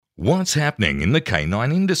What's happening in the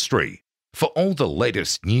canine industry? For all the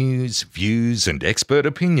latest news, views, and expert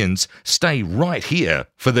opinions, stay right here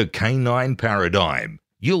for the Canine Paradigm.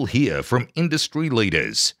 You'll hear from industry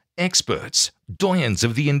leaders, experts, doyens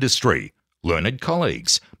of the industry, learned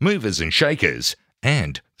colleagues, movers and shakers,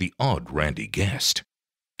 and the odd randy guest.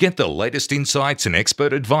 Get the latest insights and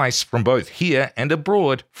expert advice from both here and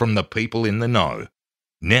abroad from the people in the know.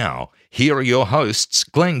 Now, here are your hosts,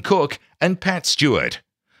 Glenn Cook and Pat Stewart.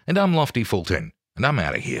 And I'm Lofty Fulton, and I'm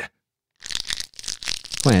out of here.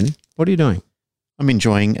 Glenn, what are you doing? I'm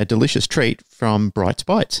enjoying a delicious treat from Bright's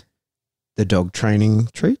Bites. The dog training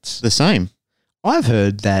treats? The same. I've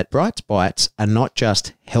heard that Bright's Bites are not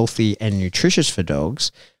just healthy and nutritious for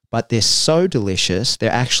dogs, but they're so delicious,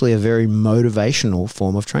 they're actually a very motivational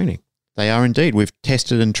form of training. They are indeed. We've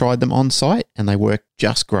tested and tried them on site, and they work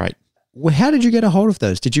just great. Well, how did you get a hold of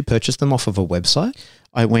those? Did you purchase them off of a website?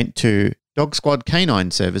 I went to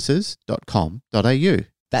dogsquadcanineservices.com.au.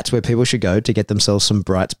 That's where people should go to get themselves some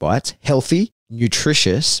Bright's Bites, healthy,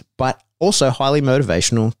 nutritious, but also highly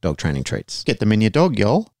motivational dog training treats. Get them in your dog,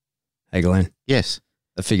 y'all. Hey, Glenn. Yes.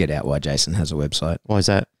 I figured out why Jason has a website. Why is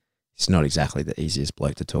that? He's not exactly the easiest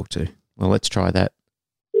bloke to talk to. Well, let's try that.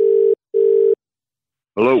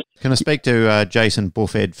 Hello. Can I speak to Jason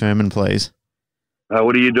Buffett Furman, please?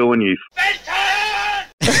 What are you doing, you?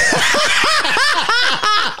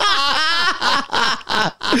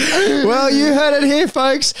 Well, you heard it here,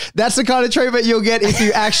 folks. That's the kind of treatment you'll get if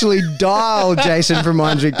you actually dial Jason from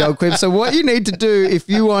Mindrick Dog Clip. So what you need to do if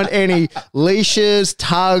you want any leashes,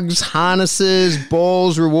 tugs, harnesses,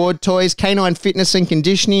 balls, reward toys, canine fitness and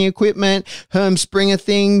conditioning equipment, Herm Springer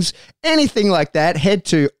things, anything like that, head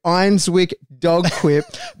to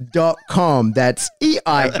InswickDogQuip.com. That's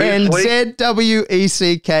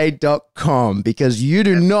EINZWECK.com, because you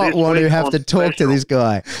do not want to have to talk to this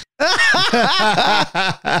guy.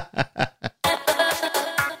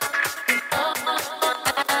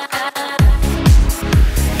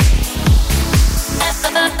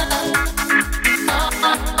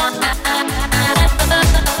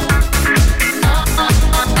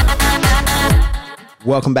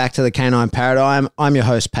 Welcome back to the Canine Paradigm. I'm your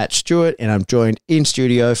host, Pat Stewart, and I'm joined in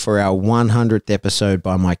studio for our 100th episode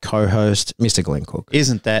by my co-host, Mr. Glenn Cook.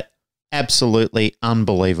 Isn't that absolutely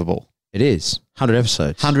unbelievable? It is. 100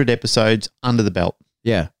 episodes. 100 episodes under the belt.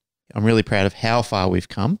 Yeah. I'm really proud of how far we've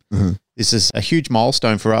come. Mm-hmm. This is a huge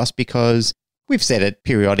milestone for us because we've said it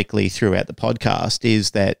periodically throughout the podcast,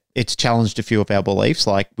 is that it's challenged a few of our beliefs.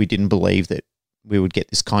 Like, we didn't believe that we would get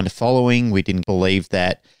this kind of following. We didn't believe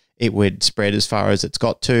that it would spread as far as it's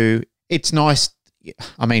got to. It's nice.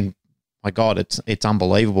 I mean, my God, it's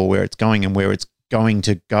unbelievable where it's going and where it's going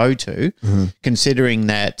to go to, considering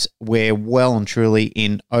that we're well and truly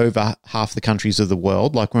in over half the countries of the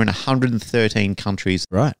world. Like, we're in 113 countries.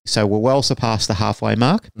 Right. So we're well surpassed the halfway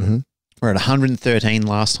mark. Mm-hmm. We're at 113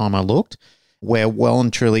 last time I looked. We're well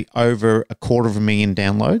and truly over 250,000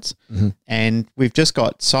 downloads. Mm-hmm. And we've just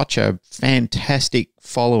got such a fantastic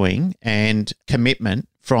following and commitment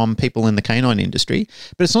from people in the canine industry.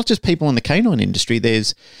 But it's not just people in the canine industry.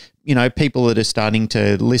 There's, people that are starting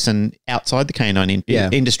to listen outside the canine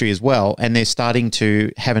industry as well, and they're starting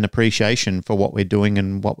to have an appreciation for what we're doing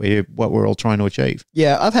and what we're all trying to achieve.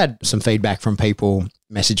 Yeah, I've had some feedback from people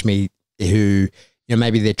message me who,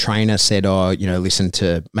 maybe their trainer said, listen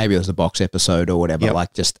to, maybe it was the box episode or whatever, Yep.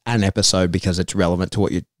 like just an episode because it's relevant to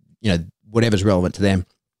what whatever's relevant to them.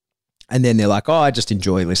 And then they're like, I just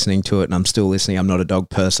enjoy listening to it, and I'm still listening. I'm not a dog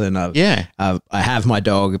person. I have my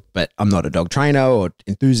dog, but I'm not a dog trainer or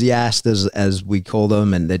enthusiast, as we call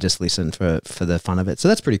them, and they just listen for the fun of it. So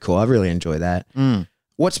that's pretty cool. I really enjoy that.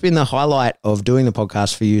 What's been the highlight of doing the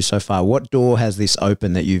podcast for you so far? What door has this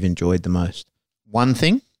opened that you've enjoyed the most? One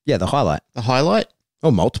thing? Yeah, the highlight. The highlight?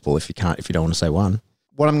 Or multiple if you don't want to say one.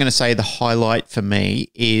 What I'm going to say the highlight for me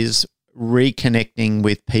is reconnecting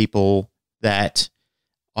with people that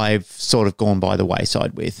I've sort of gone by the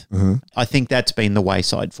wayside with. Mm-hmm. I think that's been the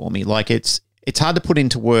wayside for me. Like, it's hard to put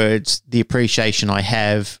into words the appreciation I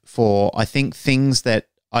have for, I think, things that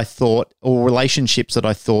I thought, or relationships that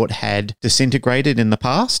I thought had disintegrated in the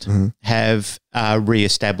past, have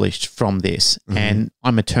reestablished from this. And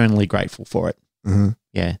I'm eternally grateful for it.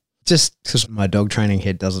 Yeah. Just because my dog training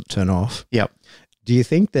head doesn't turn off. Yep. Do you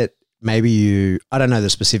think that maybe I don't know the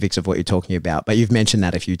specifics of what you're talking about, but you've mentioned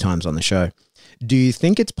that a few times on the show. Do you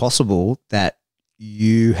think it's possible that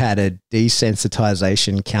you had a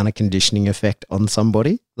desensitization counter conditioning effect on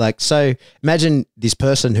somebody? Like, so imagine this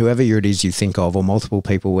person, whoever it is you think of, or multiple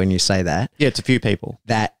people when you say that. Yeah, it's a few people.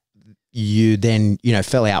 That you then,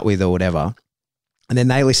 fell out with or whatever. And then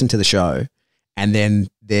they listen to the show And then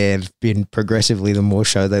they've been progressively, the more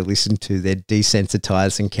show they listen to, they're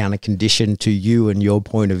desensitized and counter conditioned to you and your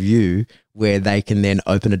point of view, where they can then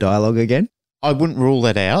open a dialogue again. I wouldn't rule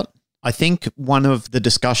that out. I think one of the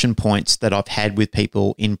discussion points that I've had with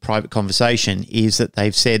people in private conversation is that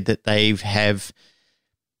they've said that they have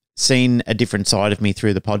seen a different side of me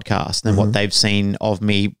through the podcast than what they've seen of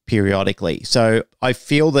me periodically. So I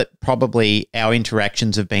feel that probably our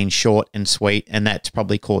interactions have been short and sweet, and that's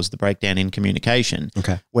probably caused the breakdown in communication.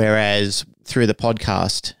 Okay. Whereas through the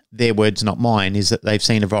podcast, their words, not mine, is that they've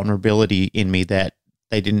seen a vulnerability in me that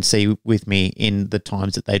they didn't see with me in the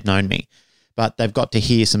times that they'd known me. But they've got to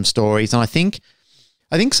hear some stories. And I think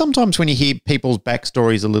sometimes when you hear people's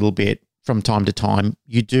backstories a little bit from time to time,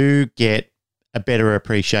 you do get a better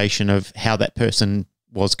appreciation of how that person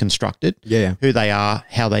was constructed, who they are,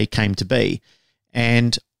 how they came to be.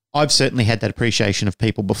 And I've certainly had that appreciation of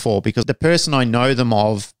people before, because the person I know them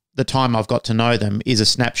of, the time I've got to know them, is a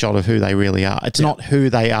snapshot of who they really are. It's not who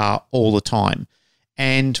they are all the time.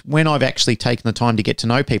 And when I've actually taken the time to get to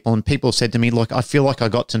know people, and people have said to me, look, I feel like I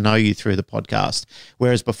got to know you through the podcast,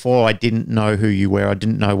 whereas before I didn't know who you were. I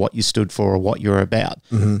didn't know what you stood for or what you're about.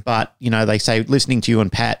 But, you know, they say, listening to you and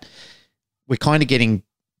Pat, we're kind of getting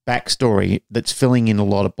backstory that's filling in a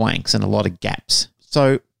lot of blanks and a lot of gaps.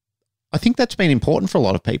 So I think that's been important for a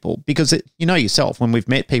lot of people, because you know yourself, when we've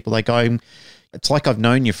met people, they go, it's like I've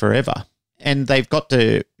known you forever. And they've got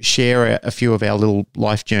to share a few of our little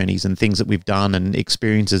life journeys and things that we've done and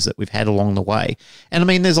experiences that we've had along the way. And I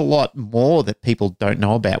mean, there's a lot more that people don't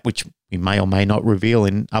know about, which we may or may not reveal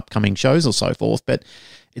in upcoming shows or so forth. But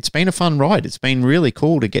it's been a fun ride. It's been really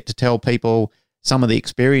cool to get to tell people some of the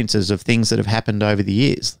experiences of things that have happened over the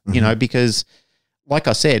years, you know, because like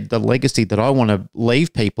I said, the legacy that I want to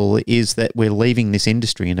leave people is that we're leaving this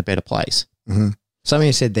industry in a better place. Something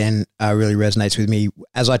you said then really resonates with me.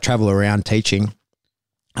 As I travel around teaching,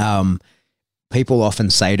 people often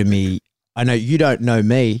say to me, I know you don't know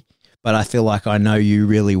me, but I feel like I know you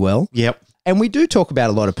really well. Yep. And we do talk about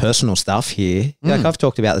a lot of personal stuff here. Like I've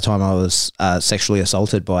talked about the time I was sexually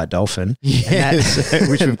assaulted by a dolphin. Yes,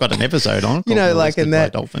 which we've got an episode on. You know, like, and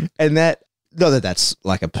that, dolphin. and that, not that that's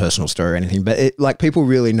like a personal story or anything, but it, like, people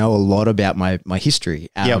really know a lot about my history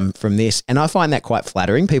from this. And I find that quite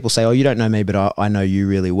flattering. People say, oh, you don't know me, but I know you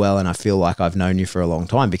really well. And I feel like I've known you for a long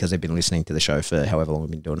time because they've been listening to the show for however long we've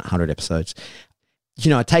been doing it, 100 episodes. You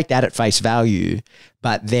know, I take that at face value,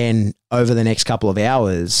 but then over the next couple of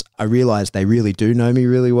hours, I realize they really do know me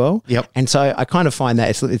really well. Yep. And so I kind of find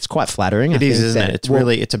that it's quite flattering. It is, isn't it?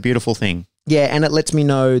 It's a beautiful thing. Yeah, and it lets me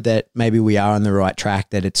know that maybe we are on the right track,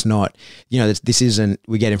 that it's not, you know, this isn't,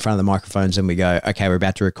 we get in front of the microphones and we go, okay, we're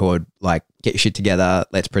about to record, like, get your shit together,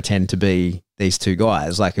 let's pretend to be these two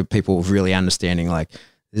guys. Like, people really understanding, like,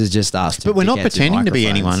 this is just us. But we're not pretending to be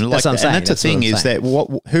anyone. That's what I'm saying. And that's the thing, is that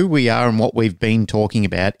who we are and what we've been talking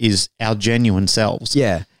about is our genuine selves.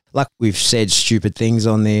 Yeah. Like, we've said stupid things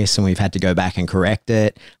on this and we've had to go back and correct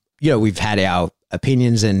it. You know, we've had our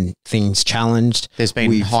opinions and things challenged. There's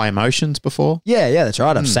been high emotions before. Yeah, that's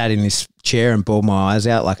right. I've sat in this chair and bawled my eyes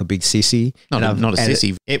out like a big sissy. Not a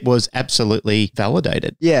sissy. It was absolutely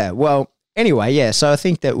validated. Yeah, well, anyway, yeah. So I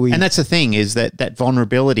think that and that's the thing, is that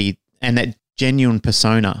vulnerability and that genuine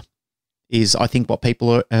persona is, I think, what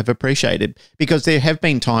people have appreciated, because there have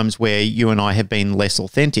been times where you and I have been less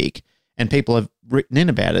authentic and people have written in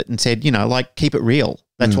about it and said, you know, like, keep it real.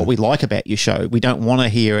 That's what we like about your show. We don't want to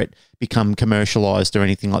hear it become commercialized or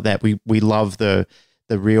anything like that. We love the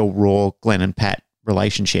real, raw Glenn and Pat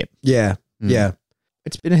relationship. Yeah, yeah.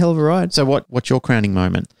 It's been a hell of a ride. So what's your crowning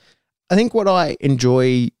moment? I think what I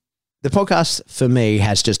enjoy, the podcast for me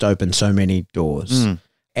has just opened so many doors.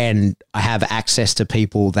 And I have access to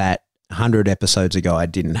people that 100 episodes ago I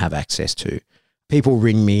didn't have access to. People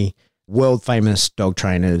ring me, world famous dog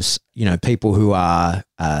trainers, you know, people who are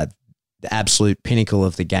the absolute pinnacle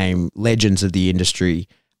of the game, legends of the industry,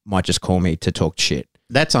 might just call me to talk shit.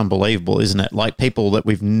 That's unbelievable, isn't it? Like, people that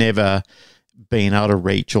we've never been able to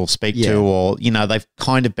reach or speak to, or, you know, they've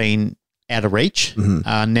kind of been out of reach,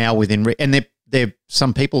 now within reach. And they're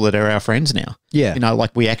some people that are our friends now. Yeah. You know,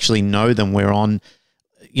 like, we actually know them. We're on,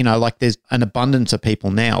 you know, like, there's an abundance of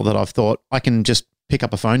people now that I've thought I can just pick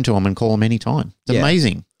up a phone to them and call them anytime. It's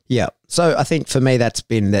amazing. Yeah. So I think for me, that's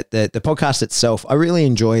been that the podcast itself, I really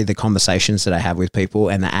enjoy the conversations that I have with people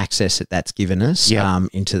and the access that that's given us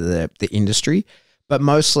into the industry. But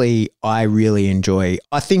mostly I really enjoy,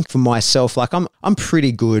 I think for myself, like, I'm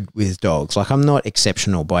pretty good with dogs. Like, I'm not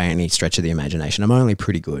exceptional by any stretch of the imagination. I'm only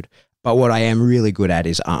pretty good. But what I am really good at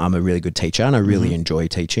is I'm a really good teacher and I really enjoy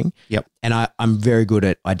teaching. Yep. And I'm very good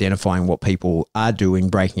at identifying what people are doing,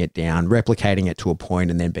 breaking it down, replicating it to a point,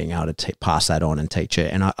 and then being able to pass that on and teach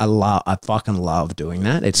it. And I fucking love doing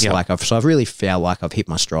that. It's like I've really felt like I've hit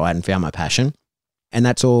my stride and found my passion. And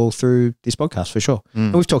that's all through this podcast for sure.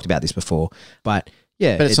 And we've talked about this before, but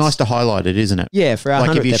yeah. But it's nice to highlight it, isn't it? Yeah. For our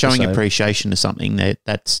like if you're showing episode, appreciation to something,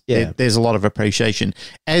 there's a lot of appreciation,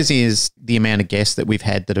 as is the amount of guests that we've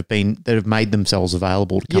had that have made themselves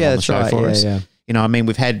available to come on the show for us. Yeah. You know, I mean,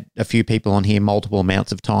 we've had a few people on here multiple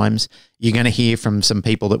amounts of times. You're going to hear from some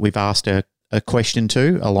people that we've asked a question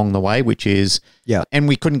to along the way, which is, and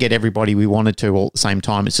we couldn't get everybody we wanted to all at the same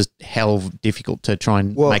time. It's just hell difficult to try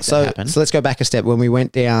and make that happen. So let's go back a step. When we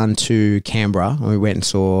went down to Canberra and we went and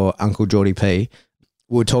saw Uncle Geordie P,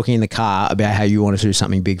 we were talking in the car about how you wanted to do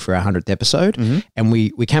something big for our 100th episode. And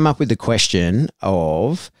we came up with the question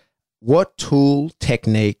of what tool,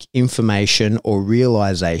 technique, information, or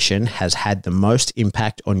realization has had the most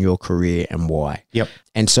impact on your career and why? Yep.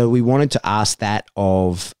 And so we wanted to ask that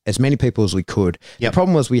of as many people as we could. Yep. The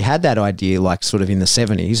problem was we had that idea like sort of in the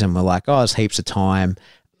 70s and we're like, oh, it's heaps of time.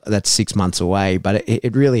 That's 6 months away. But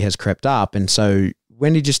it really has crept up. And so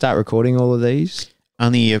when did you start recording all of these?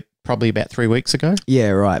 Only probably about 3 weeks ago. Yeah,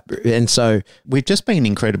 right. And so we've just been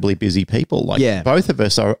incredibly busy people. Like both of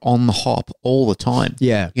us are on the hop all the time.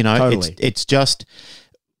 Yeah, you know, totally. It's just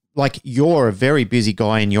like you're a very busy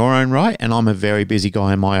guy in your own right, and I'm a very busy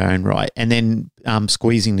guy in my own right. And then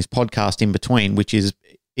squeezing this podcast in between, which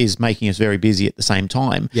is making us very busy at the same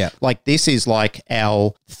time. Yeah, like this is like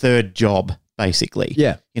our third job. Basically.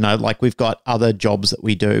 Yeah. You know, like we've got other jobs that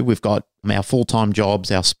we do. We've got our full-time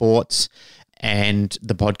jobs, our sports, and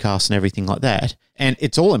the podcast and everything like that. And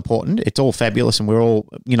it's all important. It's all fabulous. And we're all,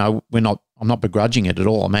 you know, I'm not begrudging it at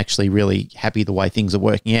all. I'm actually really happy the way things are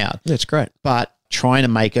working out. That's great. But trying to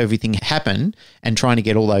make everything happen and trying to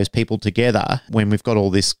get all those people together when we've got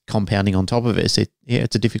all this compounding on top of us,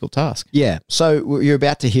 it's a difficult task. Yeah. So you're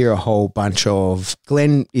about to hear a whole bunch of,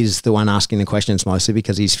 Glenn is the one asking the questions mostly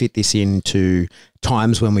because he's fit this into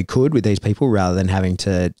times when we could with these people rather than having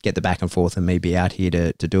to get the back and forth and me be out here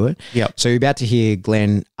to do it. Yep. So you're about to hear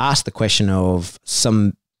Glenn ask the question of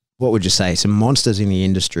some, what would you say, some monsters in the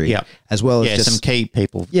industry, as well as just some key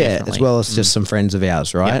people, as well as just some friends of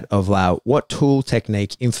ours, right? Of what tool,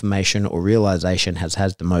 technique, information, or realization has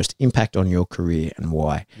had the most impact on your career and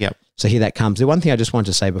why? Yep. So here that comes. The one thing I just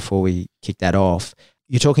wanted to say before we kick that off,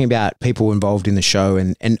 you're talking about people involved in the show,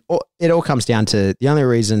 and it all comes down to the only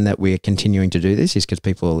reason that we're continuing to do this is because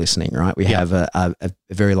people are listening, right? We have a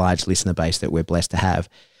very large listener base that we're blessed to have.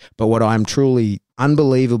 But what I'm truly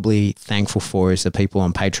unbelievably thankful for is the people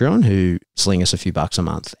on Patreon who sling us a few bucks a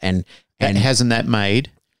month. And hasn't that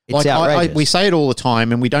made? It's outrageous. We say it all the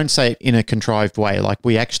time, and we don't say it in a contrived way. Like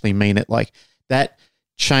we actually mean it. Like that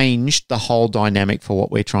changed the whole dynamic for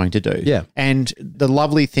what we're trying to do. Yeah. And the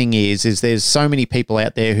lovely thing is there's so many people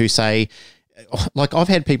out there who say, like I've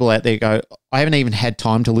had people out there go, I haven't even had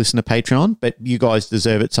time to listen to Patreon, but you guys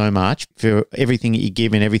deserve it so much for everything that you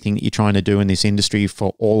give and everything that you're trying to do in this industry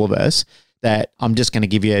for all of us, that I'm just going to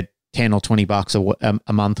give you 10 or 20 bucks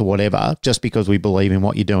a month or whatever, just because we believe in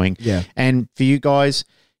what you're doing. Yeah. And for you guys,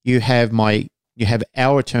 you have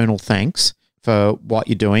our eternal thanks for what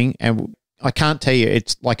you're doing. And I can't tell you,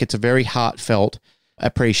 it's a very heartfelt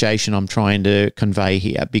appreciation I'm trying to convey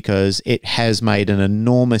here, because it has made an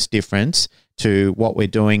enormous difference to what we're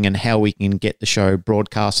doing and how we can get the show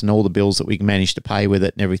broadcast and all the bills that we can manage to pay with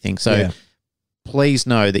it and everything. So please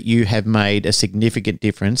know that you have made a significant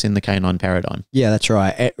difference in the canine paradigm. Yeah, that's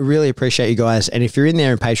right. I really appreciate you guys. And if you're in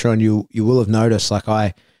there in Patreon, you will have noticed, like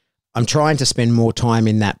I'm trying to spend more time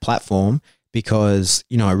in that platform because,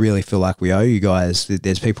 you know, I really feel like we owe you guys.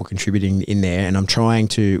 There's people contributing in there, and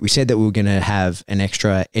we said that we were going to have an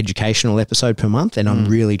extra educational episode per month, and I'm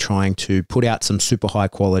really trying to put out some super high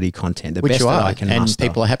quality content, the best that I can muster. And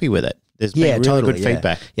people are happy with it. There's been really good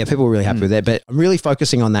feedback. Yeah, people are really happy with it, but I'm really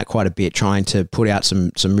focusing on that quite a bit, trying to put out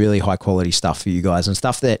some really high quality stuff for you guys, and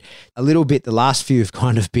stuff that a little bit, the last few have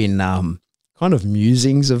kind of been kind of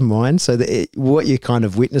musings of mine. So what you're kind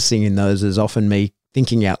of witnessing in those is often me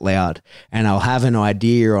thinking out loud, and I'll have an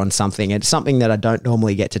idea on something. It's something that I don't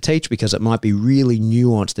normally get to teach because it might be really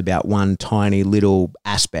nuanced about one tiny little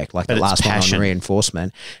aspect, like the last one on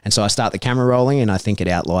reinforcement. And so I start the camera rolling and I think it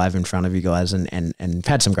out live in front of you guys, and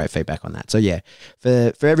had some great feedback on that. So yeah,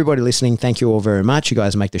 for everybody listening, thank you all very much. You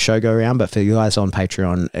guys make the show go around, but for you guys on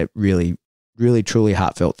Patreon, it really, really, truly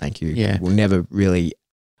heartfelt thank you. Yeah. We'll never really,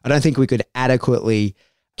 I don't think we could adequately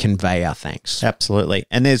convey our thanks. Absolutely.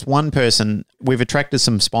 And there's one person, we've attracted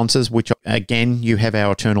some sponsors, which again, you have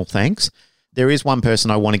our eternal thanks. There is one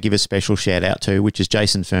person I want to give a special shout out to, which is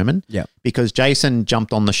Jason Furman. Yeah. Because Jason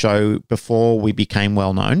jumped on the show before we became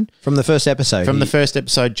well known. From the first episode. The first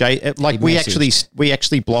episode, we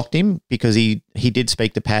actually blocked him because he did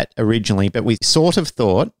speak to Pat originally, but we sort of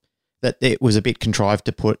thought that it was a bit contrived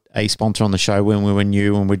to put a sponsor on the show when we were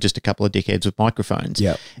new and we're just a couple of dickheads with microphones.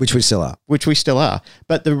 Yeah, which we still are.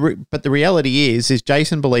 But the reality is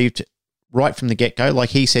Jason believed right from the get-go, like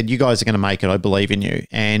he said, you guys are going to make it, I believe in you.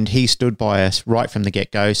 And he stood by us right from the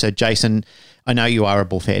get-go. So Jason, I know you are a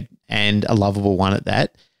bullhead and a lovable one at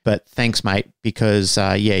that, but thanks, mate, because,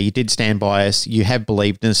 you did stand by us. You have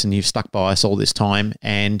believed in us and you've stuck by us all this time.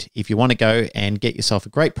 And if you want to go and get yourself a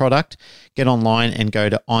great product, get online and go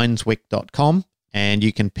to ironswick.com and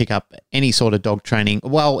you can pick up any sort of dog training.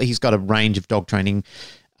 Well, he's got a range of dog training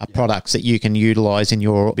products that you can utilize in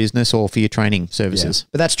your business or for your training services. Yeah.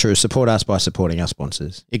 But that's true. Support us by supporting our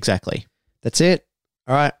sponsors. Exactly. That's it.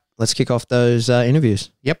 All right. Let's kick off those interviews.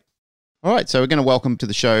 Yep. All right. So we're going to welcome to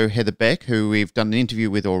the show Heather Beck, who we've done an interview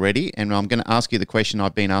with already. And I'm going to ask you the question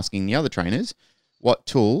I've been asking the other trainers. What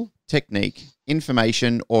tool, technique,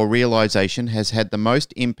 information, or realization has had the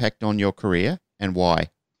most impact on your career and why?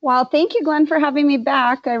 Well, thank you, Glenn, for having me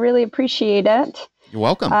back. I really appreciate it. You're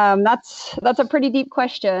welcome. That's a pretty deep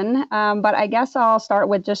question, but I guess I'll start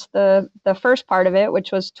with just the first part of it,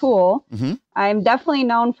 which was tool. Mm-hmm. I'm definitely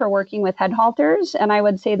known for working with head halters, and I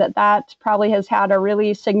would say that probably has had a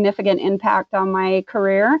really significant impact on my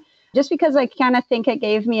career, just because I kind of think it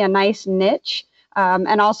gave me a nice niche,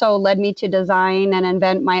 and also led me to design and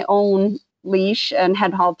invent my own leash and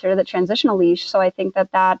head halter, the transitional leash. So I think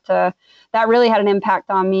that really had an impact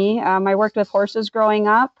on me. I worked with horses growing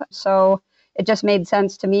up, so it just made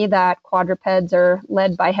sense to me that quadrupeds are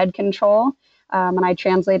led by head control. And I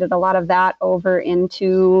translated a lot of that over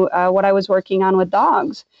into what I was working on with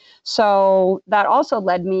dogs. So that also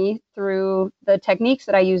led me through the techniques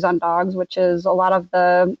that I use on dogs, which is a lot of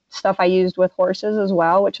the stuff I used with horses as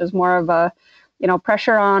well, which is more of a,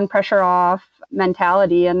 pressure on, pressure off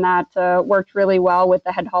mentality. And that worked really well with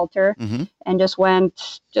the head halter, mm-hmm. and just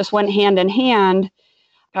went hand in hand.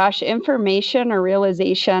 Gosh, information or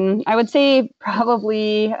realization, I would say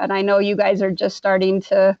probably, and I know you guys are just starting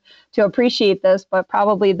to appreciate this, but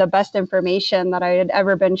probably the best information that I had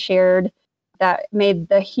ever been shared that made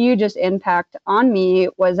the hugest impact on me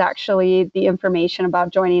was actually the information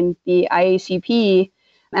about joining the IACP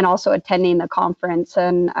and also attending the conference.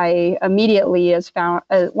 And I immediately,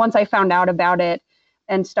 once I found out about it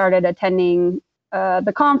and started attending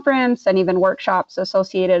the conference and even workshops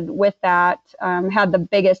associated with that, had the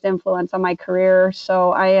biggest influence on my career.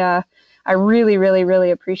 So I really, really,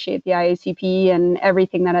 really appreciate the IACP and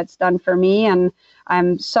everything that it's done for me. And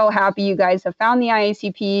I'm so happy you guys have found the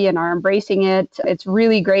IACP and are embracing it. It's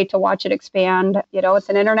really great to watch it expand. It's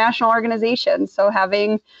an international organization, so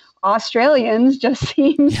having Australians just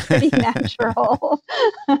seems pretty natural.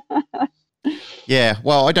 Yeah,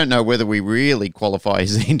 well, I don't know whether we really qualify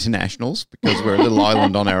as internationals because we're a little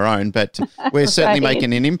island on our own, but we're certainly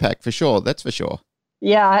making an impact for sure. That's for sure.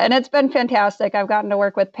 Yeah, and it's been fantastic. I've gotten to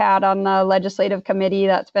work with Pat on the legislative committee.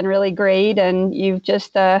 That's been really great. And you've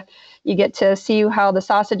just, you get to see how the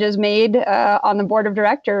sausage is made on the board of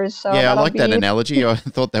directors. So yeah, I like that analogy. I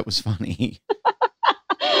thought that was funny.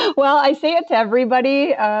 Well, I say it to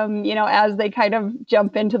everybody, as they kind of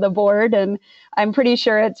jump into the board, and I'm pretty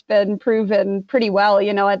sure it's been proven pretty well.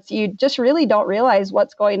 You just really don't realize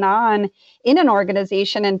what's going on in an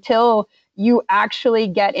organization until you actually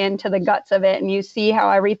get into the guts of it and you see how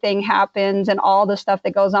everything happens and all the stuff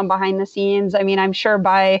that goes on behind the scenes. I mean, I'm sure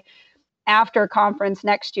by after conference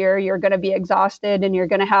next year, you're going to be exhausted and you're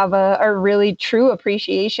going to have a really true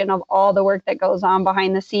appreciation of all the work that goes on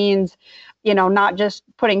behind the scenes. Not just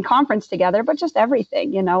putting conference together, but just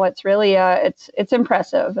everything. It's really, it's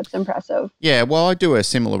impressive. It's impressive. Yeah, well, I do a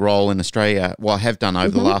similar role in Australia. Well, I have done over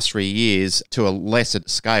the last 3 years to a lesser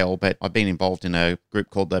scale, but I've been involved in a group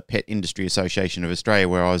called the Pet Industry Association of Australia,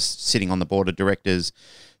 where I was sitting on the board of directors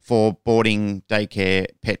for boarding, daycare,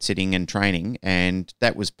 pet sitting and training. And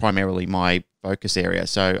that was primarily my focus area.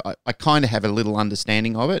 So I kind of have a little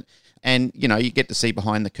understanding of it. And, you get to see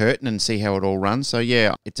behind the curtain and see how it all runs. So,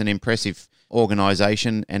 yeah, it's an impressive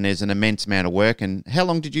organisation and there's an immense amount of work. And how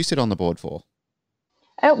long did you sit on the board for?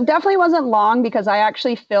 It definitely wasn't long because I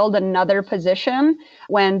actually filled another position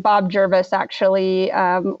when Bob Jervis actually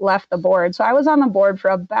left the board. So I was on the board for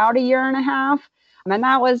about a year and a half. And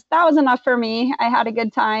that was enough for me. I had a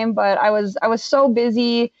good time, but I was so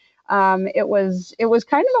busy. It was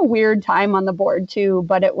kind of a weird time on the board too,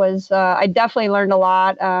 but it was, I definitely learned a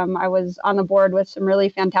lot. I was on the board with some really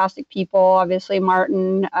fantastic people, obviously Mark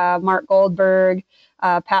Goldberg,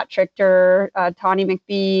 Pat Trichter, Tawny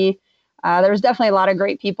McBee. There was definitely a lot of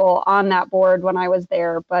great people on that board when I was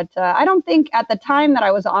there, but I don't think at the time that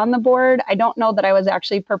I was on the board, I don't know that I was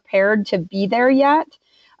actually prepared to be there yet.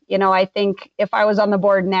 You know, I think if I was on the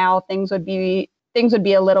board now, things would be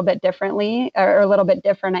a little bit differently or a little bit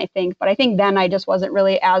different, I think. But I think then I just wasn't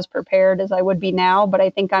really as prepared as I would be now. But I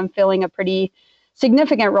think I'm filling a pretty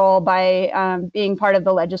significant role by being part of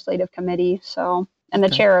the legislative committee. So, and the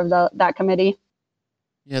chair of that committee.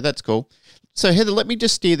 Yeah, that's cool. So Heather, let me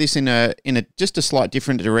just steer this in a just a slight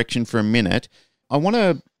different direction for a minute. I want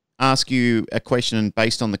to ask you a question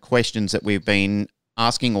based on the questions that we've been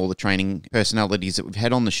asking all the training personalities that we've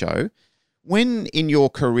had on the show. When in your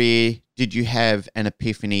career did you have an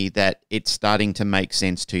epiphany that it's starting to make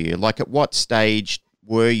sense to you? Like at what stage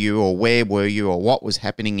were you, or where were you, or what was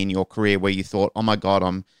happening in your career where you thought, oh my God,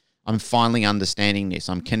 I'm finally understanding this.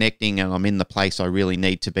 I'm connecting and I'm in the place I really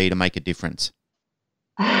need to be to make a difference.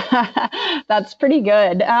 That's pretty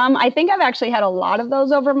good. I think I've actually had a lot of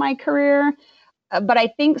those over my career, but I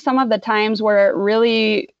think some of the times where it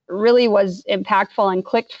really, really was impactful and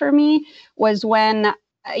clicked for me was when,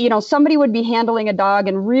 you know, somebody would be handling a dog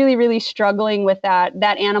and really, really struggling with that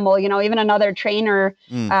animal, you know, even another trainer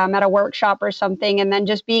at a workshop or something, and then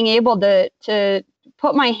just being able to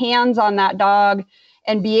put my hands on that dog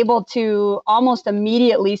and be able to almost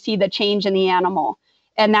immediately see the change in the animal.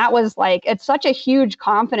 And that was like, it's such a huge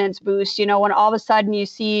confidence boost, you know, when all of a sudden you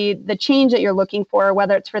see the change that you're looking for,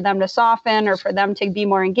 whether it's for them to soften or for them to be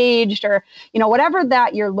more engaged or, you know, whatever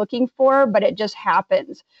that you're looking for, but it just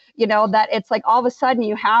happens, you know, that it's like all of a sudden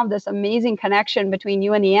you have this amazing connection between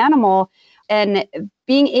you and the animal. And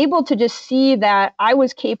being able to just see that I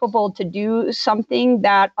was capable to do something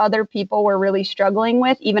that other people were really struggling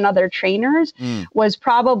with, even other trainers, was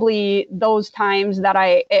probably those times that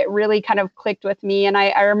it really kind of clicked with me. And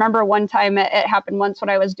I remember one time it happened once when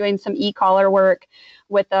I was doing some e-collar work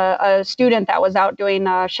with a student that was out doing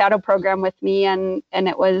a shadow program with me. And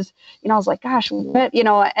it was, you know, I was like, gosh, what, you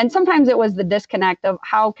know, and sometimes it was the disconnect of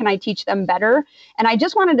how can I teach them better? And I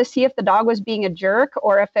just wanted to see if the dog was being a jerk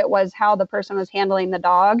or if it was how the person was handling the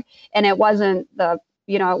dog. And it wasn't the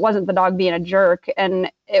dog being a jerk.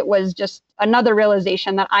 And it was just another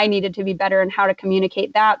realization that I needed to be better in how to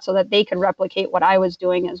communicate that so that they could replicate what I was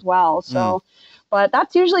doing as well. So, but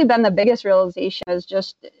that's usually been the biggest realization, is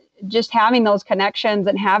just having those connections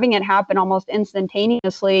and having it happen almost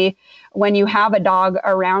instantaneously when you have a dog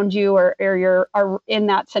around you or you're in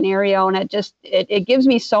that scenario. And it gives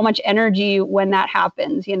me so much energy when that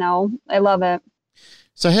happens, you know. I love it.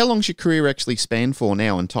 So how long's your career actually spanned for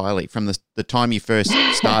now entirely, from the time you first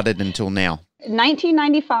started until now?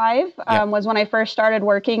 1995 was when I first started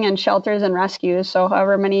working in shelters and rescues. So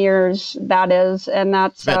however many years that is. And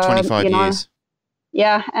that's about 25 years.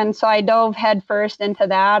 Yeah. And so I dove headfirst into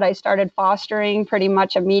that. I started fostering pretty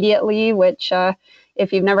much immediately, which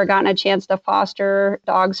if you've never gotten a chance to foster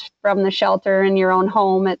dogs from the shelter in your own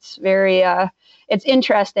home, it's very, it's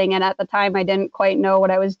interesting. And at the time, I didn't quite know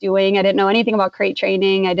what I was doing. I didn't know anything about crate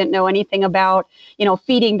training. I didn't know anything about, you know,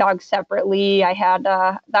 feeding dogs separately. I had,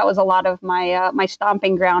 that was a lot of my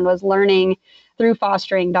stomping ground, was learning through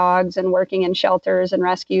fostering dogs and working in shelters and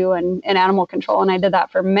rescue and animal control. And I did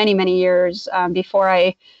that for many, many years before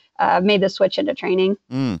I made the switch into training.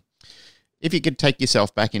 If you could take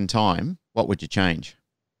yourself back in time, what would you change?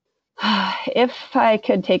 If I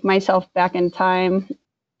could take myself back in time,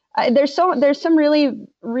 there's some really,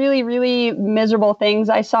 really, really miserable things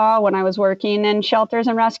I saw when I was working in shelters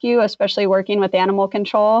and rescue, especially working with animal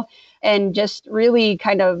control, and just really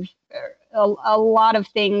kind of a lot of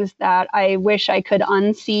things that I wish I could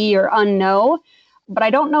unsee or unknow. But I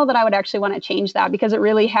don't know that I would actually want to change that, because it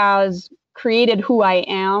really has created who I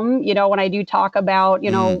am. You know, when I do talk about, you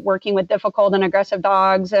know, working with difficult and aggressive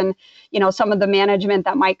dogs and, you know, some of the management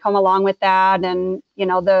that might come along with that, and, you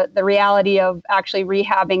know, the reality of actually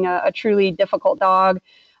rehabbing a truly difficult dog,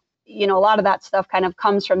 you know, a lot of that stuff kind of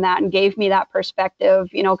comes from that and gave me that perspective,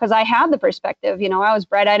 you know, because I had the perspective, you know, I was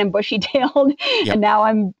bright-eyed and bushy-tailed, and now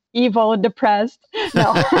I'm evil and depressed.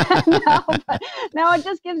 No, now it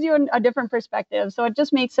just gives you a different perspective. So it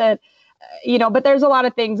just makes it, you know, but there's a lot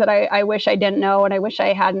of things that I wish I didn't know and I wish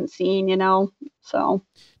I hadn't seen, you know. So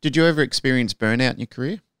did you ever experience burnout in your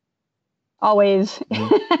career? Always.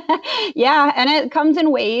 Yeah. And it comes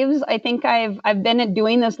in waves. I think I've been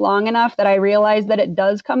doing this long enough that I realize that it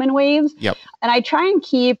does come in waves. Yep. And I try and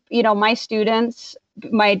keep, you know, my students,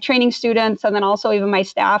 my training students, and then also even my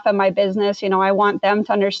staff and my business, you know, I want them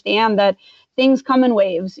to understand that things come in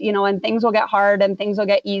waves, and things will get hard and things will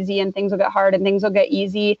get easy and things will get hard and things will get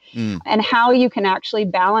easy. And how you can actually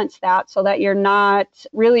balance that so that you're not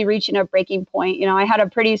really reaching a breaking point. I had a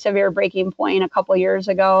pretty severe breaking point a couple of years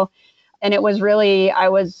ago, and it was really, I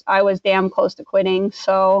was damn close to quitting.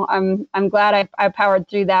 So I'm glad I powered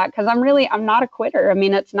through that, because I'm not a quitter. I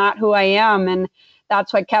mean, it's not who I am. And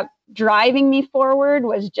that's what kept driving me forward,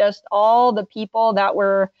 was just all the people that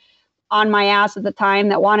were on my ass at the time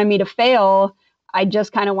that wanted me to fail. I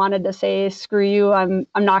just kind of wanted to say, screw you, I'm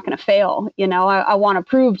not going to fail. I want to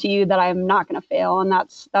prove to you that I'm not going to fail. And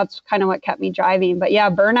that's kind of what kept me driving. But yeah,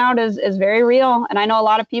 burnout is very real. And I know a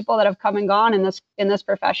lot of people that have come and gone in this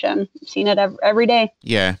profession. I've seen it every day.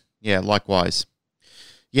 Yeah. Yeah. Likewise.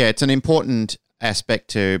 Yeah. It's an important aspect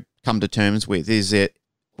to come to terms with, is it,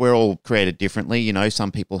 we're all created differently.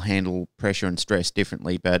 Some people handle pressure and stress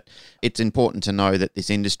differently, but it's important to know that this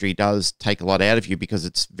industry does take a lot out of you, because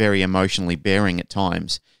it's very emotionally bearing at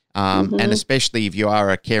times. And especially if you are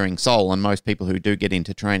a caring soul, and most people who do get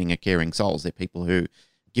into training are caring souls. They're people who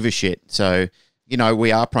give a shit. So,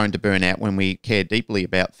 we are prone to burnout when we care deeply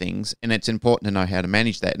about things, and it's important to know how to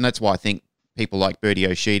manage that. And that's why I think people like Bertie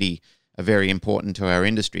O'Sheedy are very important to our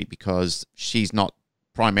industry, because she's not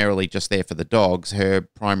primarily just there for the dogs. Her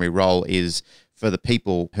primary role is for the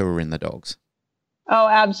people who are in the dogs. Oh,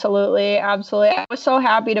 absolutely. Absolutely. I was so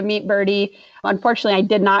happy to meet Bertie. Unfortunately, I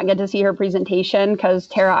did not get to see her presentation because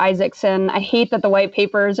Tara Isaacson, I hate that the white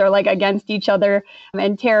papers are like against each other.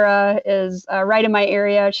 And Tara is right in my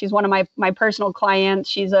area. She's one of my personal clients.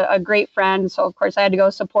 She's a great friend. So of course I had to go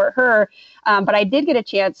support her. But I did get a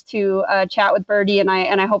chance to chat with Bertie, and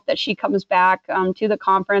I hope that she comes back to the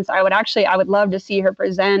conference. I would love to see her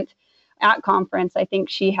present at conference. I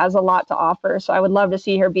think she has a lot to offer. So I would love to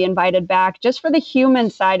see her be invited back, just for the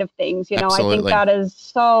human side of things. Absolutely. I think that is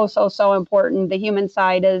so important. The human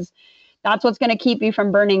side that's what's going to keep you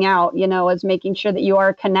from burning out, is making sure that you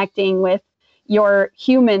are connecting with your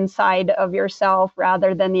human side of yourself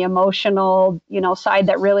rather than the emotional, side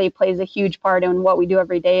that really plays a huge part in what we do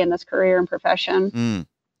every day in this career and profession.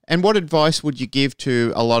 And what advice would you give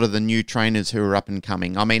to a lot of the new trainers who are up and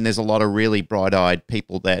coming? I mean, there's a lot of really bright-eyed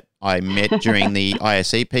people that I met during the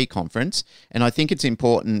ISEP conference, and I think it's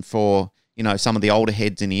important for, some of the older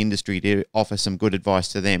heads in the industry to offer some good advice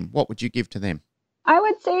to them. What would you give to them? I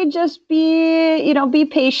would say just be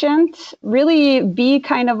patient, really be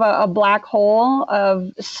kind of a black hole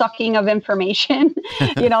of sucking of information.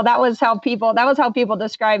 That was how people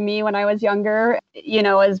described me when I was younger,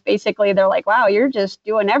 as basically they're like, wow, you're just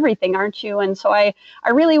doing everything, aren't you? And so I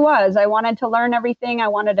really was. I wanted to learn everything. I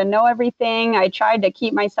wanted to know everything. I tried to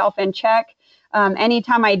keep myself in check.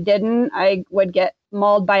 Anytime I didn't, I would get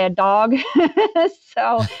mauled by a dog.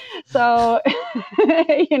 so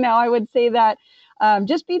I would say that.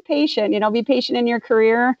 Just be patient, be patient in your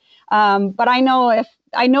career. But I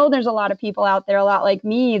know there's a lot of people out there, a lot like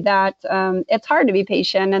me, that it's hard to be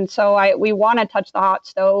patient. And so we want to touch the hot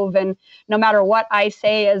stove. And no matter what I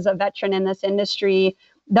say as a veteran in this industry,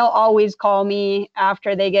 they'll always call me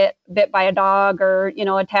after they get bit by a dog or,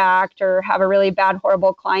 attacked or have a really bad,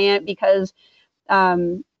 horrible client, because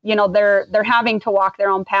they're having to walk their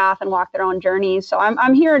own path and walk their own journey. So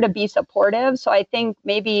I'm here to be supportive. So I think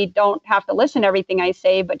maybe don't have to listen to everything I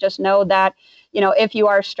say, but just know that, if you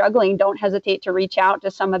are struggling, don't hesitate to reach out to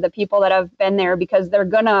some of the people that have been there, because they're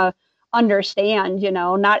going to understand.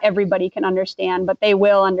 Not everybody can understand, but they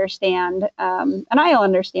will understand. And I'll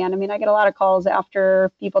understand. I mean, I get a lot of calls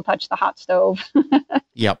after people touch the hot stove.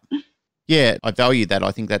 Yep. Yeah, I value that.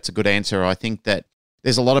 I think that's a good answer. I think that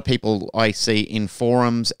there's a lot of people I see in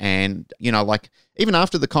forums and, even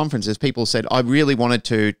after the conferences, people said, I really wanted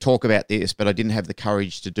to talk about this, but I didn't have the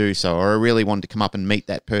courage to do so. Or I really wanted to come up and meet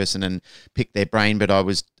that person and pick their brain, but I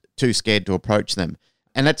was too scared to approach them.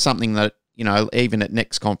 And that's something that, even at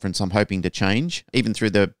next conference, I'm hoping to change, even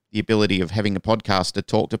through the ability of having a podcast to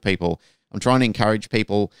talk to people. I'm trying to encourage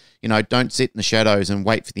people, don't sit in the shadows and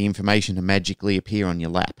wait for the information to magically appear on your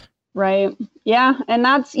lap. Right. Yeah. And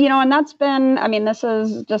that's been, this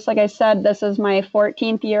is just like I said, this is my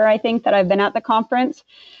 14th year, I think, that I've been at the conference.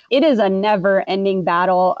 It is a never ending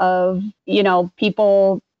battle of,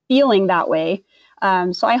 people feeling that way.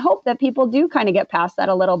 So I hope that people do kind of get past that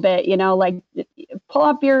a little bit, pull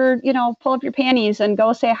up your panties and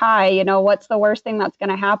go say hi. What's the worst thing that's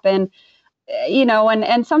going to happen?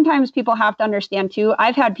 And sometimes people have to understand too.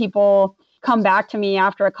 I've had people come back to me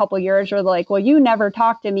after a couple of years where they're like, well, you never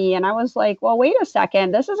talked to me. And I was like, well, wait a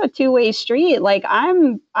second, this is a two-way street. Like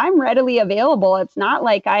I'm readily available. It's not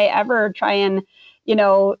like I ever try and,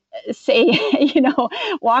 say,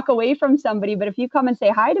 walk away from somebody. But if you come and say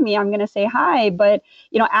hi to me, I'm going to say hi. But,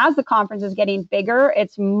 as the conference is getting bigger,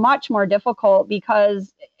 it's much more difficult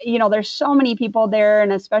because, there's so many people there.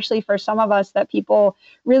 And especially for some of us that people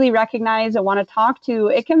really recognize and want to talk to,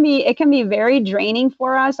 it can be very draining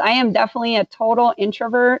for us. I am definitely a total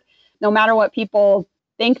introvert. No matter what people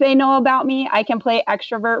think they know about me, I can play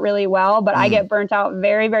extrovert really well, but I get burnt out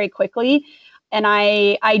very, very quickly. And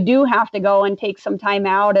I do have to go and take some time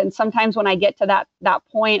out. And sometimes when I get to that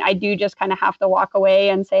point, I do just kind of have to walk away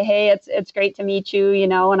and say, hey, it's great to meet you,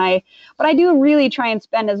 but I do really try and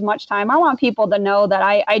spend as much time. I want people to know that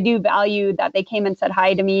I do value that they came and said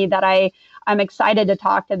hi to me, that I'm excited to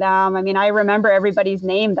talk to them. I mean, I remember everybody's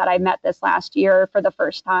name that I met this last year for the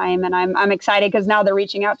first time. And I'm excited because now they're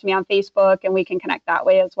reaching out to me on Facebook and we can connect that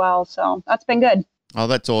way as well. So that's been good. Oh,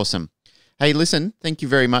 that's awesome. Hey, listen, thank you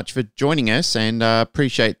very much for joining us, and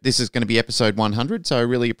appreciate this is going to be episode 100, so I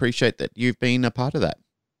really appreciate that you've been a part of that.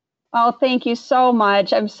 Oh, thank you so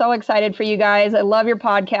much. I'm so excited for you guys. I love your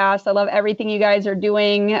podcast. I love everything you guys are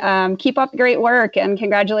doing. Keep up the great work, and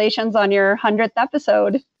congratulations on your 100th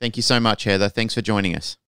episode. Thank you so much, Heather. Thanks for joining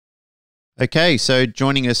us. Okay, so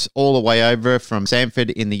joining us all the way over from Sanford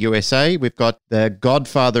in the USA, we've got the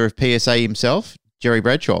godfather of PSA himself, Jerry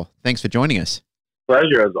Bradshaw. Thanks for joining us.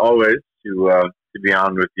 Pleasure, as always, to be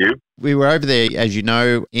on with you. We were over there, as you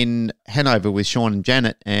know, in Hanover with Sean and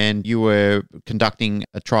Janet, and you were conducting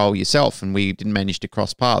a trial yourself, and we didn't manage to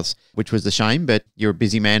cross paths, which was a shame, but you're a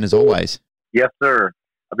busy man as always. Yes, sir.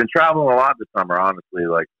 I've been traveling a lot this summer, honestly.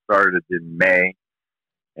 Started in May,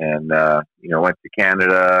 and, went to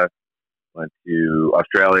Canada, went to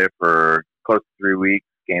Australia for close to 3 weeks,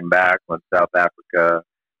 came back, went to South Africa,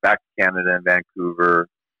 back to Canada and Vancouver,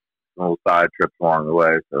 some little side trips along the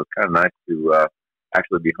way. So it's kind of nice to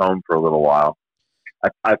actually be home for a little while.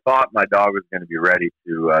 I thought my dog was going to be ready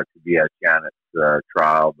to be at Janet's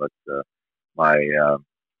trial, but my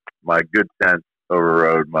good sense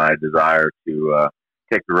overrode my desire to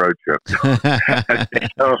take the road trip. I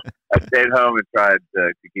stayed home and tried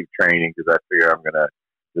to keep training because I figure I'm going to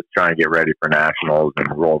just try and get ready for nationals and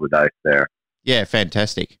roll the dice there. Yeah,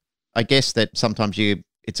 fantastic. I guess that sometimes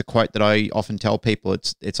it's a quote that I often tell people.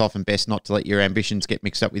 It's often best not to let your ambitions get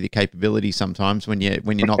mixed up with your capabilities sometimes when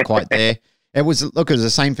you're not quite there. It was the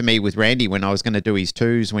same for me with Randy when I was going to do his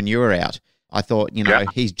twos when you were out. I thought,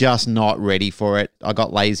 he's just not ready for it. I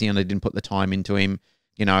got lazy and I didn't put the time into him,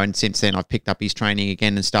 and since then I've picked up his training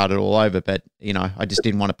again and started all over. But, I just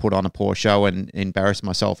didn't want to put on a poor show and embarrass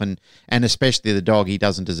myself. And especially the dog, he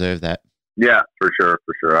doesn't deserve that. Yeah, for sure.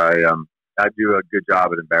 I do a good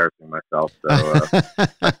job at embarrassing myself. So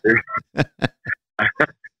I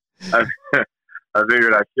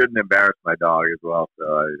figured I shouldn't embarrass my dog as well.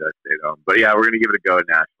 So I stayed home. But yeah, we're going to give it a go at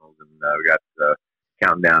nationals, and we got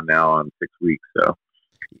counting down now on 6 weeks. So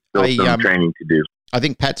still some training to do. I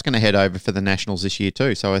think Pat's going to head over for the nationals this year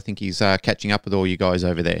too. So I think he's catching up with all you guys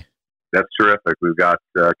over there. That's terrific. We've got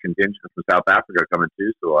contingent from South Africa coming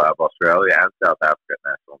too. So we'll have Australia and South Africa at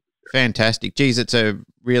nationals. Fantastic. Geez, it's a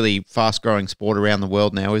really fast-growing sport around the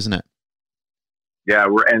world now, isn't it? Yeah,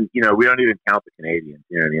 we don't even count the Canadians.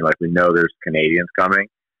 You know what I mean? We know there's Canadians coming,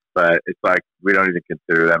 but it's we don't even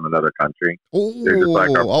consider them another country. Ooh, they're just our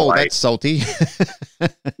polite, that's salty.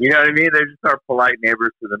 You know what I mean? They're just our polite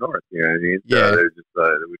neighbors to the north. You know what I mean? So yeah. They're just,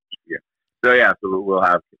 So we'll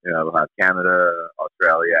have Canada,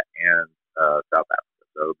 Australia, and South Africa.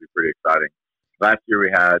 So it'll be pretty exciting. Last year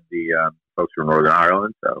we had the folks from Northern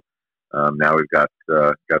Ireland. So now we've got 3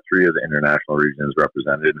 of the international regions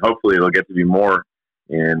represented, and hopefully it'll get to be more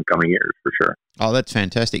in coming years for sure. Oh, that's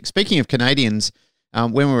fantastic. Speaking of Canadians,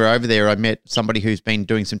 when we were over there, I met somebody who's been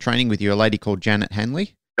doing some training with you, a lady called Janet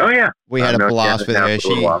Hanley. Oh, yeah. We had a blast with her.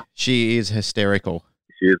 She is hysterical.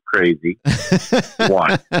 She is crazy.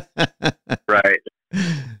 One. Right.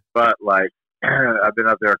 But I've been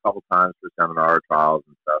up there a couple times for seminar trials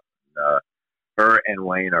and stuff. And, her and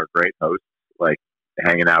Wayne are great hosts.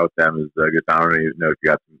 Hanging out with them is a good time. I don't even know if you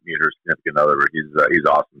got to meet her significant other, but he's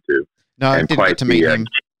awesome too. No, I didn't get to meet him.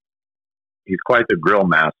 He's quite the grill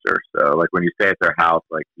master. So when you stay at their house,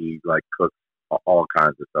 he cooks all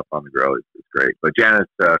kinds of stuff on the grill. It's great. But Janet's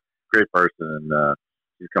a great person, and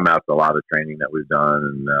she's come out to a lot of training that we've done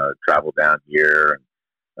and traveled down here.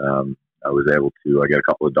 And I was able to get a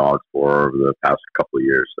couple of dogs for her over the past couple of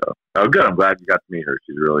years. So good. I'm glad you got to meet her.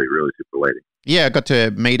 She's really, really super lady. Yeah, I got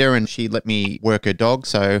to meet her and she let me work her dog.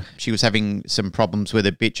 So she was having some problems with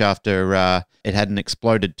her bitch after it had an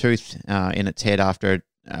exploded tooth in its head after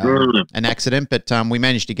an accident. But we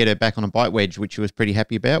managed to get her back on a bite wedge, which she was pretty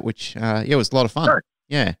happy about, which it was a lot of fun. Sure.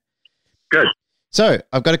 Yeah. Good. So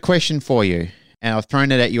I've got a question for you. and I've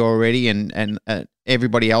thrown it at you already, and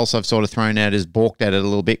everybody else I've sort of thrown out has balked at it a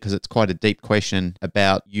little bit because it's quite a deep question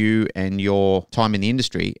about you and your time in the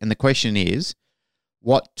industry. And the question is,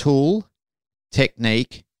 what tool,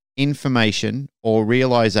 technique, information, or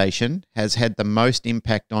realization has had the most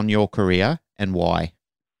impact on your career, and why?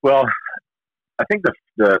 Well, I think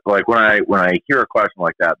the like when I hear a question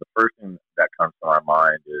like that, the first thing that comes to my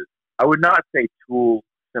mind is I would not say tools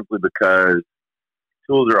simply because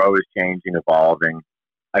tools are always changing, evolving.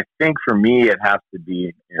 I think for me it has to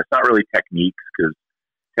be, it's not really techniques because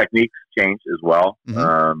techniques change as well.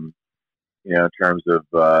 Mm-hmm. In terms of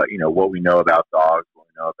what we know about dogs, what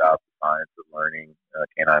we know about the science of learning,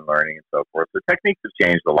 canine learning, and so forth. The techniques have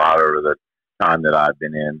changed a lot over the time that I've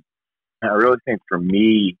been in. And I really think for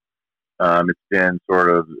me, it's been sort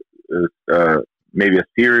of maybe a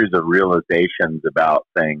series of realizations about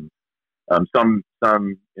things. Some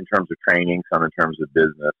in terms of training, some in terms of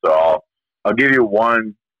business. So I'll give you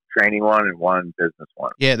one training one and one business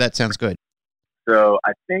one. Yeah, that sounds good. So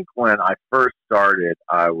I think when I first started,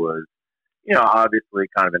 I was, obviously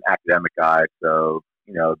kind of an academic guy. So,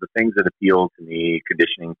 the things that appealed to me,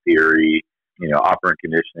 conditioning theory, operant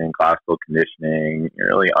conditioning, classical conditioning,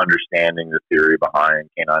 really understanding the theory behind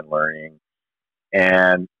canine learning.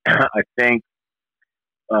 And I think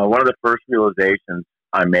one of the first realizations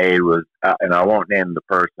I made was, and I won't name the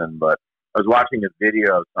person, but I was watching a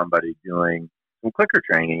video of somebody doing some clicker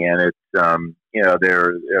training, and it's,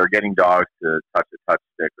 they're getting dogs to touch a touch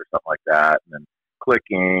stick or something like that, and then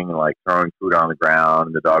clicking, and like throwing food on the ground,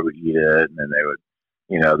 and the dog would eat it, and then they would,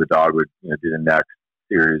 the dog would, do the next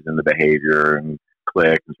series in the behavior and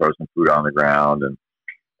click and throw some food on the ground. And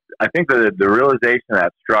I think that the realization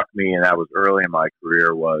that struck me, and that was early in my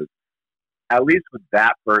career, was at least with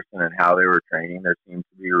that person and how they were training, there seemed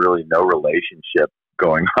to be really no relationship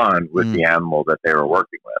going on with the animal that they were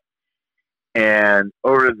working with. And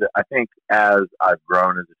I think as I've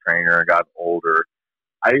grown as a trainer and gotten older,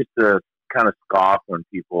 I used to kind of scoff when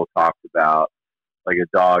people talked about like a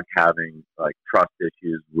dog having like trust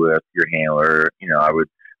issues with your handler.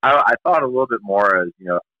 I thought a little bit more as,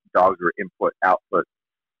 dogs were input, output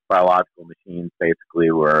biological machines,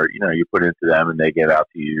 basically, where, you put into them and they give out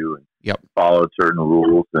to you and followed certain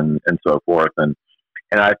rules and so forth. And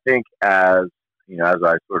I think as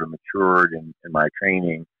I sort of matured in my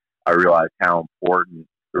training, I realized how important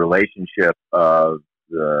the relationship of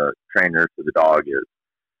the trainer to the dog is.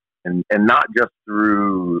 And not just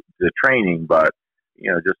through the training, but,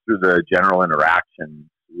 just through the general interaction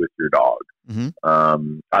with your dog.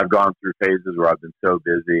 Mm-hmm. I've gone through phases where I've been so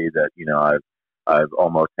busy that, I've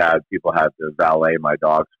almost had people have to valet my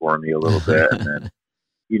dogs for me a little bit. And then,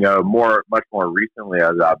 much more recently,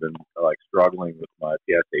 as I've been like struggling with my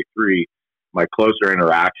PSA3, my closer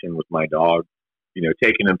interaction with my dog,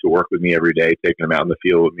 taking him to work with me every day, taking him out in the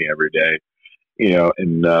field with me every day,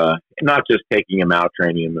 and not just taking him out,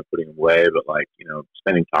 training him and putting him away, but like,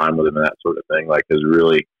 spending time with him and that sort of thing, like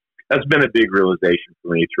that's been a big realization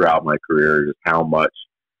for me throughout my career, just how much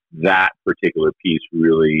that particular piece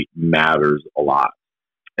really matters a lot.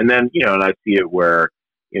 And then, and I see it where,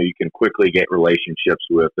 you can quickly get relationships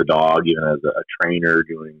with the dog, even as a trainer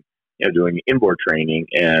doing inboard training.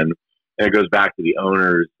 And it goes back to the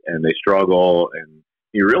owners, and they struggle, and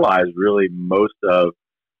you realize really most of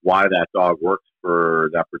why that dog works for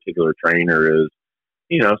that particular trainer is,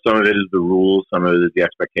 some of it is the rules, some of it is the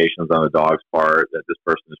expectations on the dog's part, that this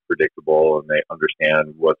person is predictable and they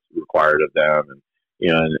understand what's required of them,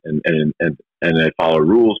 and they follow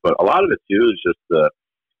rules. But a lot of it too is just the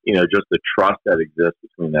trust that exists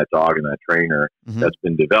between that dog and that trainer, mm-hmm. that's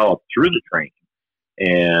been developed through the training.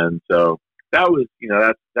 And so that was,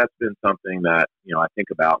 that's been something that, I think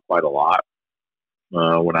about quite a lot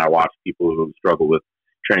when I watch people who struggle with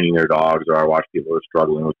training their dogs, or I watch people who are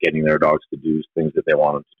struggling with getting their dogs to do things that they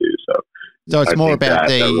want them to do. So it's more about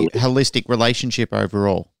the holistic relationship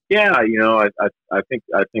overall. Yeah, I think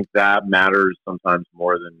that matters sometimes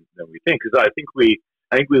more than we think, because I think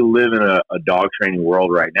we live in a dog training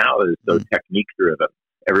world right now that is so technique driven.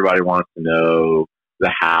 Everybody wants to know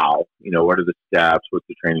the how. What are the steps? What's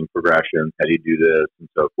the training progression? How do you do this, and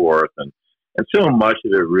so forth? And so much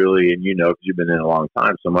of it really, and because you've been in a long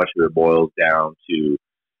time, so much of it boils down to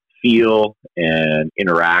feel and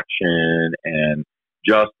interaction and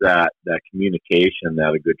just that communication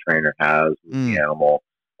that a good trainer has with the animal,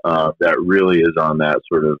 that really is on that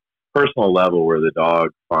sort of personal level where the dog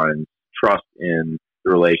finds trust in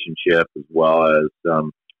the relationship, as well as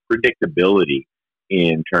predictability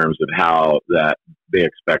in terms of how that they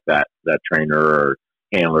expect that trainer or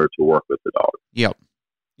handler to work with the dog. Yep.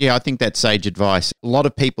 Yeah, I think that's sage advice. A lot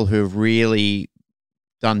of people who have really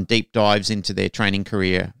done deep dives into their training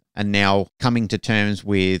career and now coming to terms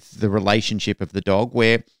with the relationship of the dog,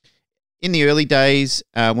 where in the early days,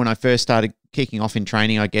 when I first started kicking off in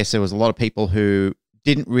training, I guess there was a lot of people who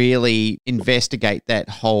didn't really investigate that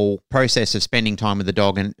whole process of spending time with the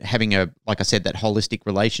dog and having like I said, that holistic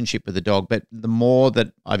relationship with the dog. But the more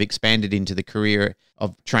that I've expanded into the career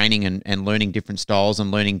of training and learning different styles and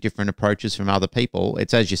learning different approaches from other people,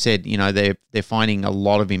 it's, as you said, they're finding a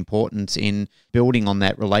lot of importance in building on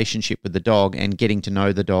that relationship with the dog and getting to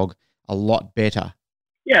know the dog a lot better.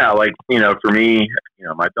 Yeah, like, for me,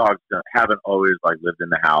 my dogs haven't always lived in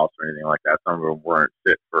the house or anything like that. Some of them weren't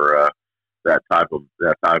fit for that type of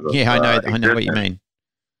yeah, I know what you mean.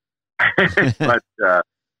 but I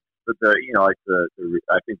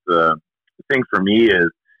think the thing for me is,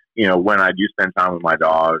 when I do spend time with my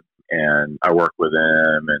dog and I work with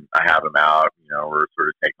him and I have him out, we're sort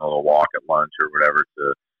of taking a little walk at lunch or whatever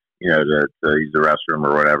to use the restroom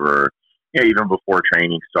or whatever. Even before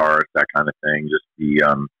training starts, that kind of thing. Just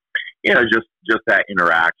the just that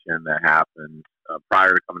interaction that happens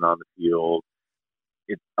prior to coming on the field.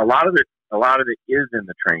 A lot of it is in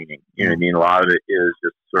the training. You know what I mean? A lot of it is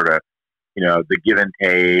just sort of, the give and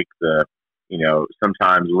take,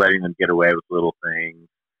 sometimes letting them get away with little things,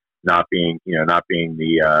 not being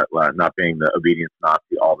the obedience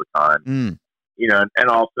Nazi all the time. And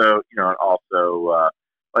also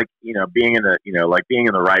being in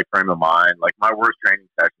the right frame of mind. Like, my worst training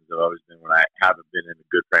sessions have always been when I haven't been in a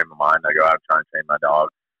good frame of mind. I go out and try and train my dog.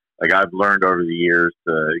 Like, I've learned over the years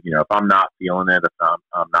to, if I'm not feeling it, if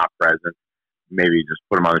I'm not present, maybe just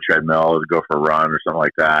put them on the treadmill or go for a run or something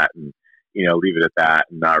like that, and leave it at that,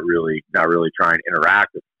 and not really try and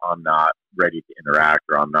interact if I'm not ready to interact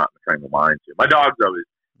or I'm not in the frame of mind to. The dogs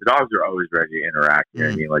are always ready to interact. You know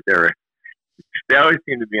what I mean? Like, they always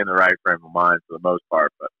seem to be in the right frame of mind for the most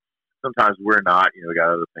part, but sometimes we're not. We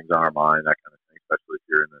got other things on our mind, that kind of thing, especially if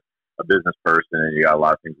you're a business person and you got a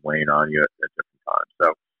lot of things weighing on you at different times.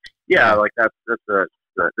 So, yeah, like that's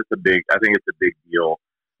a big. I think it's a big deal.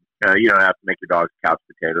 You don't have to make your dogs couch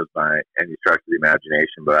potatoes by any stretch of the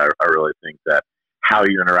imagination, but I really think that how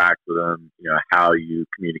you interact with them, how you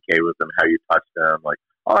communicate with them, how you touch them, like,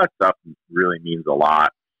 all that stuff really means a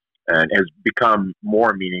lot, and has become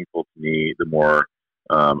more meaningful to me the more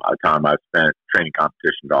time I've spent training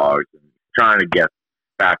competition dogs and trying to get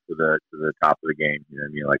back to the top of the game. You know what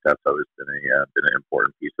I mean? Like, that's always been an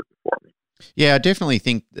important piece of it for me. Yeah, I definitely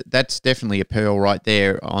think that's definitely a pearl right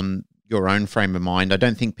there on your own frame of mind. I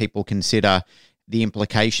don't think people consider the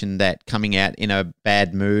implication that coming out in a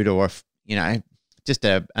bad mood or, just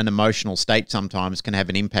an emotional state sometimes can have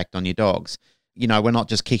an impact on your dogs. We're not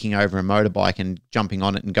just kicking over a motorbike and jumping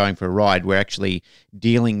on it and going for a ride. We're actually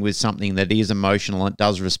dealing with something that is emotional and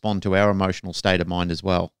does respond to our emotional state of mind as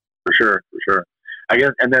well. For sure. I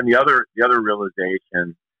guess, and then the other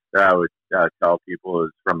realization that I would tell people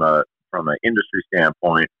is from an industry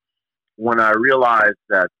standpoint, when I realized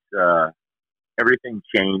that everything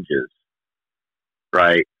changes,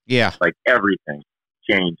 right? Yeah. Like, everything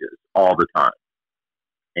changes all the time.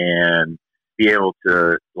 And be able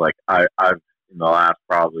to, like, I've in the last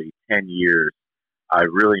probably 10 years, I've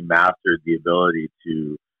really mastered the ability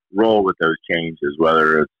to roll with those changes,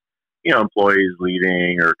 whether it's, employees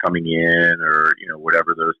leaving or coming in or,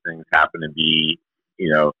 whatever those things happen to be,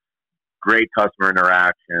 great customer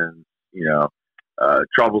interactions,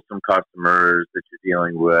 troublesome customers that you're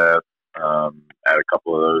dealing with. Had a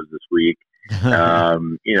couple of those this week. That,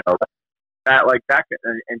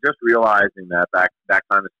 and just realizing that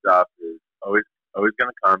kind of stuff is always going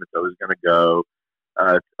to come. It's always going to go.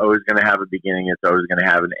 It's always going to have a beginning. It's always going to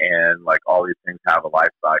have an end. Like, all these things have a life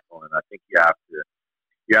cycle, and I think you have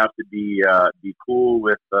to be cool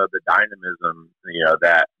with the dynamism,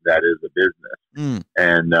 that is a business.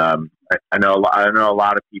 And I know a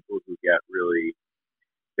lot of people who get really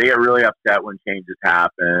upset when changes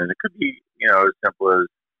happen. It could be, as simple as,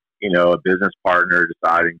 a business partner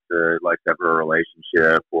deciding to sever a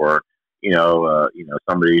relationship, or,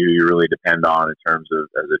 somebody who you really depend on in terms of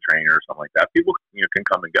as a trainer or something like that. People, can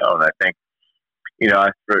come and go. And I think,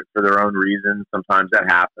 for their own reasons, sometimes that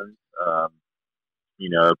happens.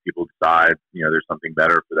 People decide, there's something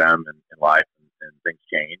better for them in life, and things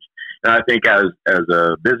change. And I think as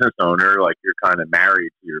a business owner, you're kind of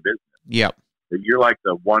married to your business. Yep. You're like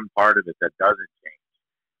the one part of it that doesn't change.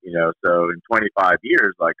 So in 25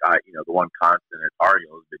 years, the one constant at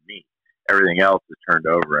Tar-Heel has been me. Everything else is turned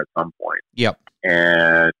over at some point. Yep.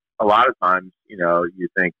 And a lot of times, you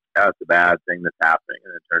think that's a bad thing that's happening,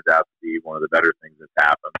 and it turns out to be one of the better things that's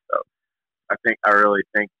happened. So I really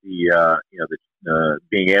think the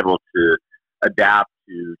being able to adapt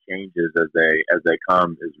to changes as they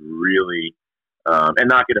come is really, and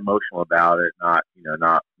not get emotional about it, not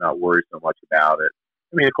worry so much about it.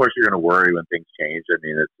 I mean, of course, you're going to worry when things change. I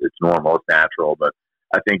mean, it's normal, it's natural, but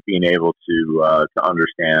I think being able to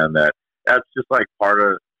understand that that's just like part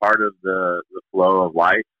of the flow of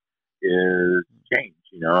life is change.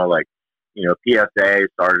 PSA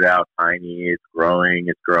started out tiny. It's growing.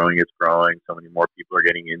 So many more people are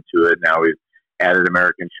getting into it. Now we've added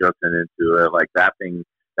American Schutzen into it. Like that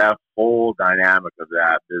whole dynamic of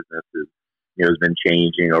that business has been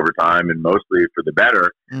changing over time, and mostly for the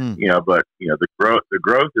better. But the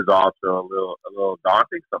growth is also a little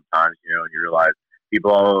daunting sometimes. And you realize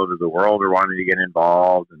people all over the world are wanting to get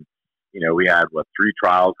involved, and we had 3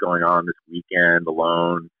 trials going on this weekend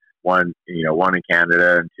alone. One in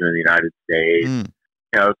Canada and 2 in the United States.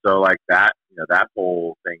 So like that, that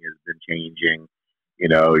whole thing has been changing.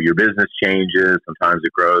 Your business changes. Sometimes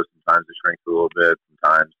it grows. Sometimes it shrinks a little bit.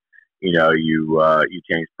 Sometimes, you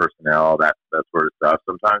change personnel, that sort of stuff.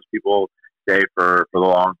 Sometimes people stay for the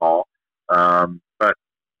long haul. But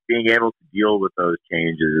being able to deal with those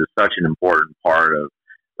changes is such an important part of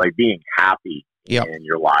like being happy in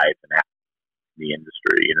your life and happy in the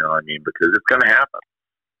industry, because it's going to happen.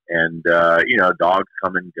 And, dogs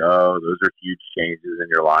come and go. Those are huge changes in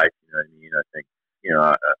your life. I think,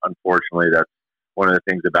 unfortunately, that's one of the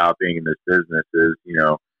things about being in this business is,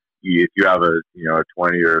 if you have a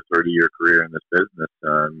 20 or 30-year career in this business,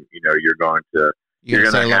 you're going to see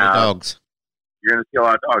a lot of dogs. You're going to see a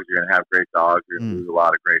lot of dogs. You're going to have great dogs. You're going to lose a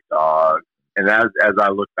lot of great dogs. And as I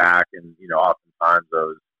look back, and oftentimes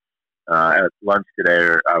those at lunch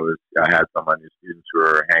today, I had some of my new students who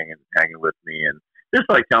were hanging with me, and just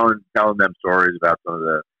like telling them stories about some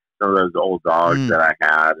of those old dogs that I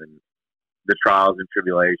had, and the trials and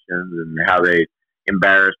tribulations, and how they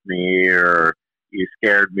embarrassed me or you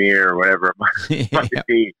scared me or whatever it might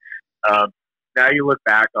be. Now you look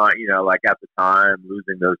back on, like at the time,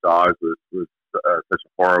 losing those dogs was such a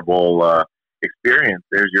horrible experience.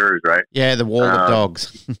 There's yours, right? Yeah, the wall of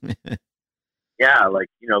dogs. Yeah, like,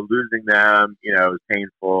 losing them, it was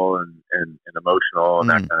painful and emotional and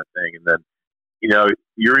that kind of thing. And then,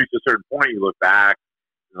 you reach a certain point, you look back,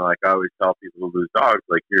 and like I always tell people who lose dogs,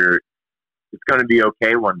 like it's going to be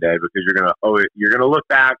okay one day, because you're going to look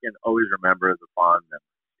back and always remember as a fond memory,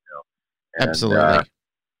 And, absolutely.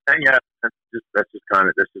 And yeah, that's just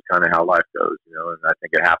kind of how life goes, And I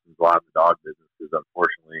think it happens a lot in the dog business, because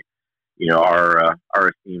unfortunately, our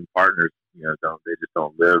esteemed partners, they just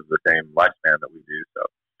don't live the same lifespan that we do. So,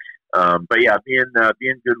 but yeah, being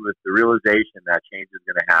good with the realization that change is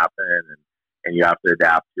going to happen, and you have to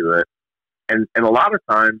adapt to it. And a lot of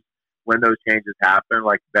times when those changes happen,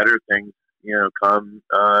 like better things, come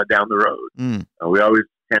down the road. We always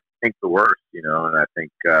tend to think the worst, and I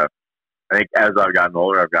think as I've gotten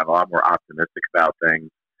older, I've gotten a lot more optimistic about things,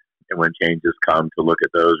 and when changes come, to look at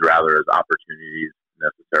those rather as opportunities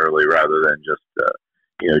necessarily, rather than just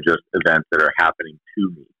events that are happening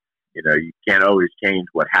to me. You can't always change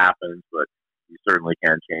what happens, but you certainly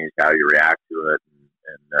can change how you react to it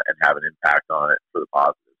and have an impact on it for the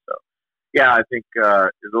positive. So, yeah, I think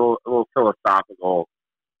there's a little philosophical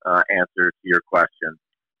answer to your question.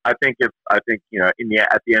 I think at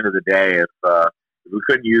the end of the day, if we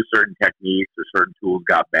couldn't use certain techniques or certain tools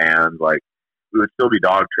got banned, like, we would still be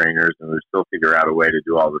dog trainers, and we'd still figure out a way to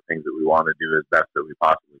do all the things that we want to do as best that we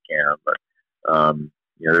possibly can. But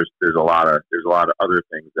there's a lot of other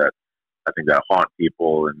things that I think that haunt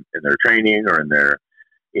people in their training or in their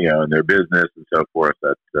in their business and so forth.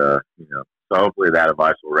 That so hopefully that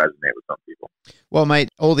advice will resonate with some people. Well, mate,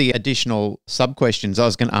 all the additional sub questions I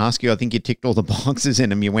was going to ask you, I think you ticked all the boxes in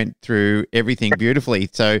them. You went through everything beautifully.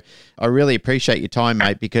 So I really appreciate your time,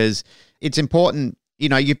 mate, because it's important.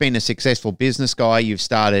 You've been a successful business guy. You've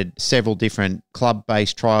started several different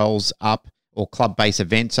club-based trials up, or club-based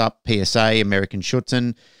events up, PSA, American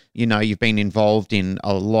Schutzen. You've been involved in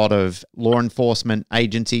a lot of law enforcement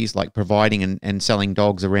agencies, like providing and selling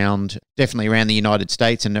dogs definitely around the United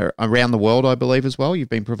States and around the world, I believe, as well. You've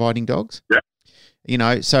been providing dogs. Yeah.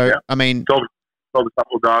 I mean, sold a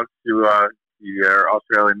couple of dogs to the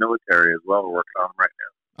Australian military as well. We're working on them right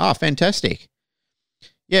now. Oh, fantastic.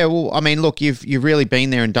 Yeah, well, I mean, look, you've really been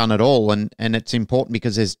there and done it all, and it's important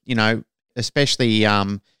because there's, especially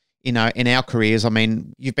in our careers, I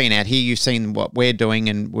mean, you've been out here, you've seen what we're doing,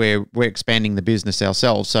 and we're expanding the business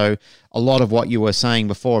ourselves. So a lot of what you were saying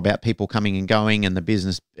before about people coming and going and the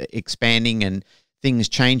business expanding and things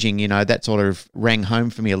changing, that sort of rang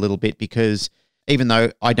home for me a little bit, because even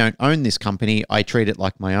though I don't own this company, I treat it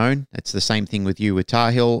like my own. It's the same thing with you with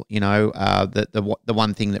Tar Heel. The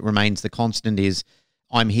one thing that remains the constant is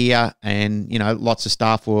I'm here, and, lots of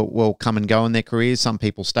staff will come and go in their careers. Some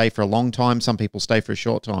people stay for a long time. Some people stay for a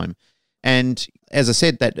short time. And as I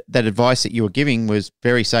said, that advice that you were giving was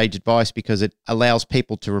very sage advice, because it allows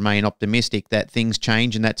people to remain optimistic that things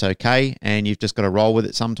change and that's okay. And you've just got to roll with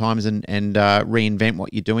it sometimes and reinvent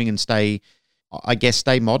what you're doing and stay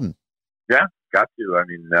modern. Yeah, got to. I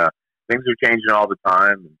mean, things are changing all the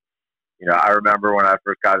time. I remember when I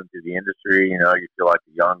first got into the industry, you feel like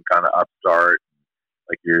a young kind of upstart,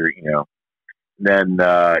 like you're, and then,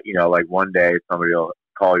 like one day somebody will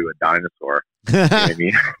call you a dinosaur. You know what I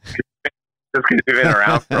mean? Just because you've been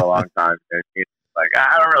around for a long time. Like,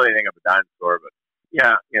 I don't really think I'm a dinosaur, but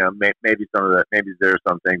yeah, maybe there's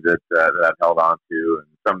some things that I've held on to, and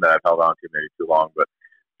some that I've held on to maybe too long. But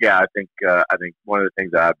yeah, I think one of the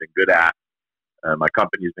things that I've been good at, my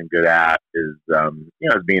company's been good at, is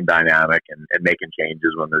is being dynamic and making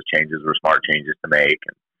changes when those changes were smart changes to make,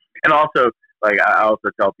 and also, like, I also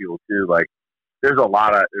tell people too, like, there's a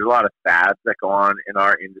lot of fads that go on in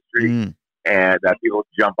our industry. And that people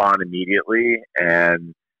jump on immediately,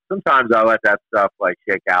 and sometimes I let that stuff like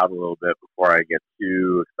shake out a little bit before I get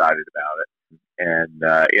too excited about it,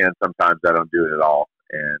 and sometimes I don't do it at all.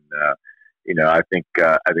 And I think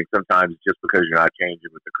sometimes just because you're not changing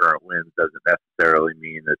with the current winds doesn't necessarily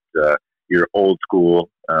mean that you're old school.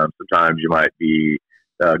 Sometimes you might be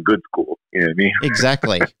good school. You know what I mean?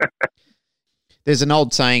 Exactly. There's an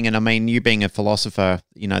old saying, and I mean, you being a philosopher,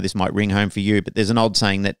 this might ring home for you, but there's an old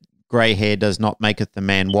saying that grey hair does not maketh the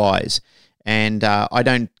man wise. And I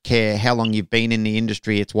don't care how long you've been in the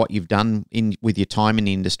industry, it's what you've done with your time in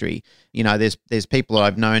the industry. There's people that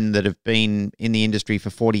I've known that have been in the industry for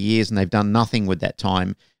 40 years and they've done nothing with that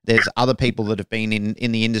time. There's other people that have been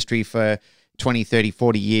in the industry for 20, 30,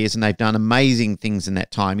 40 years and they've done amazing things in that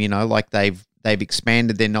time. Like they've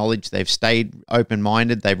expanded their knowledge, they've stayed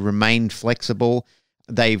open-minded, they've remained flexible,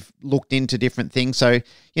 they've looked into different things. So,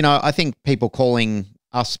 I think people calling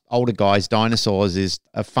us older guys dinosaurs is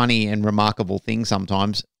a funny and remarkable thing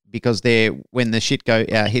sometimes, because when the shit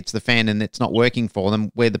hits the fan and it's not working for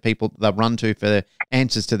them, we're the people they'll run to for the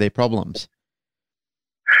answers to their problems.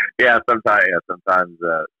 Yeah, sometimes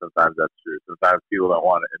that's true. Sometimes people don't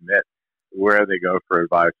want to admit where they go for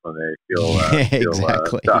advice when they feel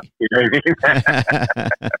exactly. Stuck. You know what I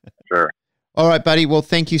mean? Sure. All right, buddy. Well,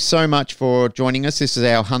 thank you so much for joining us. This is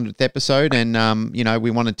our 100th episode, and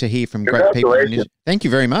we wanted to hear from great people. Thank you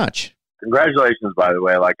very much. Congratulations, by the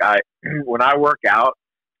way. Like when I work out,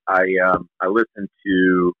 I listen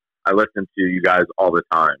to you guys all the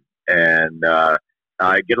time, and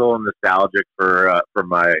I get a little nostalgic for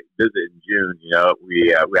my visit in June.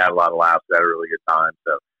 We had a lot of laughs, we had a really good time.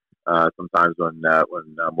 So sometimes when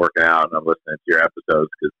I'm working out and I'm listening to your episodes,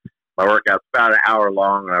 because my workout's about an hour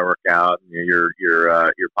long when I work out, and your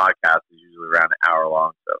podcast is usually around an hour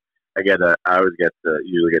long. So I always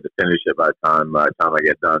usually get to finish it by the time I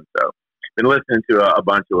get done. So been listening to a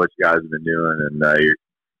bunch of what you guys have been doing, and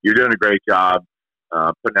you're doing a great job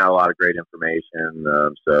putting out a lot of great information.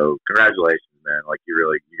 So congratulations, man! Like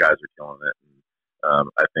you guys are killing it. And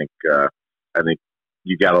I think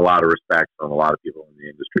you got a lot of respect from a lot of people in the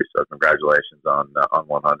industry. So congratulations on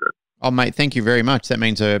 100. Oh, mate, thank you very much. That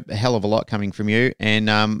means a hell of a lot coming from you. And,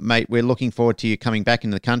 mate, we're looking forward to you coming back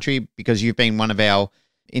into the country, because you've been one of our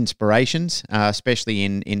inspirations, especially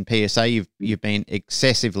in PSA. You've been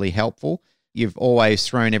excessively helpful. You've always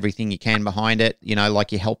thrown everything you can behind it.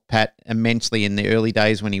 Like you helped Pat immensely in the early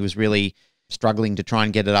days when he was really struggling to try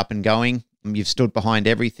and get it up and going. You've stood behind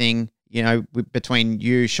everything. Between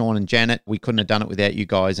you, Sean, and Janet, we couldn't have done it without you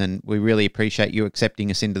guys. And we really appreciate you accepting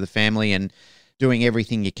us into the family and doing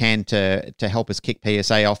everything you can to help us kick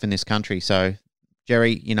PSA off in this country. So,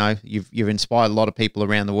 Jerry, you've inspired a lot of people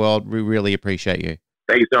around the world. We really appreciate you.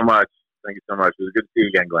 Thank you so much. It was good to see you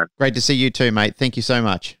again, Glenn. Great to see you too, mate. Thank you so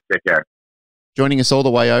much. Take care. Joining us all the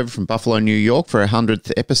way over from Buffalo, New York for our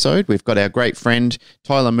 100th episode, we've got our great friend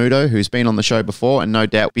Tyler Muto, who's been on the show before and no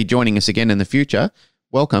doubt will be joining us again in the future.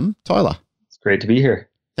 Welcome, Tyler. It's great to be here.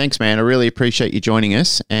 Thanks, man. I really appreciate you joining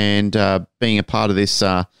us and being a part of this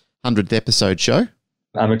 100th episode show.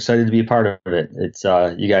 I'm excited to be a part of it. It's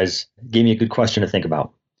you guys gave me a good question to think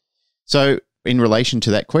about. So in relation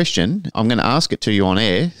to that question, I'm going to ask it to you on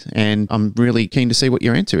air, and I'm really keen to see what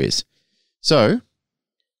your answer is. So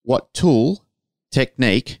what tool,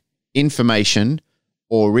 technique, information,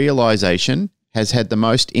 or realization has had the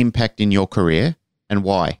most impact in your career, and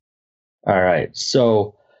why? All right.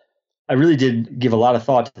 So I really did give a lot of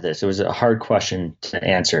thought to this. It was a hard question to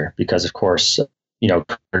answer because, of course, there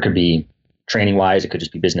could be training-wise, it could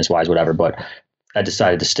just be business-wise, whatever. But I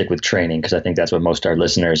decided to stick with training because I think that's what most of our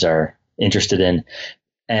listeners are interested in.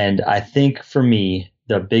 And I think for me,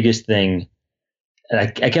 the biggest thing, and I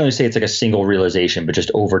can't really say it's like a single realization, but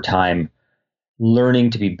just over time,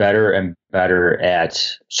 learning to be better and better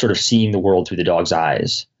at sort of seeing the world through the dog's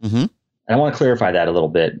eyes. Mm-hmm. And I want to clarify that a little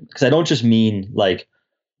bit, because I don't just mean like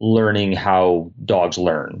learning how dogs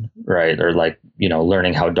learn, right? Or like,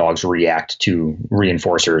 learning how dogs react to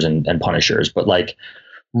reinforcers and punishers, but like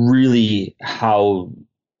really how,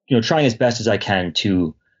 trying as best as I can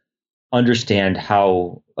to understand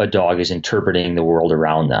how a dog is interpreting the world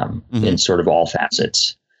around them in sort of all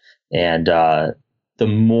facets. And the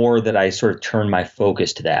more that I sort of turn my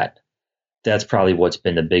focus to that, that's probably what's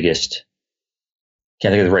been the biggest,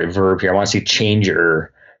 can't think of the right verb here. I want to say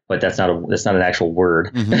changer, but that's not an actual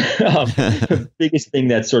word. The biggest thing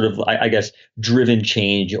that's sort of, I guess, driven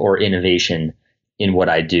change or innovation in what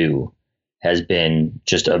I do has been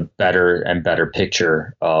just a better and better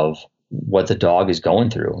picture of what the dog is going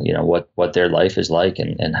through, what their life is like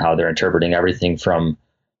and how they're interpreting everything from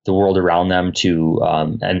the world around them to,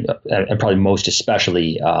 and probably most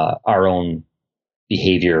especially, our own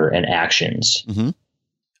behavior and actions. Mm-hmm.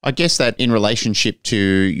 I guess that in relationship to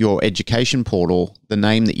your education portal, the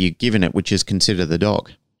name that you've given it, which is Consider the Dog.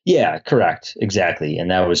 Yeah, correct. Exactly. And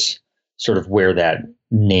that was sort of where that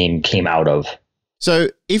name came out of. So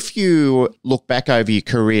if you look back over your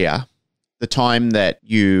career, the time that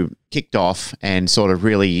you kicked off and sort of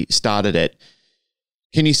really started it,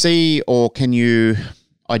 can you see or can you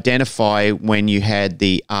identify when you had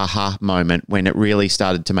the aha moment, when it really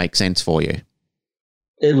started to make sense for you?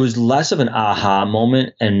 It was less of an aha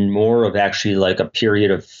moment and more of actually like a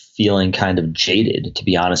period of feeling kind of jaded, to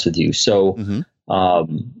be honest with you. So, I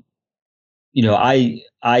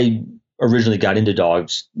originally got into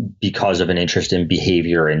dogs because of an interest in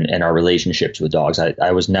behavior and our relationships with dogs. I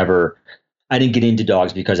didn't get into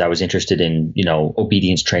dogs because I was interested in,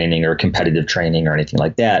 obedience training or competitive training or anything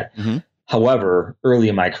like that. Mm-hmm. However, early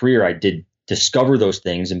in my career, I did discover those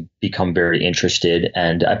things and become very interested.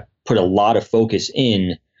 And I put a lot of focus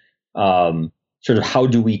in sort of how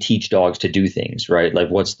do we teach dogs to do things, right? Like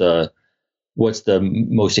what's the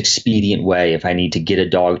most expedient way if I need to get a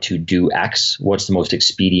dog to do X? What's the most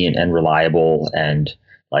expedient and reliable and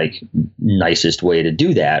like nicest way to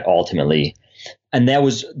do that ultimately? And that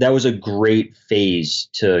was a great phase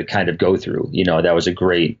to kind of go through. That was a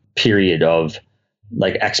great period of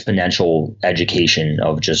like exponential education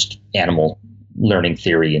of just animal learning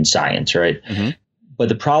theory and science, right? Mm-hmm. But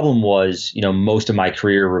the problem was, most of my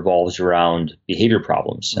career revolves around behavior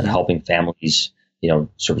problems and helping families,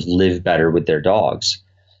 sort of live better with their dogs.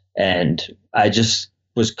 And I just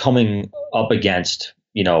was coming up against,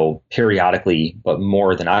 periodically, but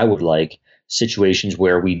more than I would like, situations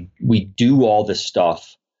where we do all this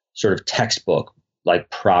stuff sort of textbook, like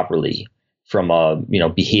properly from a,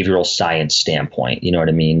 behavioral science standpoint, you know what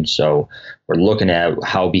I mean? So we're looking at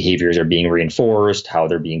how behaviors are being reinforced, how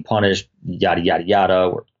they're being punished, yada, yada, yada.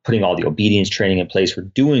 We're putting all the obedience training in place. We're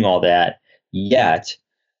doing all that. Yet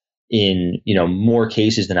in, more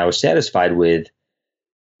cases than I was satisfied with,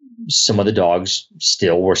 some of the dogs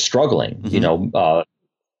still were struggling,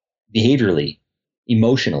 behaviorally,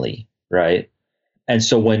 emotionally. Right. And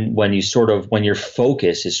so when your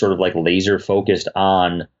focus is sort of like laser focused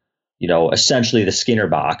on, essentially the Skinner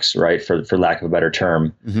box, right, for lack of a better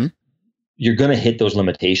term, you're going to hit those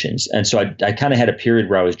limitations. And so I kind of had a period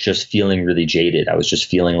where I was just feeling really jaded. I was just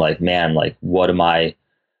feeling like, man, like, where am I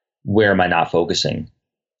not focusing?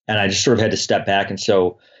 And I just sort of had to step back. And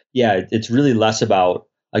so, yeah, it's really less about,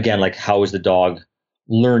 again, like how is the dog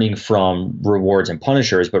learning from rewards and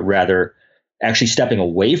punishers, but rather actually stepping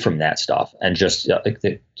away from that stuff and just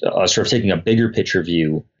sort of taking a bigger picture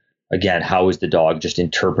view. Again, how is the dog just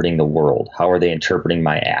interpreting the world? How are they interpreting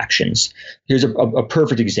my actions? Here's a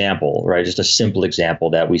perfect example, right? Just a simple example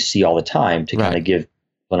that we see all the time to kind of give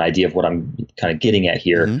an idea of what I'm kind of getting at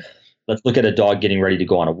here. Mm-hmm. Let's look at a dog getting ready to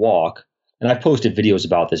go on a walk. And I've posted videos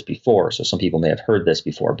about this before, so some people may have heard this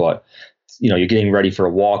before, but you're getting ready for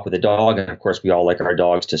a walk with a dog. And of course, we all like our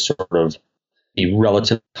dogs to sort of be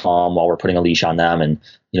relatively calm while we're putting a leash on them and,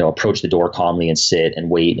 approach the door calmly and sit and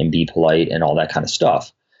wait and be polite and all that kind of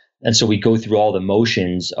stuff. And so we go through all the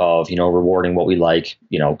motions of, rewarding what we like,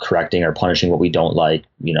 correcting or punishing what we don't like,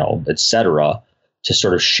 et cetera, to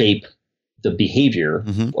sort of shape the behavior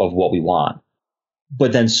of what we want.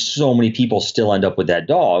 But then so many people still end up with that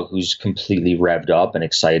dog who's completely revved up and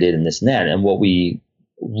excited and this and that. And what we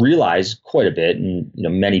realize quite a bit, and,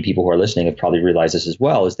 many people who are listening have probably realized this as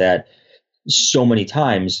well, is that so many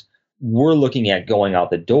times we're looking at going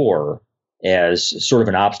out the door as sort of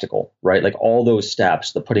an obstacle, right? Like all those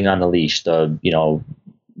steps, the putting on the leash, the,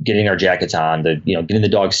 getting our jackets on, getting the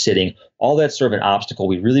dog sitting, all that's sort of an obstacle.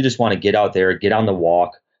 We really just want to get out there, get on the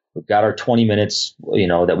walk. We've got our 20 minutes,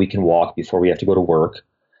 that we can walk before we have to go to work.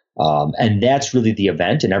 And that's really the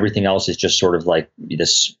event, and everything else is just sort of like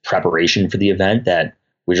this preparation for the event that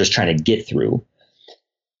we're just trying to get through.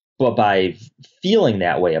 But by feeling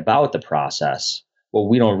that way about the process, what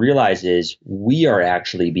we don't realize is we are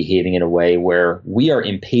actually behaving in a way where we are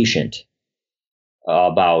impatient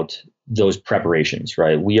about those preparations,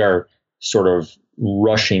 right? We are sort of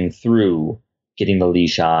rushing through getting the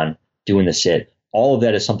leash on, doing the sit. All of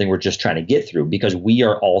that is something we're just trying to get through because we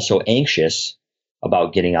are also anxious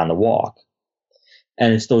about getting on the walk.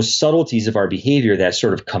 And it's those subtleties of our behavior that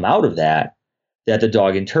sort of come out of that the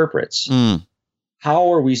dog interprets.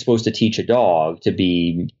 How are we supposed to teach a dog to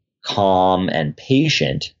be calm and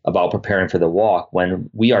patient about preparing for the walk when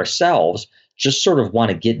we ourselves just sort of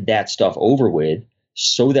want to get that stuff over with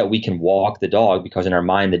so that we can walk the dog, because in our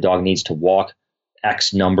mind, the dog needs to walk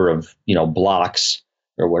X number of, blocks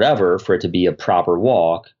or whatever for it to be a proper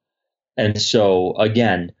walk. And so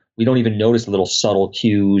again, we don't even notice little subtle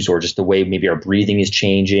cues or just the way maybe our breathing is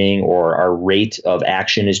changing or our rate of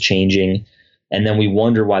action is changing. And then we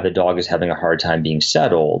wonder why the dog is having a hard time being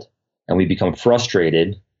settled, and we become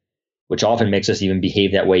frustrated, which often makes us even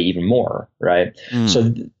behave that way even more, right?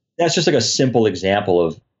 So that's just like a simple example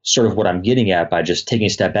of sort of what I'm getting at by just taking a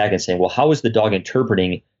step back and saying, well, how is the dog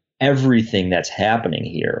interpreting everything that's happening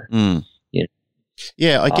here?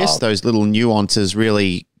 Yeah, I guess those little nuances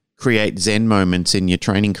really create Zen moments in your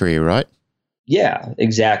training career, right? Yeah,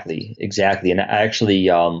 exactly. And I actually,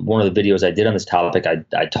 one of the videos I did on this topic,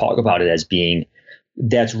 I talk about it as being,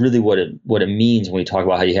 that's really what it means when we talk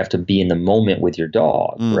about how you have to be in the moment with your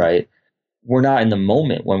dog, right? We're not in the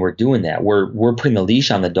moment when we're doing that. We're putting the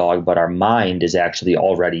leash on the dog, but our mind is actually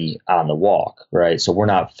already on the walk, right? So we're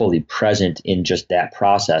not fully present in just that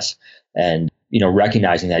process, and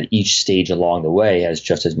recognizing that each stage along the way has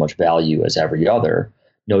just as much value as every other.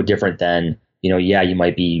 No different than, you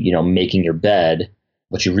might be, making your bed,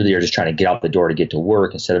 but you really are just trying to get out the door to get to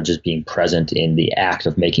work instead of just being present in the act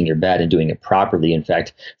of making your bed and doing it properly. In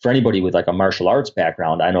fact, for anybody with like a martial arts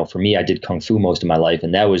background, I know for me, I did Kung Fu most of my life,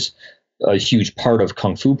 and that was a huge part of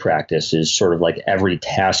Kung Fu practice. Is sort of like every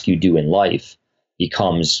task you do in life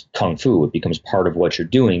becomes Kung Fu. It becomes part of what you're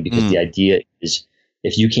doing, because the idea is,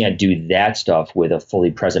 if you can't do that stuff with a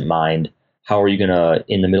fully present mind, how are you going to,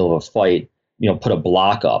 in the middle of a fight, put a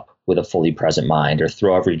block up with a fully present mind, or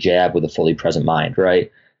throw every jab with a fully present mind,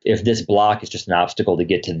 right? If this block is just an obstacle to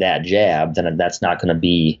get to that jab, then that's not going to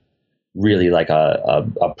be really like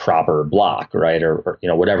a proper block, right? Or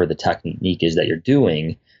whatever the technique is that you're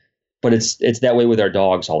doing. But it's that way with our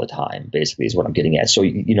dogs all the time, basically, is what I'm getting at. So,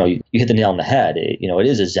 you hit the nail on the head. It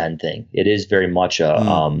is a Zen thing. It is very much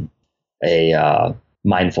a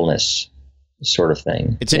mindfulness sort of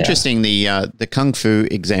thing. It's interesting, the Kung Fu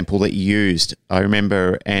example that you used. I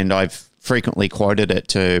remember, and I've frequently quoted it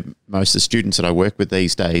to most of the students that I work with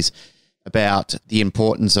these days, about the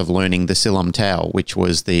importance of learning the Silam Tao, which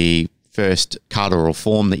was the first kata or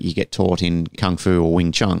form that you get taught in Kung Fu or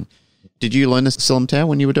Wing Chun. Did you learn the Silam Tao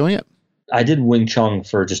when you were doing it? I did Wing Chun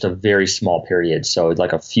for just a very small period, so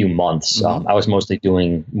like a few months. I was mostly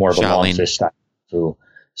doing more of a long fist style Kung Fu.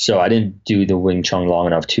 So I didn't do the Wing Chun long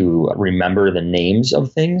enough to remember the names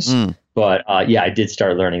of things. But I did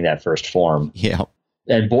start learning that first form. Yeah.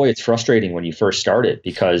 And boy, it's frustrating when you first start it,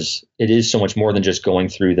 because it is so much more than just going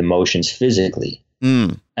through the motions physically.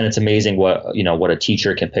 And it's amazing what a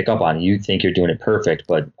teacher can pick up on. You think you're doing it perfect,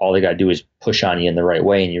 but all they got to do is push on you in the right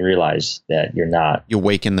way, and you realize that you're not. You're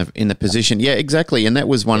weak in the position. Yeah, exactly. And that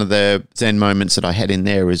was one of the Zen moments that I had in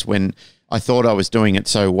there, is when I thought I was doing it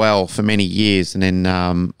so well for many years. And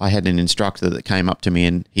then I had an instructor that came up to me,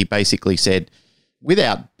 and he basically said,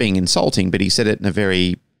 without being insulting, but he said it in a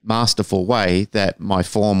very masterful way, that my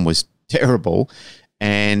form was terrible.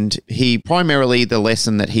 And the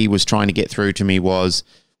lesson that he was trying to get through to me was,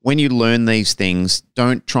 when you learn these things,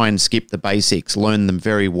 don't try and skip the basics. Learn them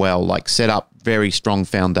very well, like set up very strong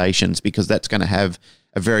foundations, because that's going to have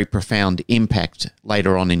a very profound impact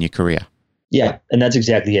later on in your career. Yeah, and that's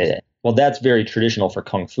exactly it. Well, that's very traditional for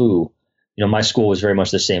Kung Fu. My school was very much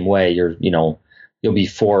the same way. You'll be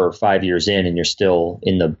 4 or 5 years in, and you're still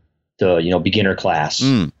in the beginner class.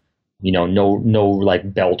 No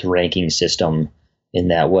like belt ranking system in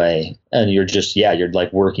that way. And you're just, you're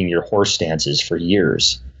like working your horse stances for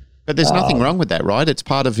years. But there's nothing wrong with that, right? It's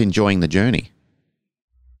part of enjoying the journey.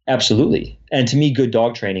 Absolutely. And to me, good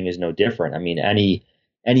dog training is no different. I mean, any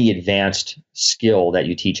advanced skill that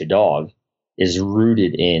you teach a dog is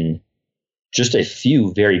rooted in just a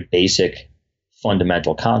few very basic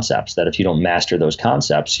fundamental concepts that if you don't master those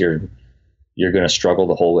concepts, you're going to struggle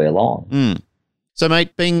the whole way along. So,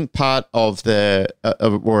 mate, being part of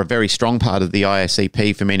or a very strong part of the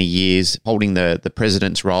ISCP for many years, holding the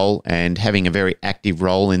president's role and having a very active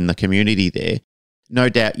role in the community there, no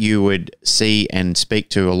doubt you would see and speak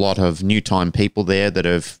to a lot of new time people there that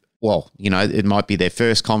have, it might be their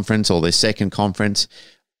first conference or their second conference.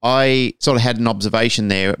 I sort of had an observation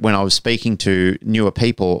there when I was speaking to newer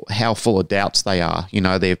people, how full of doubts they are.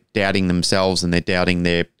 They're doubting themselves and they're doubting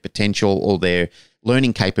their potential or their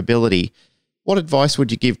learning capability. What advice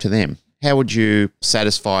would you give to them? How would you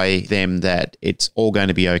satisfy them that it's all going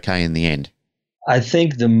to be okay in the end? I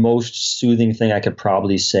think the most soothing thing I could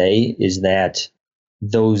probably say is that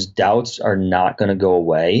those doubts are not going to go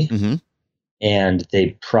away, and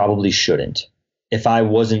they probably shouldn't. If I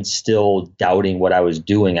wasn't still doubting what I was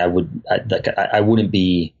doing, I wouldn't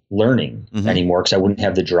be learning anymore because I wouldn't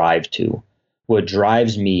have the drive to. What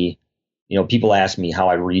drives me, people ask me how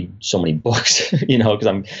I read so many books, because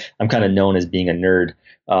I'm kind of known as being a nerd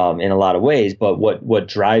in a lot of ways. But what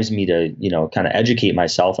drives me to, kind of educate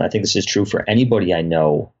myself, and I think this is true for anybody I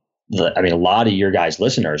know. A lot of your guys'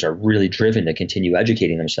 listeners are really driven to continue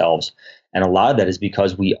educating themselves, and a lot of that is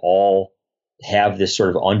because we all have this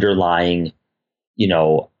sort of underlying,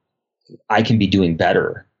 I can be doing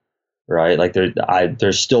better, right? Like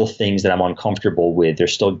there's still things that I'm uncomfortable with.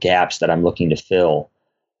 There's still gaps that I'm looking to fill.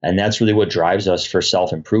 And that's really what drives us for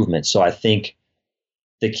self-improvement. So I think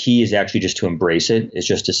the key is actually just to embrace it. It's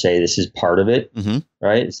just to say, this is part of it,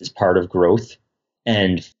 right? This is part of growth,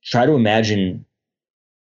 and try to imagine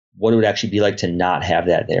what it would actually be like to not have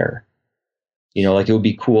that there. Like it would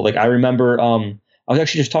be cool. Like I remember, I was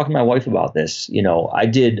actually just talking to my wife about this. I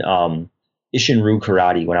did Isshin-Ryu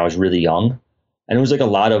karate when I was really young. And it was like a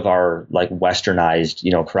lot of our like westernized,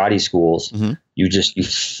 karate schools. You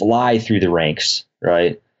fly through the ranks,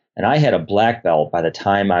 right? And I had a black belt by the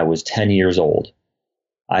time I was 10 years old.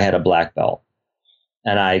 I had a black belt.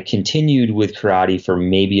 And I continued with karate for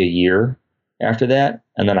maybe a year after that.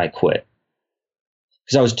 And then I quit.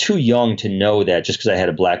 Because I was too young to know that just because I had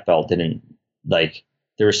a black belt didn't, like,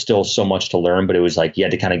 there was still so much to learn, but it was like you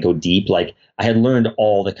had to kind of go deep. Like I had learned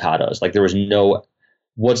all the katas. Like there was no,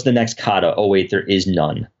 what's the next kata? Oh, wait, there is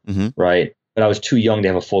none. Right. But I was too young to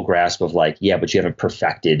have a full grasp of like, yeah, but you haven't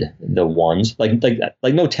perfected the ones. Like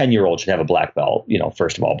no 10-year-old should have a black belt,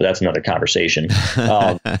 first of all, but that's another conversation.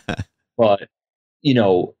 But,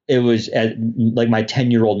 it was like my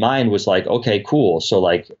 10-year-old mind was like, okay, cool. So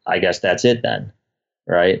like, I guess that's it then.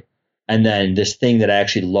 Right. And then this thing that I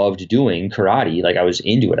actually loved doing, karate, like I was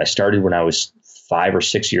into it. I started when I was 5 or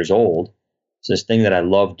 6 years old. So this thing that I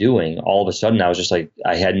loved doing, all of a sudden I was just like,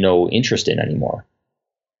 I had no interest in anymore.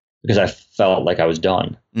 Because I felt like I was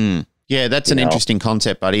done. Yeah, that's an interesting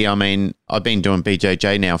concept, buddy. I mean, I've been doing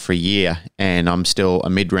BJJ now for a year, and I'm still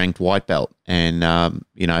a mid-ranked white belt. And,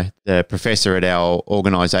 the professor at our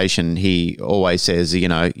organization, he always says,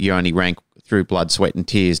 you only rank through blood, sweat, and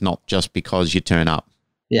tears, not just because you turn up.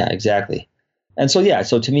 Yeah, exactly. And so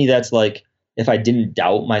to me, that's like, if I didn't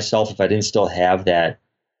doubt myself, if I didn't still have that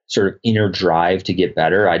sort of inner drive to get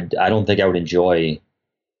better, I don't think I would enjoy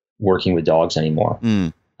working with dogs anymore.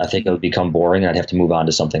 I think it would become boring and I'd have to move on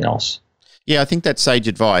to something else. Yeah, I think that's sage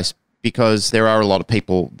advice, because there are a lot of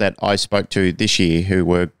people that I spoke to this year who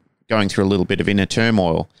were going through a little bit of inner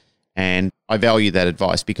turmoil. And I value that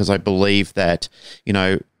advice because I believe that,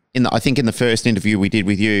 I think in the first interview we did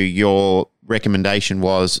with you, your recommendation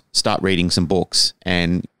was start reading some books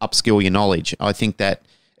and upskill your knowledge. I think that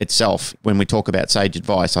itself, when we talk about sage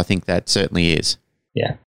advice, I think that certainly is.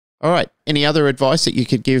 Yeah. All right. Any other advice that you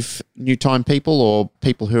could give new time people or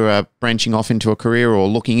people who are branching off into a career or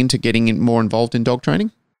looking into getting more involved in dog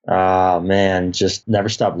training? Man, just never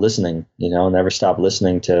stop listening, never stop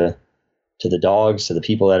listening to the dogs, to the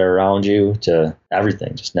people that are around you, to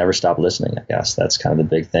everything. Just never stop listening, I guess. That's kind of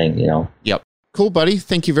the big thing, Yep. Cool, buddy.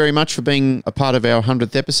 Thank you very much for being a part of our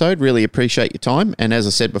 100th episode. Really appreciate your time. And as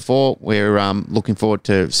I said before, we're looking forward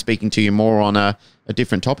to speaking to you more on a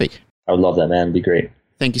different topic. I would love that, man. It'd be great.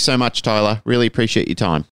 Thank you so much, Tyler. Really appreciate your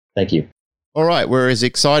time. Thank you. All right. We're as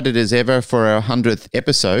excited as ever for our 100th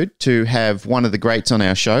episode to have one of the greats on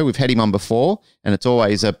our show. We've had him on before, and it's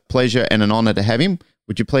always a pleasure and an honor to have him.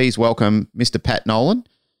 Would you please welcome Mr. Pat Nolan?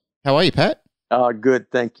 How are you, Pat?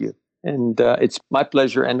 Good. Thank you. And it's my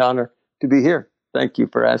pleasure and honor to be here. Thank you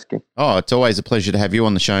for asking. Oh, it's always a pleasure to have you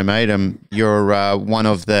on the show, mate. You're one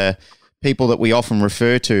of the people that we often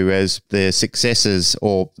refer to as the successors,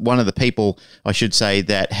 or one of the people, I should say,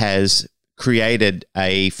 that has created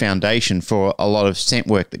a foundation for a lot of scent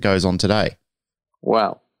work that goes on today.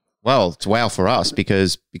 Wow. Well, it's wow for us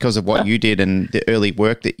because of what you did and the early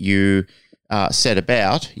work that you set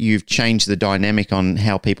about, you've changed the dynamic on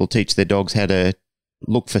how people teach their dogs how to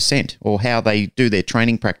look for scent or how they do their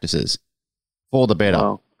training practices for the better.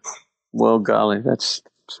 Wow. Well, golly, that's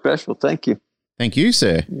special. Thank you. Thank you,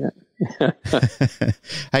 sir. Yeah.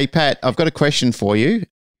 Hey, Pat, I've got a question for you.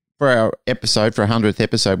 For our episode, for our 100th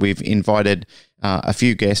episode, we've invited a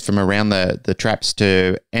few guests from around the traps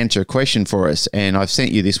to answer a question for us. And I've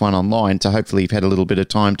sent you this one online, so hopefully you've had a little bit of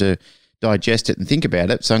time to digest it and think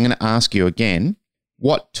about it. So I'm going to ask you again,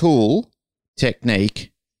 what tool,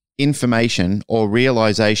 technique, information, or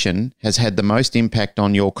realization has had the most impact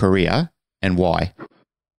on your career and why?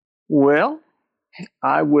 Well,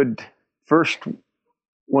 I would first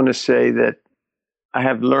want to say that I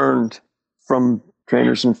have learned from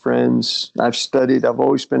trainers and friends. I've studied. I've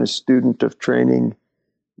always been a student of training,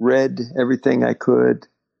 read everything I could,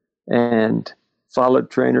 and followed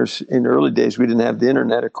trainers. In the early days, we didn't have the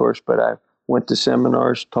internet, of course, but I went to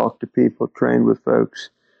seminars, talked to people, trained with folks.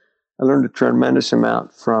 I learned a tremendous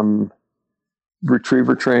amount from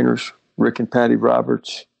retriever trainers, Rick and Patty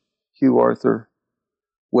Roberts, Hugh Arthur,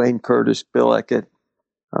 Wayne Curtis, Bill Eckett.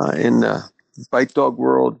 In the bite dog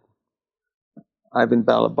world, Ivan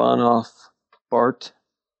Balabanov, Bart,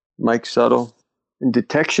 Mike Suttle. In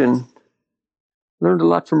detection, learned a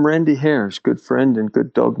lot from Randy Hare's good friend and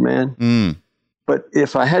good dog man. Mm. But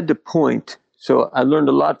if I had to point, so I learned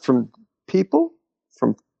a lot from people,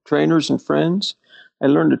 from trainers and friends. I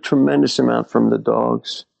learned a tremendous amount from the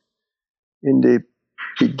dogs. In the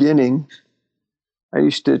beginning, I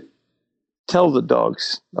used to tell the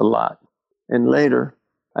dogs a lot. And later,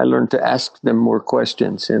 I learned to ask them more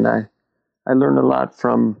questions. And I learned a lot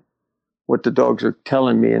from what the dogs are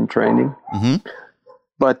telling me in training. Mm-hmm.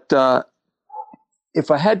 But if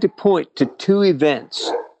I had to point to two events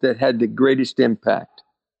that had the greatest impact,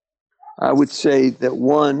 I would say that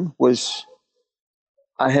one was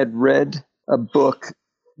I had read a book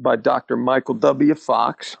by Dr. Michael W.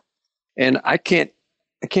 Fox, and I can't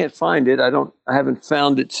find it. I haven't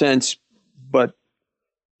found it since, but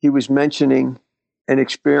he was mentioning an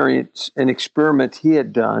experiment he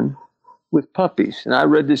had done with puppies. And I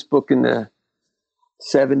read this book in the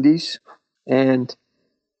 70s, and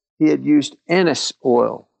he had used anise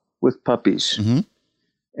oil with puppies. Mm-hmm.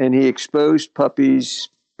 And he exposed puppies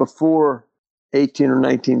before 18 or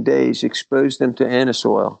 19 days, exposed them to anise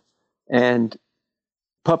oil. And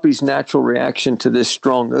puppies' natural reaction to this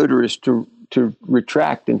strong odor is to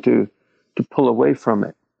retract and to pull away from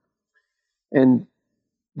it. And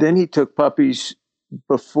then he took puppies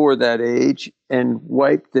before that age and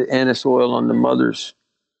wiped the anise oil on the mother's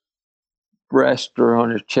breast or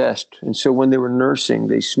on her chest. And so when they were nursing,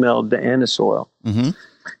 they smelled the anise oil. Mm-hmm.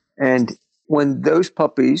 And when those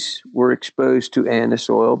puppies were exposed to anise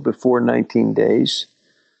oil before 19 days,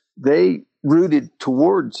 they rooted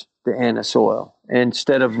towards the anise oil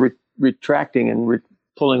instead of retracting and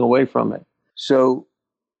pulling away from it. So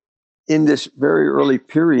in this very early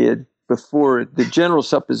period, before, the general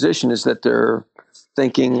supposition is that their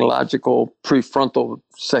thinking, logical, prefrontal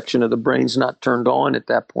section of the brain's not turned on at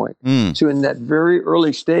that point. Mm. So in that very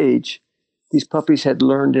early stage, these puppies had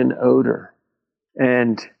learned an odor,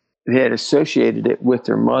 and they had associated it with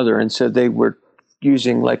their mother. And so they were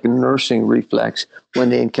using like a nursing reflex when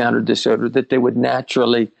they encountered this odor that they would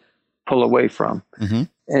naturally pull away from. Mm-hmm.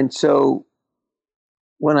 And so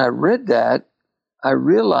when I read that, I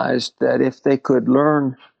realized that if they could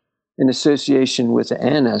learn in association with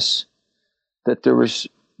anise, that there was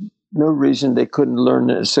no reason they couldn't learn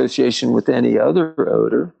an association with any other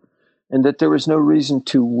odor, and that there was no reason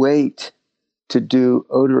to wait to do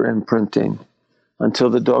odor imprinting until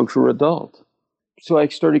the dogs were adult. So I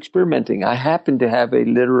started experimenting. I happened to have a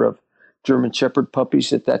litter of German Shepherd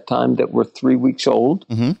puppies at that time that were 3 weeks old,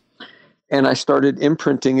 Mm-hmm. and I started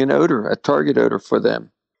imprinting an odor, a target odor for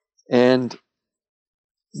them. And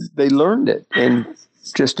they learned it. In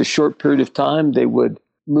just a short period of time, they would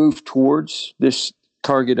move towards this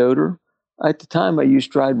target odor. At the time, I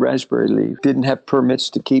used dried raspberry leaf. Didn't have permits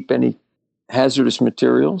to keep any hazardous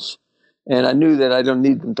materials. And I knew that I don't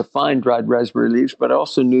need them to find dried raspberry leaves, but I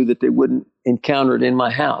also knew that they wouldn't encounter it in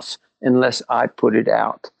my house unless I put it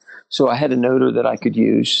out. So I had an odor that I could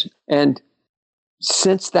use. And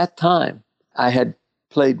since that time, I had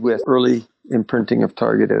played with early imprinting of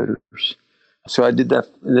target odors. So I did that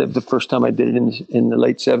the first time I did it in the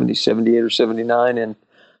late 70s, 78 or 79, and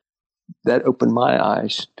that opened my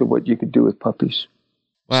eyes to what you could do with puppies.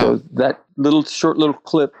 Wow. So that short little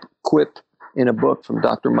quip in a book from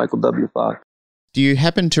Dr. Michael W. Fox. Do you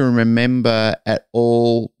happen to remember at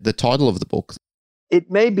all the title of the book? it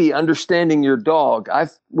may be Understanding Your Dog. I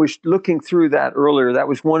was looking through that earlier. That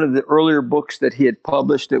was one of the earlier books that he had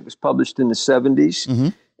published. It was published in the 70s. Mm-hmm.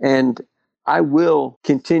 And I will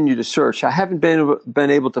continue to search. I haven't been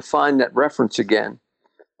able to find that reference again.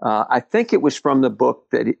 I think it was from the book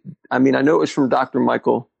I know it was from Dr.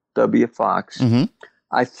 Michael W. Fox. Mm-hmm.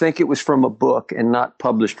 I think it was from a book and not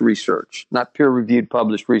published research, not peer-reviewed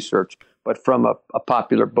published research, but from a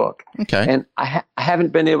popular book. Okay. And I haven't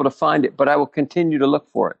been able to find it, but I will continue to look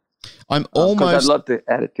for it. I'd love to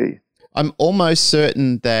add it to you. I'm almost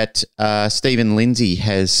certain that Stephen Lindsay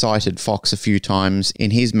has cited Fox a few times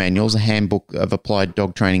in his manuals, a handbook of applied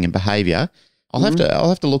dog training and behaviour. I'll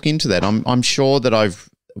have to look into that. I'm sure that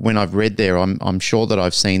when I've read there, I'm sure that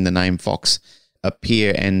I've seen the name Fox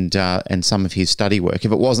appear and some of his study work.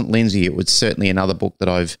 If it wasn't Lindsay, it was certainly another book that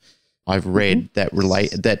I've read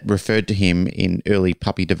that referred to him in early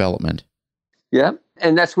puppy development. Yeah,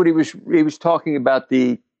 and that's what he was talking about,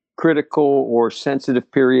 the critical or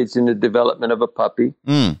sensitive periods in the development of a puppy.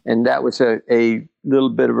 And that was a little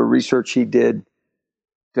bit of a research he did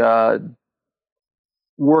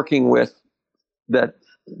working with that,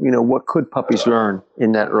 what could puppies learn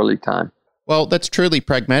in that early time. Well, that's truly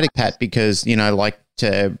pragmatic, Pat, because,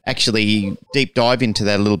 to actually deep dive into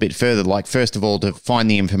that a little bit further, like first of all, to find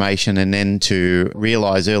the information and then to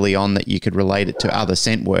realize early on that you could relate it to other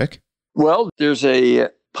scent work. Well, there's a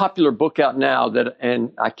popular book out now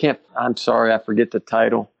I'm sorry, I forget the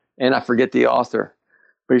title and I forget the author,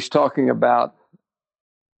 but he's talking about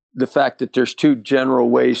the fact that there's two general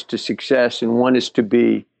ways to success. And one is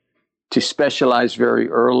to specialize very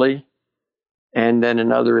early. And then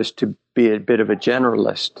another is to be a bit of a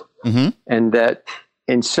generalist. Mm-hmm. And that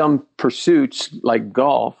in some pursuits like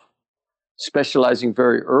golf, specializing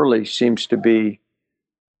very early seems to be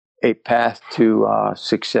a path to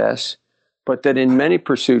success. But that in many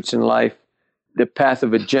pursuits in life, the path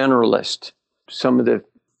of a generalist, some of the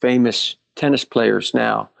famous tennis players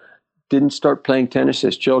now didn't start playing tennis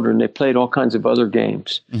as children. They played all kinds of other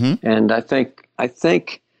games. Mm-hmm. And I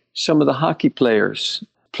think some of the hockey players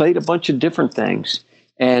played a bunch of different things.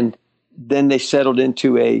 And then they settled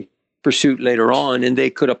into a pursuit later on, and they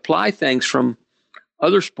could apply things from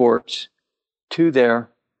other sports to their,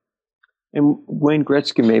 and Wayne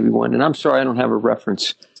Gretzky maybe one. And I'm sorry, I don't have a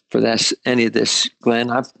reference for any of this,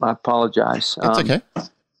 Glenn. I apologize. That's okay.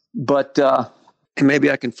 But and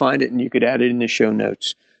maybe I can find it and you could add it in the show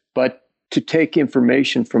notes. But to take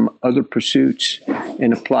information from other pursuits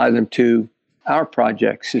and apply them to our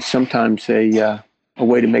projects is sometimes a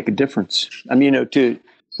way to make a difference. I mean,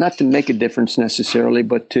 not to make a difference necessarily,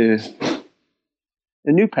 but to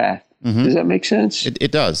a new path. Mm-hmm. Does that make sense?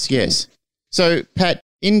 It does, yes. So, Pat,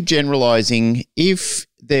 in generalizing, if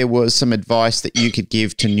there was some advice that you could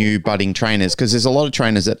give to new budding trainers, because there's a lot of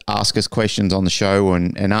trainers that ask us questions on the show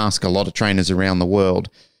and ask a lot of trainers around the world,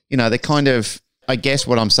 they're kind of, I guess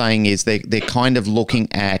what I'm saying is they're kind of looking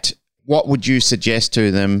at what would you suggest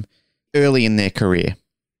to them early in their career?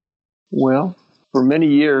 Well, for many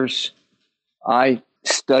years, I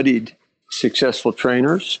studied successful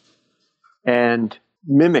trainers and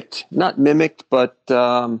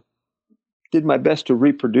did my best to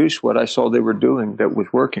reproduce what I saw they were doing that was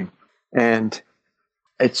working. And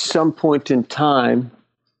at some point in time,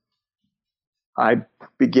 I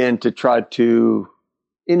began to try to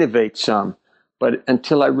innovate some. But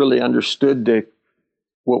until I really understood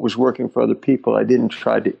what was working for other people, I didn't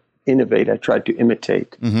try to innovate. I tried to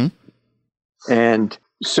imitate. Mm-hmm. And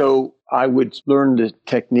so I would learn the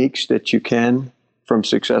techniques that you can from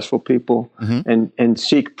successful people, mm-hmm. and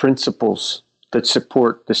seek principles that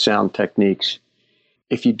support the sound techniques.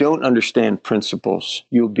 If you don't understand principles,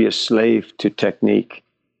 you'll be a slave to technique.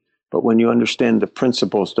 But when you understand the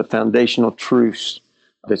principles, the foundational truths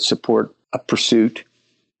that support a pursuit,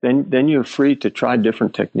 then you're free to try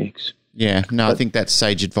different techniques. Yeah, no, I think that's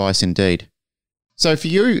sage advice indeed. So for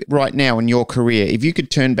you right now in your career, if you could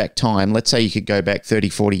turn back time, let's say you could go back 30,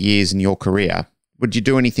 40 years in your career, would you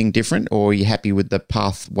do anything different, or are you happy with the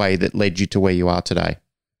pathway that led you to where you are today?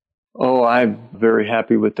 Oh, I'm very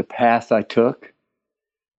happy with the path I took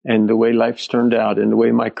and the way life's turned out and the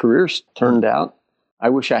way my career's turned out. I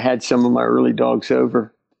wish I had some of my early dogs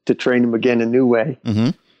over to train them again a new way.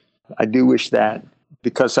 Mm-hmm. I do wish that,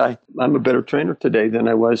 because I'm a better trainer today than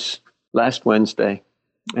I was last Wednesday.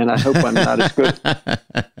 And I hope I'm not as good.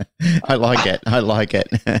 I like it.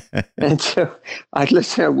 And so I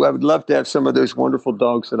would love to have some of those wonderful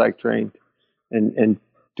dogs that I trained and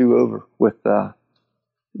do over with the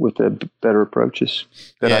better approaches.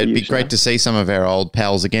 Yeah, it'd be great to see some of our old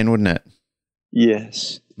pals again, wouldn't it?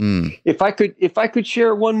 Yes. Mm. If I could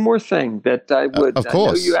share one more thing that I would. Of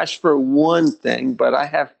course. I know you asked for one thing, but I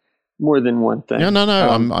have more than one thing. No.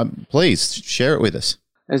 I'm please share it with us.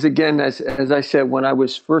 As I said, when I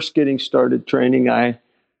was first getting started training, I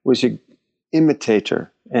was an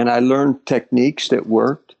imitator, and I learned techniques that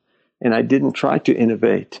worked, and I didn't try to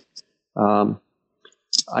innovate.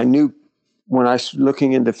 I knew when I was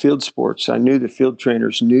looking into field sports, I knew the field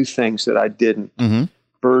trainers knew things that I didn't. Mm-hmm.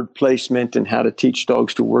 Bird placement and how to teach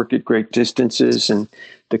dogs to work at great distances and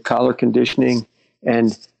the collar conditioning.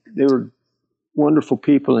 And they were wonderful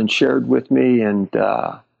people and shared with me and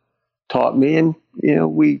taught me. And,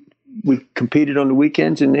 we competed on the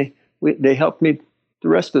weekends and they helped me the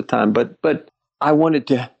rest of the time. But I wanted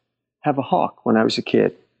to have a hawk when I was a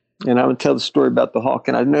kid. And I would tell the story about the hawk.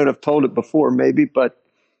 And I know I've told it before maybe, but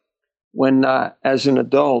when as an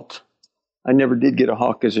adult, I never did get a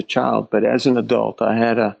hawk as a child, but as an adult, I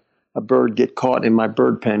had a bird get caught in my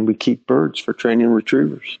bird pen. We keep birds for training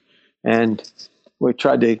retrievers. And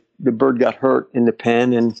the bird got hurt in the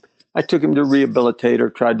pen, and I took him to a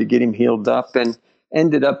rehabilitator, tried to get him healed up, and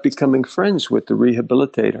ended up becoming friends with the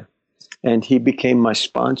rehabilitator. And he became my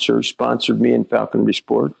sponsor, sponsored me in falconry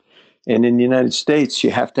sport. And in the United States, you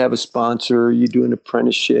have to have a sponsor. You do an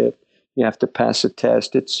apprenticeship. You have to pass a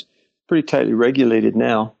test. It's pretty tightly regulated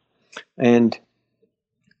now. And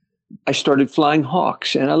I started flying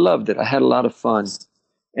hawks, and I loved it. I had a lot of fun.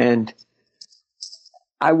 And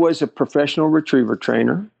I was a professional retriever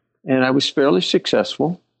trainer, and I was fairly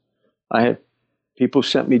successful. I had people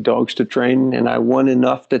sent me dogs to train, and I won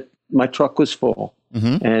enough that my truck was full.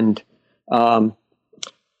 Mm-hmm.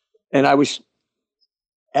 And I was,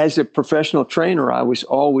 as a professional trainer, I was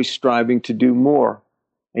always striving to do more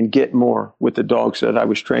and get more with the dogs that I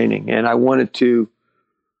was training. And I wanted to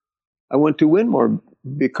win more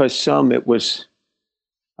because some it was,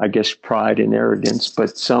 I guess, pride and arrogance,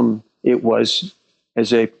 but some it was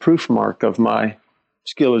as a proof mark of my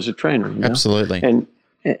skill as a trainer. Absolutely.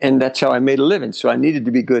 And that's how I made a living. So I needed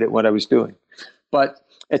to be good at what I was doing. But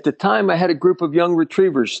at the time, I had a group of young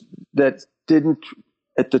retrievers that didn't,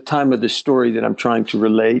 at the time of the story that I'm trying to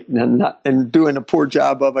relate and doing a poor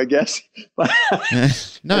job of, I guess.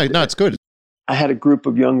 No, it's good. I had a group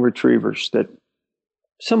of young retrievers that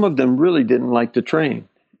some of them really didn't like to train.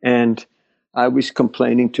 And I was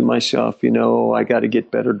complaining to myself, I got to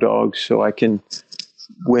get better dogs so I can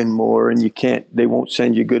win more. And they won't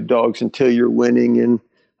send you good dogs until you're winning. And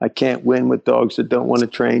I can't win with dogs that don't want to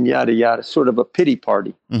train, yada, yada, sort of a pity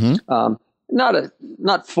party. Mm-hmm.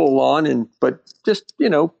 Not full on, but just,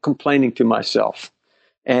 complaining to myself.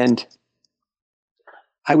 And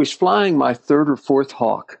I was flying my third or fourth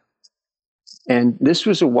hawk. And this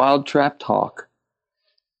was a wild trapped hawk.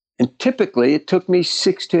 And typically it took me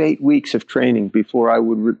 6 to 8 weeks of training before I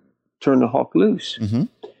would turn the hawk loose. Mm-hmm.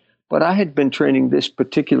 But I had been training this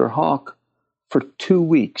particular hawk for 2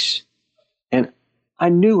 weeks. And I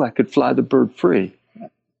knew I could fly the bird free.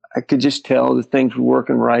 I could just tell that things were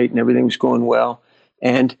working right and everything was going well.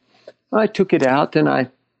 And I took it out and I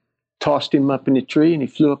tossed him up in the tree, and he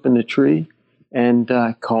flew up in the tree. And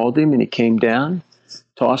I called him and he came down.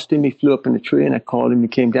 Tossed him, he flew up in the tree, and I called him, he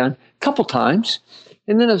came down a couple times.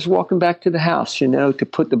 And then I was walking back to the house, to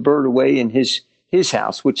put the bird away in his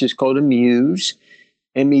house, which is called a mews,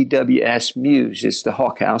 M-E-W-S, mews. It's the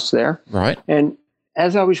hawk house there. Right. And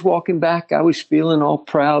as I was walking back, I was feeling all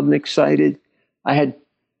proud and excited. I had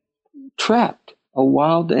trapped a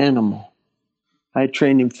wild animal. I had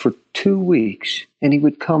trained him for 2 weeks, and he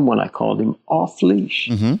would come when I called him off leash.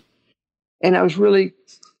 Mm-hmm. And I was really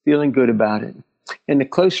feeling good about it. And the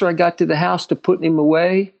closer I got to the house to putting him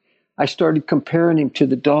away, I started comparing him to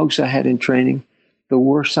the dogs I had in training. The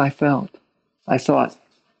worse I felt. I thought,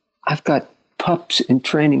 I've got pups in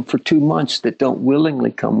training for 2 months that don't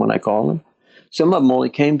willingly come when I call them. Some of them only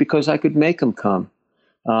came because I could make them come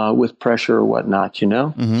with pressure or whatnot,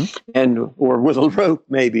 Mm-hmm. Or with a rope,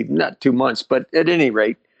 maybe, not 2 months. But at any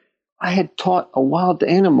rate, I had taught a wild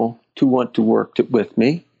animal to want to work with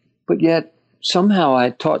me, but yet somehow I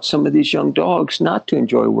had taught some of these young dogs not to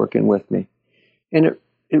enjoy working with me. And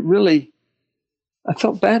it really, I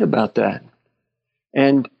felt bad about that.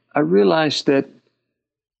 And I realized that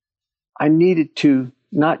I needed to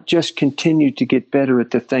not just continue to get better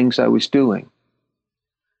at the things I was doing.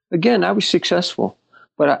 Again, I was successful,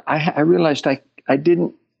 but I realized I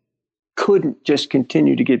couldn't just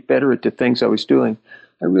continue to get better at the things I was doing.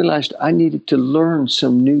 I realized I needed to learn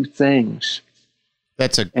some new things.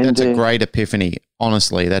 That's a great epiphany.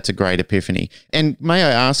 Honestly, that's a great epiphany. And may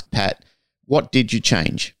I ask, Pat, what did you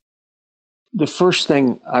change? The first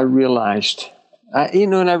thing I realized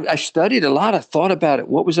I studied a lot. I thought about it.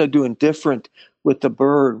 What was I doing different with the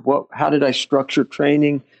bird? How did I structure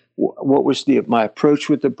training? What was my approach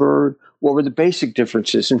with the bird? What were the basic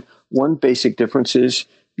differences? And one basic difference is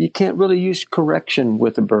you can't really use correction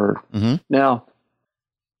with a bird. Mm-hmm. Now,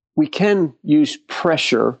 we can use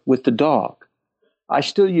pressure with the dog. I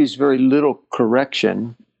still use very little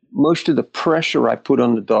correction. Most of the pressure I put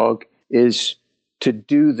on the dog is to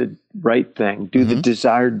do the right thing, do the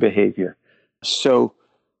desired behavior. So,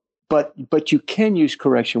 but you can use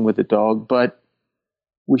correction with a dog, but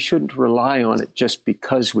we shouldn't rely on it just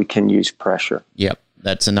because we can use pressure. Yep,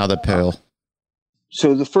 that's another pearl.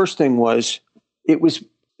 So the first thing was, it was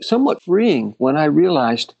somewhat freeing when I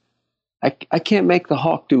realized I can't make the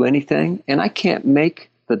hawk do anything, and I can't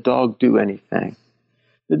make the dog do anything.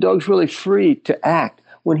 The dog's really free to act.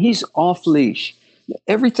 When he's off leash,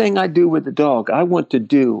 everything I do with the dog, I want to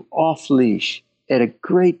do off leash at a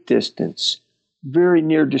great distance, very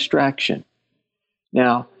near distraction.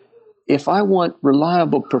 Now, if I want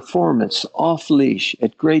reliable performance off leash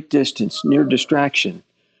at great distance, near distraction,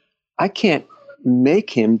 I can't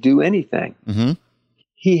make him do anything. Mm-hmm.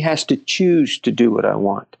 He has to choose to do what I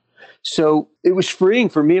want. So it was freeing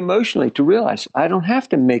for me emotionally to realize I don't have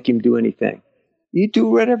to make him do anything. You do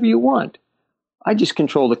whatever you want. I just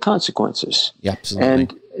control the consequences. Yeah,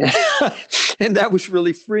 absolutely. And that was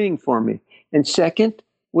really freeing for me. And second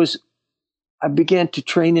was I began to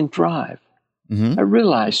train and drive. Mm-hmm. I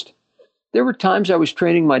realized there were times I was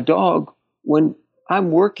training my dog when I'm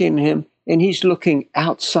working him and he's looking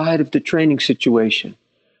outside of the training situation.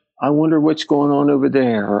 I wonder what's going on over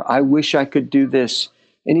there, or I wish I could do this.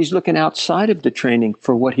 And he's looking outside of the training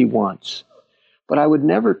for what he wants. But I would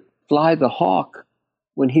never fly the hawk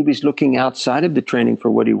when he was looking outside of the training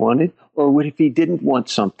for what he wanted, or what if he didn't want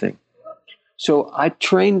something. So I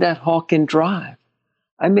trained that hawk in drive.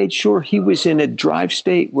 I made sure he was in a drive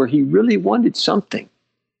state where he really wanted something.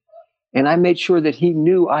 And I made sure that he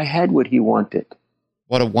knew I had what he wanted.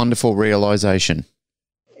 What a wonderful realization.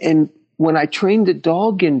 And when I trained the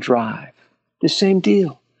dog in drive, the same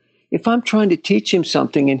deal. If I'm trying to teach him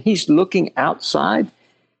something and he's looking outside,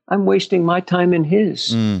 I'm wasting my time and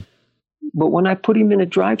his. Mm. But when I put him in a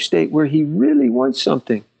drive state where he really wants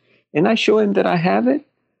something, and I show him that I have it,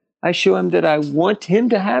 I show him that I want him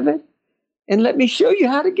to have it, and let me show you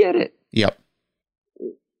how to get it. Yep.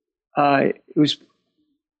 It was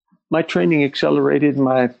my training accelerated,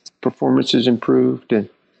 my performances improved, and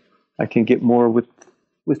I can get more with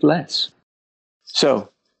less. So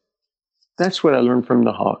that's what I learned from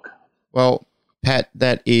the hawk. Well, Pat,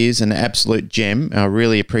 that is an absolute gem. I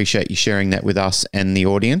really appreciate you sharing that with us and the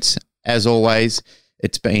audience. As always,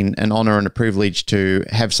 it's been an honor and a privilege to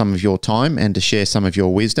have some of your time and to share some of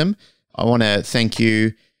your wisdom. I want to thank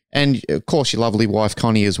you and, of course, your lovely wife,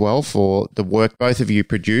 Connie, as well, for the work both of you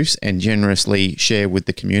produce and generously share with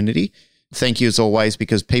the community. Thank you, as always,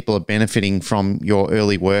 because people are benefiting from your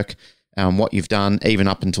early work, what you've done even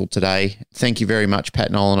up until today. Thank you very much,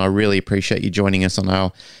 Pat Nolan. I really appreciate you joining us on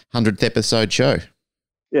our 100th episode show.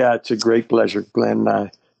 Yeah, it's a great pleasure, Glenn.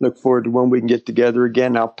 I look forward to when we can get together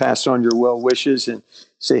again. I'll pass on your well wishes and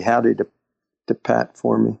say howdy to Pat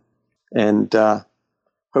for me. And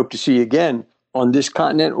hope to see you again on this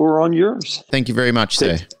continent or on yours. Thank you very much,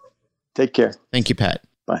 sir. Take care. Thank you, Pat.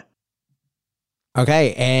 Bye.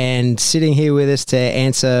 Okay, and sitting here with us to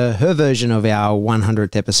answer her version of our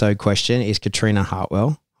 100th episode question is Katrina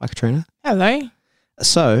Hartwell. Hi, Katrina. Hello.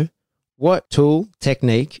 So, what tool,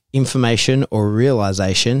 technique, information, or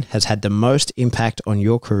realization has had the most impact on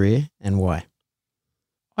your career and why?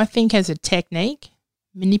 I think as a technique,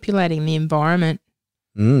 manipulating the environment,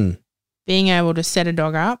 being able to set a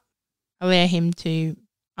dog up, allow him to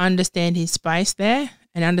understand his space there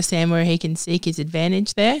and understand where he can seek his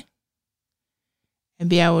advantage there, and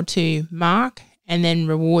be able to mark and then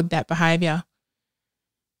reward that behavior.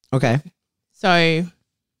 Okay. So,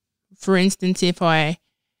 for instance, if I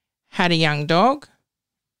had a young dog,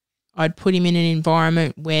 I'd put him in an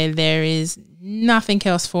environment where there is nothing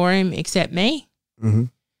else for him except me, and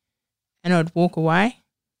I'd walk away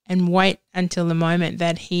and wait until the moment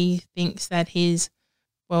that he thinks that his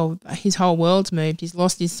whole world's moved. He's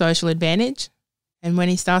lost his social advantage. And when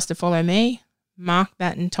he starts to follow me, mark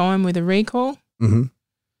that in time with a recall and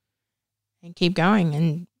keep going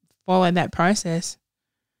and follow that process.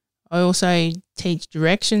 I also teach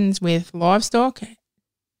directions with livestock,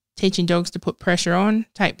 teaching dogs to put pressure on,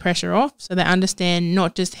 take pressure off, so they understand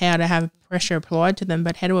not just how to have pressure applied to them,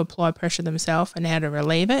 but how to apply pressure themselves and how to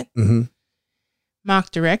relieve it. Mark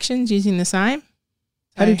directions using the same.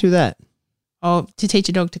 How do you do that? Oh, to teach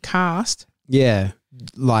a dog to cast. Yeah,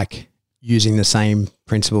 like using the same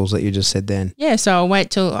principles that you just said then. Yeah, so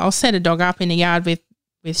I'll set a dog up in a yard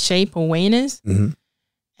with sheep or weaners,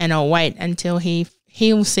 and I'll wait until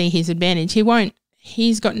he'll see his advantage.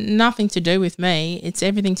 He's got nothing to do with me. It's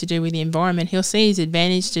everything to do with the environment. He'll see his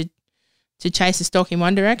advantage to chase a stock in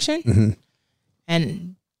one direction,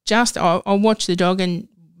 and I'll watch the dog and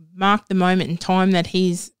mark the moment in time that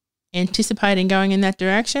he's anticipating going in that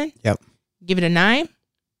direction. Yep. Give it a name,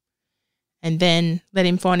 and then let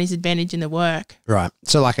him find his advantage in the work. Right.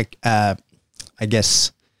 So like I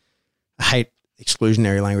guess I hate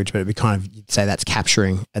exclusionary language, but it'd be kind of, you'd say that's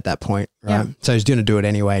capturing at that point, right? Yeah. So he's going to do it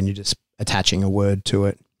anyway, and you're just attaching a word to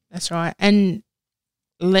it. That's right. And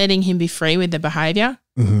letting him be free with the behaviour.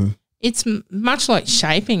 It's much like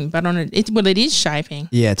shaping, but it is shaping.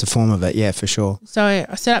 Yeah, it's a form of it. Yeah, for sure. So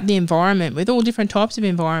I set up the environment with all different types of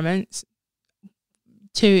environments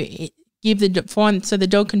to give so the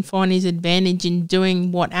dog can find his advantage in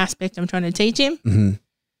doing what aspect I'm trying to teach him,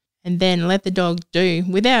 and then let the dog do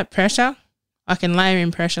without pressure. I can layer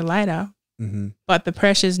in pressure later, but the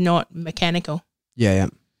pressure's not mechanical. Yeah.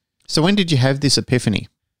 So when did you have this epiphany?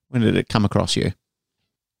 When did it come across you?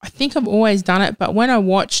 I think I've always done it, but when I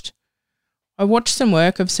watched some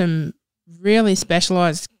work of some really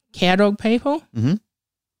specialised cowdog people,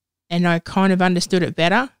 and I kind of understood it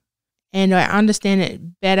better, and I understand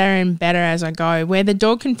it better and better as I go, where the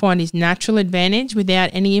dog can find his natural advantage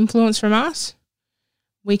without any influence from us.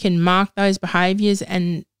 We can mark those behaviours,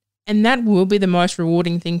 and that will be the most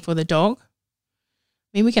rewarding thing for the dog.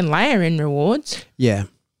 I mean, we can layer in rewards. Yeah.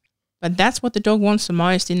 But that's what the dog wants the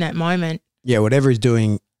most in that moment. Yeah, whatever he's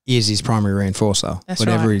doing is his primary reinforcer. That's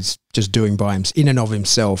whatever right. he's just doing in and of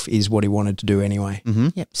himself is what he wanted to do anyway.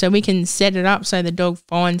 Yep. So we can set it up so the dog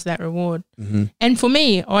finds that reward. And for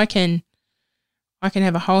me, I can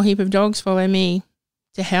have a whole heap of dogs follow me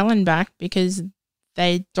to hell and back because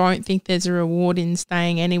they don't think there's a reward in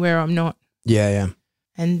staying anywhere I'm not. Yeah.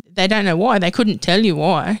 And they don't know why. They couldn't tell you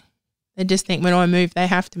why. They just think when I move, they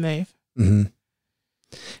have to move.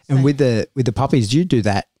 And with the puppies, do you do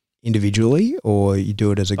that individually or you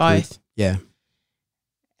do it as a Both. group? Yeah.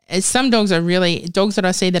 As some dogs that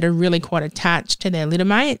I see that are really quite attached to their litter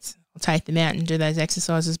mates, I'll take them out and do those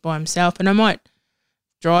exercises by himself, and I might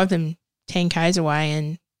drive them 10 k's away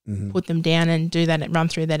and put them down and do that and run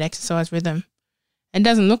through that exercise with them. It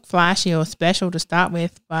doesn't look flashy or special to start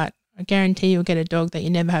with, but I guarantee you'll get a dog that you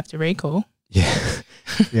never have to recall. Yeah.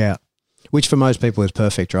 Yeah. Which for most people is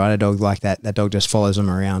perfect, right? A dog like that dog just follows them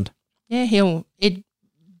around. Yeah, it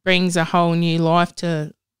brings a whole new life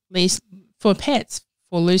to for pets,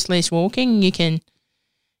 for loose leash walking.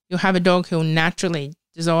 You'll have a dog who'll naturally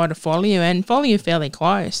desire to follow you and follow you fairly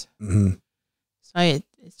close. So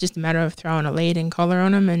it's just a matter of throwing a lead and collar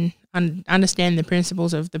on them and understand the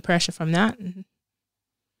principles of the pressure from that. And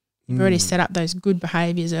you've already set up those good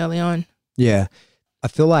behaviours early on. Yeah. I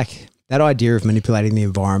feel like that idea of manipulating the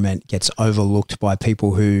environment gets overlooked by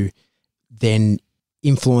people who then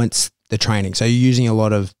influence the training. So you're using a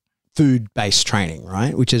lot of food-based training,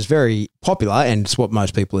 right? Which is very popular and it's what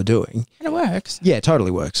most people are doing. And it works. Yeah, it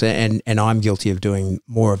totally works. And I'm guilty of doing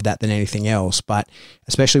more of that than anything else. But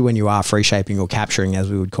especially when you are free shaping or capturing, as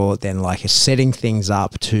we would call it then, like setting things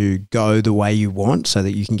up to go the way you want so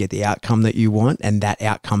that you can get the outcome that you want, and that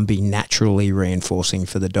outcome be naturally reinforcing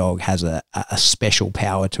for the dog has a special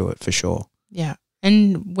power to it for sure. Yeah.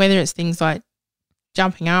 And whether it's things like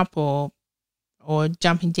jumping up or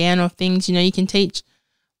jumping down off things, you can teach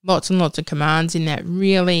lots and lots of commands in that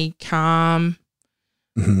really calm.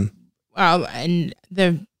 Well, and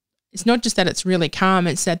it's not just that it's really calm,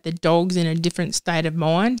 it's that the dog's in a different state of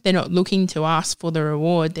mind. They're not looking to us for the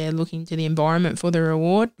reward. They're looking to the environment for the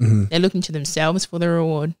reward. They're looking to themselves for the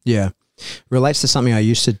reward. Yeah. Relates to something I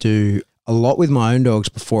used to do a lot with my own dogs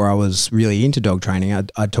before I was really into dog training.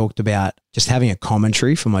 I talked about just having a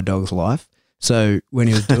commentary for my dog's life. So when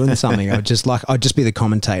he was doing something, I'd just be the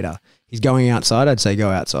commentator. He's going outside, I'd say go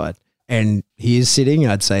outside. And he is sitting,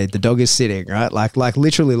 I'd say the dog is sitting, right? Like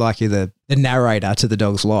literally like you're the narrator to the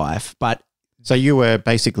dog's life. But so you were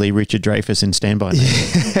basically Richard Dreyfuss in Stand By Me.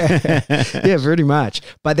 Yeah, pretty much.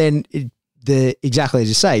 But then exactly as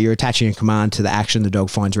you say, you're attaching a command to the action the dog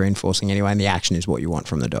finds reinforcing anyway, and the action is what you want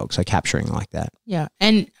from the dog. So capturing like that. Yeah,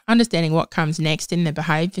 and understanding what comes next in the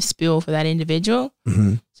behaviour spill for that individual.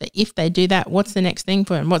 So if they do that, what's the next thing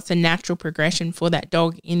for them? What's the natural progression for that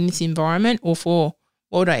dog in this environment, or for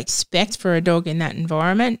what would I expect for a dog in that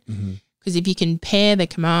environment? Because if you can pair the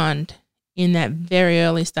command in that very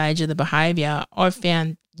early stage of the behaviour, I've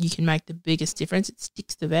found you can make the biggest difference. It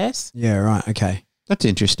sticks the best. Yeah, right. Okay. That's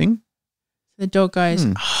interesting. The dog goes,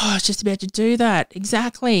 I was just about to do that.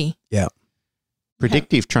 Exactly. Yeah.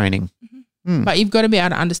 Predictive training. But you've got to be able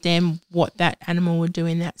to understand what that animal would do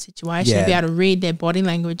in that situation, Yeah. be able to read their body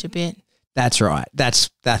language a bit. That's right.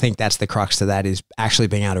 I think that's the crux to that, is actually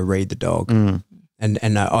being able to read the dog and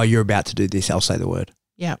know, oh, you're about to do this, I'll say the word.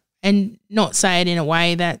 Yeah. And not say it in a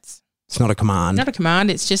way that's It's not a command. not a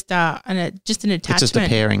command. It's just an attachment. It's just a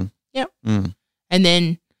pairing. Yep. And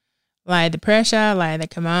then lay the pressure, lay the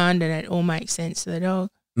command, and it all makes sense to the dog.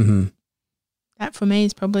 Mm-hmm. That for me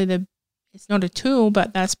is probably it's not a tool,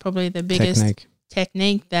 but that's probably the biggest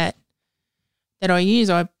technique that I use.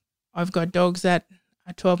 I've got dogs that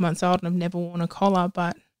are 12 months old and have never worn a collar,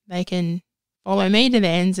 but they can follow me to the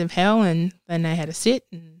ends of hell, and they know how to sit,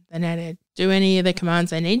 and they know how to do any of the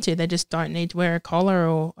commands they need to. They just don't need to wear a collar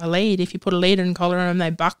or a lead. If you put a lead and collar on them, they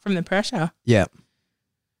buck from the pressure. Yeah.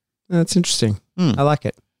 That's interesting. I like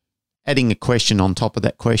it. Adding a question on top of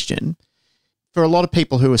that question, for a lot of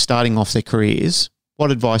people who are starting off their careers, what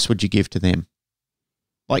advice would you give to them?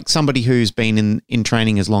 Like somebody who's been in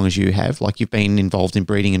training as long as you have, like you've been involved in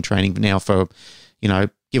breeding and training now for,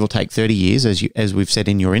 give or take 30 years, as we've said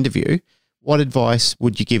in your interview. What advice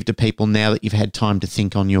would you give to people now that you've had time to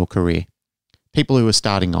think on your career? People who are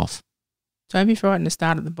starting off. Don't be frightened to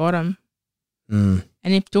start at the bottom. And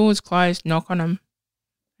if doors closed, knock on them.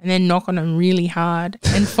 And then knock on them really hard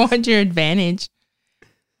and find your advantage.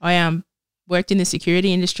 I worked in the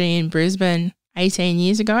security industry in Brisbane 18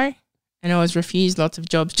 years ago, and I was refused lots of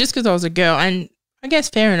jobs just because I was a girl. And I guess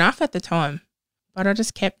fair enough at the time. But I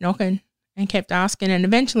just kept knocking and kept asking, and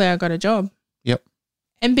eventually I got a job. Yep.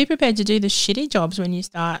 And be prepared to do the shitty jobs when you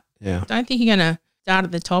start. Yeah. Don't think you're going to start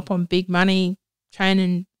at the top on big money,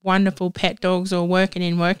 training wonderful pet dogs or working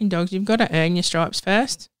in working dogs. You've got to earn your stripes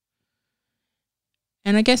first.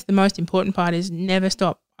 And I guess the most important part is never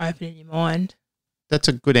stop opening your mind. That's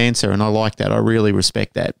a good answer, and I like that. I really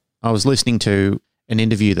respect that. I was listening to an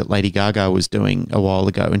interview that Lady Gaga was doing a while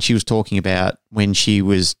ago, and she was talking about when she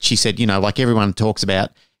said, like everyone talks about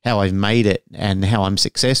how I've made it and how I'm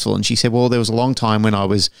successful. And she said, well, there was a long time when I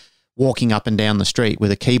was walking up and down the street with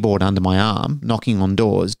a keyboard under my arm, knocking on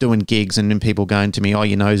doors, doing gigs, and then people going to me, oh,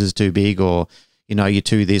 your nose is too big, or you're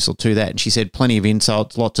too this or too that. And she said plenty of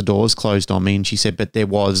insults, lots of doors closed on me. And she said, but there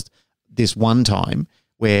was this one time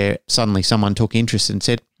where suddenly someone took interest and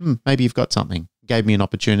said, maybe you've got something, gave me an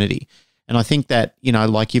opportunity. And I think that,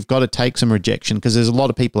 you've got to take some rejection, because there's a lot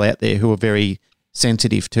of people out there who are very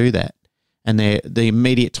sensitive to that. And the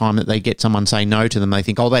immediate time that they get someone say no to them, they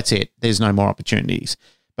think, oh, that's it, there's no more opportunities.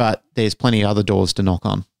 But there's plenty of other doors to knock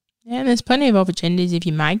on. Yeah, and there's plenty of opportunities if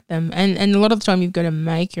you make them. And a lot of the time you've got to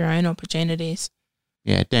make your own opportunities.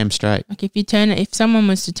 Yeah, damn straight. Like if someone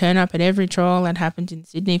was to turn up at every trial that happened in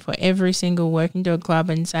Sydney for every single working dog club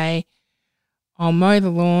and say, I'll mow the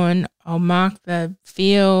lawn, I'll mark the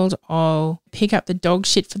field, I'll pick up the dog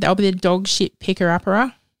shit I'll be the dog shit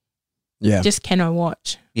picker-upper. Yeah. Just can I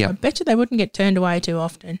watch? Yeah. I bet you they wouldn't get turned away too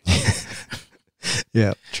often.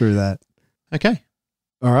 Yeah, true that. Okay.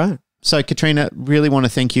 All right. So, Katrina, really want to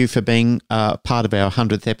thank you for being part of our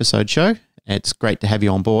 100th episode show. It's great to have you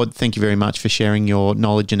on board. Thank you very much for sharing your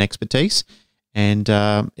knowledge and expertise. And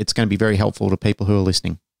it's going to be very helpful to people who are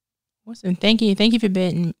listening. Awesome. Thank you. Thank you for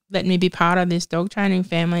letting me be part of this dog training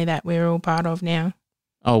family that we're all part of now.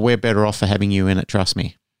 Oh, we're better off for having you in it, trust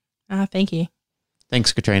me. Thank you.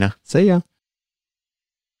 Thanks, Katrina. See ya.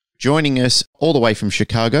 Joining us all the way from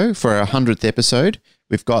Chicago for our 100th episode,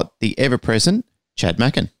 we've got the ever-present Chad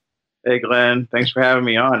Mackin. Hey, Glenn. Thanks for having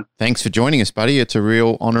me on. Thanks for joining us, buddy. It's a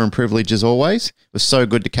real honour and privilege as always. It was so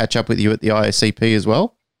good to catch up with you at the ISCP as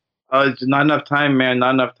well. It's not enough time, man.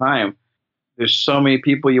 Not enough time. There's so many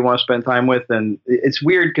people you want to spend time with, and it's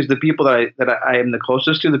weird because the people that I am the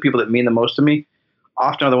closest to, the people that mean the most to me,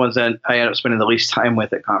 often are the ones that I end up spending the least time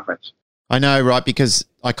with at conference. I know, right? Because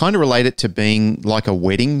I kind of relate it to being like a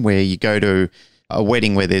wedding, where you go to a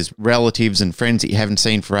wedding where there's relatives and friends that you haven't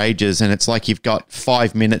seen for ages, and it's like you've got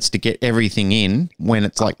 5 minutes to get everything in, when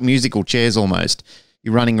it's like musical chairs almost.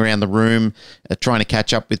 You're running around the room trying to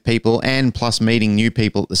catch up with people, and plus meeting new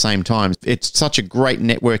people at the same time. It's such a great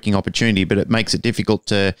networking opportunity, but it makes it difficult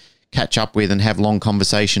to catch up with and have long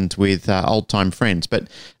conversations with old-time friends. But,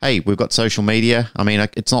 hey, we've got social media. I mean,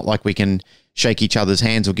 it's not like we can shake each other's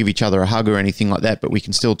hands or give each other a hug or anything like that, but we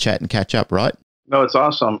can still chat and catch up, right? No, it's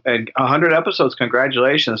awesome. And 100 episodes.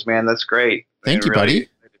 Congratulations, man. That's great. Thank you, buddy. You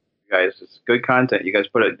guys, it's good content. You guys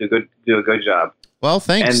do a good job. Well,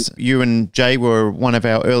 thanks. And you and Jay were one of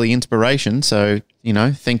our early inspirations, so,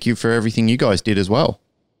 thank you for everything you guys did as well.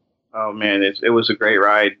 Oh, man, it was a great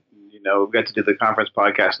ride. We got to do the conference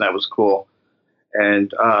podcast, and that was cool.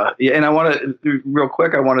 And and I want to real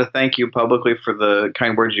quick. I want to thank you publicly for the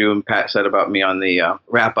kind words you and Pat said about me on the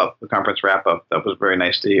the conference wrap up. That was very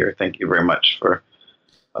nice to hear. Thank you very much for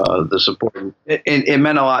the support. It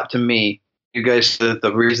meant a lot to me. You guys said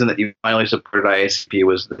the reason that you finally supported IACP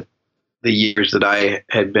was the years that I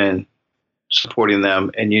had been supporting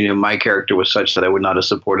them, and you knew my character was such that I would not have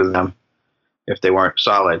supported them if they weren't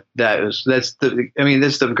solid. That's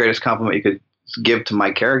the greatest compliment you could give to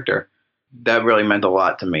my character. That really meant a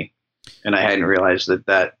lot to me, and I hadn't realized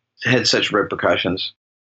that had such repercussions.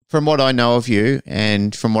 From what I know of you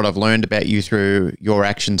and from what I've learned about you through your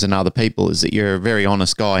actions and other people is that you're a very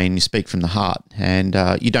honest guy and you speak from the heart, and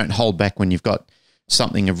you don't hold back when you've got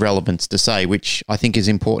something of relevance to say, which I think is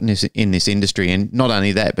important in this industry. And not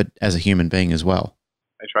only that, but as a human being as well.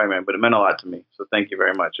 I try, man, but it meant a lot to me. So thank you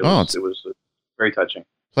very much. It was very touching.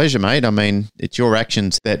 Pleasure, mate. I mean, it's your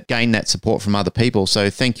actions that gain that support from other people. So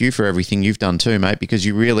thank you for everything you've done too, mate, because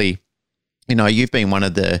you really, you've been one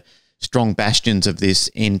of the strong bastions of this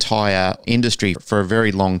entire industry for a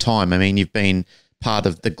very long time. I mean, you've been part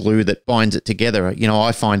of the glue that binds it together.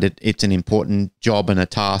 I find it's an important job and a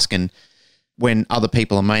task, and when other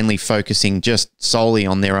people are mainly focusing just solely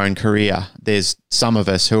on their own career, there's some of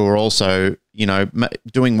us who are also,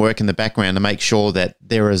 doing work in the background to make sure that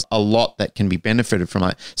there is a lot that can be benefited from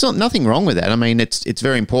it. So nothing wrong with that. I mean, it's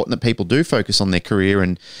very important that people do focus on their career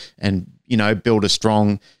and build a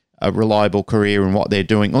strong, reliable career in what they're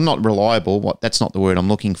doing. Or not reliable, that's not the word I'm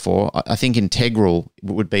looking for. I think integral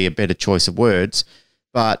would be a better choice of words.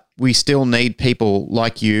 But we still need people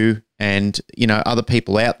like you and, other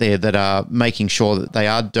people out there that are making sure that they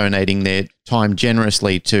are donating their time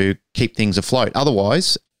generously to keep things afloat.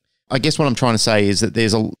 Otherwise, I guess what I'm trying to say is that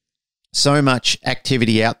there's so much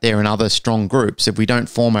activity out there in other strong groups. If we don't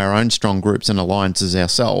form our own strong groups and alliances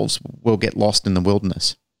ourselves, we'll get lost in the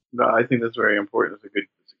wilderness. No, I think that's very important. It's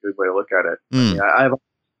a good way to look at it. I mean,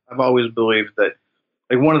 I've always believed that,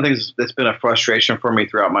 like, one of the things that's been a frustration for me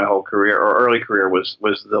throughout my whole career or early career was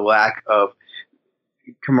the lack of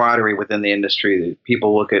camaraderie within the industry.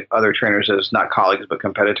 People look at other trainers as not colleagues but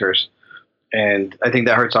competitors, and I think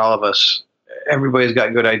that hurts all of us. Everybody's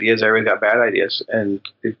got good ideas, everybody's got bad ideas, and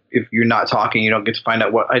if you're not talking, you don't get to find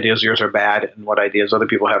out what ideas yours are bad and what ideas other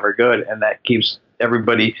people have are good, and that keeps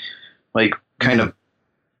everybody like kind of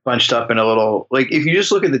bunched up in a little, like, if you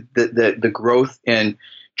just look at the growth in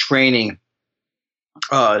training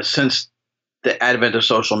since the advent of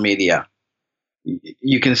social media,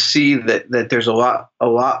 you can see that there's a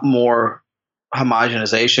lot more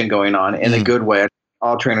homogenization going on in a good way.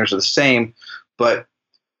 All trainers are the same, but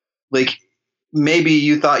like maybe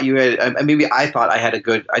you thought you had, maybe I thought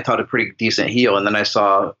I taught a pretty decent heel, and then I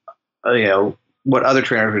saw, what other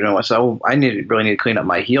trainers were doing. I said, I really need to clean up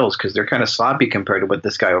my heels because they're kind of sloppy compared to what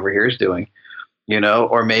this guy over here is doing,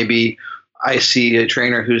 or maybe I see a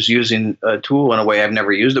trainer who's using a tool in a way I've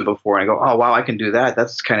never used it before, and I go, oh, wow, I can do that.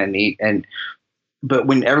 That's kind of neat. But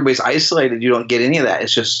when everybody's isolated, you don't get any of that.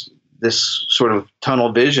 It's just this sort of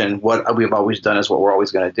tunnel vision. What we've always done is what we're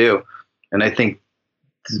always going to do. And I think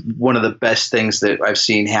one of the best things that I've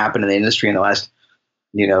seen happen in the industry in the last,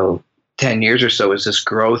 10 years or so is this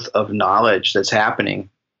growth of knowledge that's happening.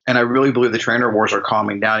 And I really believe the trainer wars are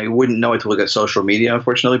calming down. You wouldn't know it to look at social media,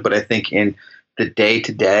 unfortunately, but I think in the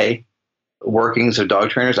day-to-day workings of dog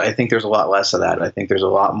trainers, I think there's a lot less of that. I think there's a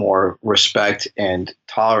lot more respect and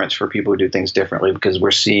tolerance for people who do things differently, because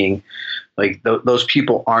we're seeing like those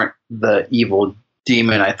people aren't the evil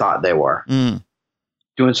demon I thought they were.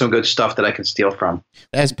 Doing some good stuff that I can steal from.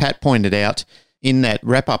 As Pat pointed out in that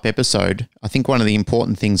wrap-up episode, I think one of the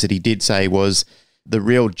important things that he did say was the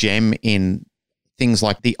real gem in things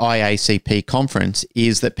like the IACP conference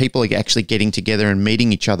is that people are actually getting together and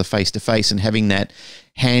meeting each other face-to-face and having that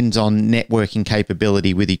hands-on networking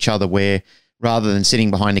capability with each other, where rather than sitting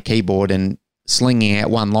behind a keyboard and slinging out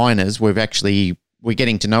one-liners, we're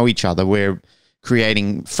getting to know each other. We're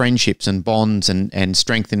creating friendships and bonds and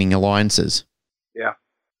strengthening alliances. Yeah.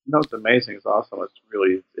 No, it's amazing. It's awesome.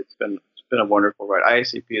 It's been a wonderful ride.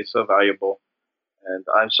 IACP is so valuable.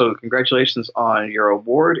 And so congratulations on your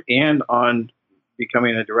award and on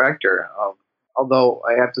becoming a director. Although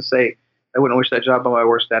I have to say, I wouldn't wish that job on my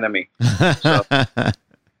worst enemy. So,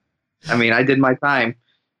 I mean, I did my time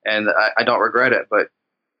and I don't regret it. But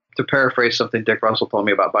to paraphrase something Dick Russell told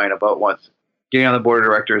me about buying a boat once, getting on the board of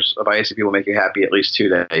directors of IACP will make you happy at least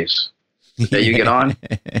 2 days. The day you get on,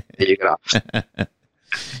 the day you get off.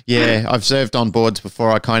 Yeah, I've served on boards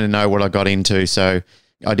before. I kind of know what I got into, so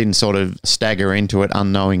I didn't sort of stagger into it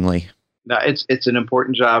unknowingly. No, it's an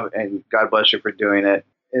important job, and God bless you for doing it.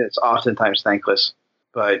 And it's oftentimes thankless,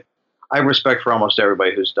 but I have respect for almost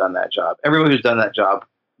everybody who's done that job. Everybody who's done that job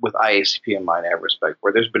with IACP in mind, I have respect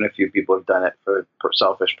for. There's been a few people who've done it for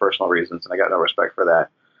selfish personal reasons, and I got no respect for that.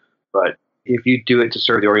 But if you do it to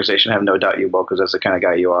serve the organization, I have no doubt you will, because that's the kind of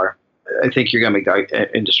guy you are. I think you're going to make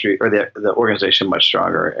the industry or the organization much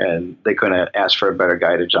stronger, and they couldn't ask for a better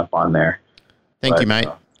guy to jump on there. Thank you, mate.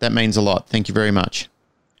 That means a lot. Thank you very much.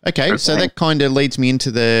 Okay, so that kind of leads me into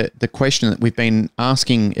the question that we've been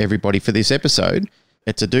asking everybody for this episode.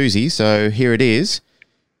 It's a doozy, so here it is.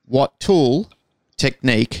 What tool,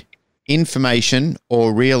 technique, information,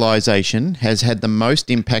 or realization has had the most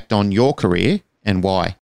impact on your career, and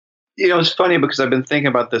why? You know, it's funny because I've been thinking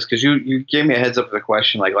about this, because you gave me a heads up of the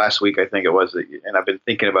question like last week, I think it was, and I've been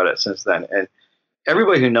thinking about it since then. And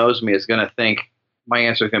everybody who knows me is going to think my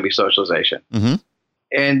answer is going to be socialization. Mm-hmm.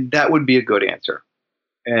 And that would be a good answer.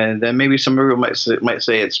 And then maybe some people might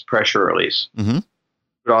say it's pressure release. Mm-hmm. It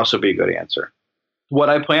would also be a good answer. What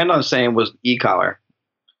I planned on saying was e-collar,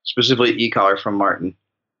 specifically e-collar from Martin,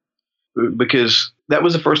 because that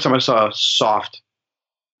was the first time I saw soft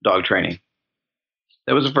dog training.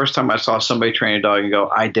 That was the first time I saw somebody train a dog and go,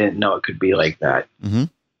 I didn't know it could be like that. Mm-hmm.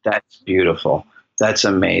 That's beautiful. That's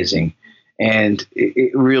amazing. And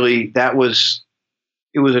it really, it was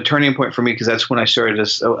a turning point for me, because that's when I started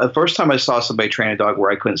this. The first time I saw somebody train a dog where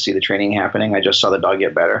I couldn't see the training happening, I just saw the dog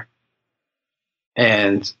get better.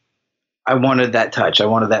 And I wanted that touch. I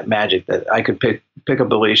wanted that magic that I could pick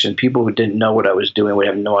up a leash, and people who didn't know what I was doing would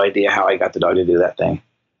have no idea how I got the dog to do that thing.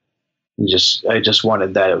 I just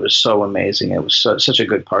wanted that. It was so amazing. It was such a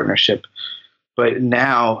good partnership. But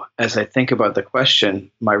now, as I think about the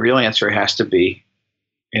question, my real answer has to be,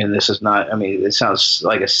 and this is not, I mean, it sounds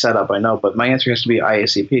like a setup, I know, but my answer has to be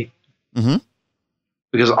IACP. Mm-hmm.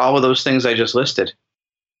 Because all of those things I just listed,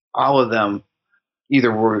 all of them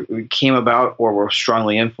either came about or were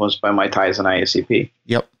strongly influenced by my ties in IACP.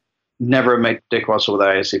 Yep. Never met Dick Russell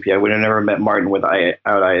without IACP. I would have never met Martin without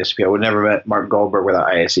IACP. I would have never met Mark Goldberg without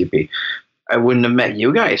IACP. I wouldn't have met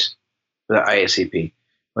you guys without IACP.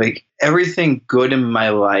 Like, everything good in my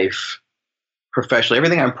life professionally,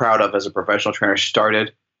 everything I'm proud of as a professional trainer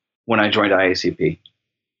started when I joined IACP.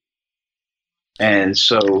 And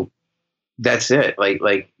so that's it.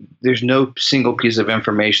 Like there's no single piece of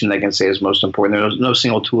information that I can say is most important. There's no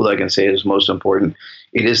single tool that I can say is most important.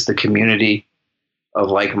 It is the community of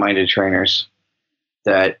like-minded trainers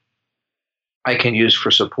that I can use for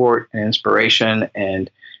support and inspiration and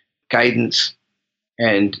guidance,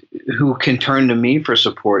 and who can turn to me for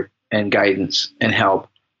support and guidance and help.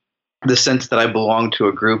 The sense that I belong to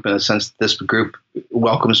a group, and the sense that this group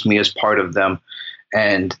welcomes me as part of them,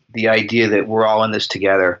 and the idea that we're all in this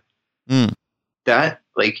together. That,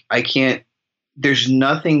 like, I can't, there's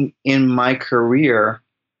nothing in my career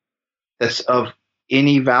that's of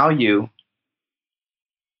any value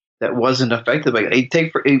that wasn't affected by it.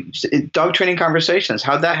 Take for dog training conversations.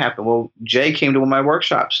 How'd that happen? Well, Jay came to one of my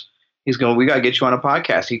workshops. He's going, we got to get you on a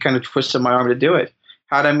podcast. He kind of twisted my arm to do it.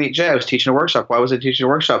 How'd I meet Jay? I was teaching a workshop. Why was I teaching a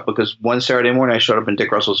workshop? Because one Saturday morning I showed up in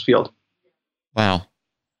Dick Russell's field. Wow.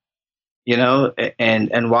 You know,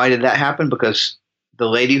 and why did that happen? Because the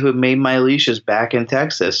lady who made my leashes back in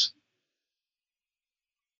Texas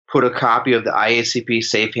put a copy of the IACP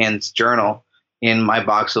Safe Hands Journal in my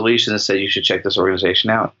box of leashes and said, you should check this organization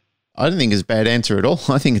out. I don't think it's a bad answer at all.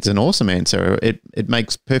 I think it's an awesome answer. It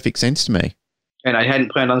makes perfect sense to me. And I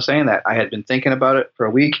hadn't planned on saying that. I had been thinking about it for a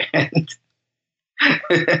week, and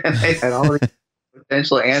I had all the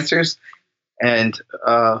potential answers. And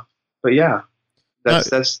but yeah,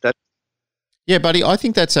 that's yeah, buddy. I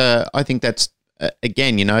think that's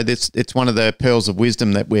again, you know, it's one of the pearls of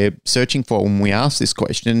wisdom that we're searching for when we ask this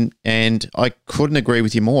question. And I couldn't agree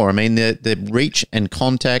with you more. I mean, the reach and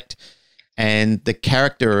contact and the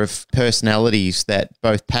character of personalities that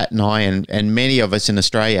both Pat and I and many of us in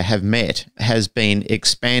Australia have met has been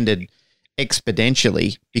expanded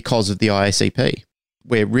exponentially because of the IACP.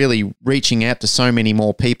 We're really reaching out to so many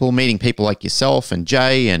more people, meeting people like yourself and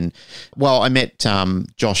Jay. And, well, I met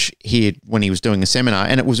Josh here when he was doing a seminar,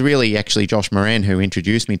 and it was really actually Josh Moran who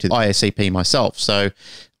introduced me to the IACP myself. So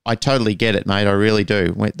I totally get it, mate. I really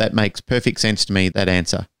do. That makes perfect sense to me, that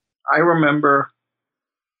answer. I remember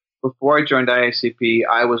before I joined IACP,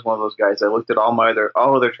 I was one of those guys. I looked at all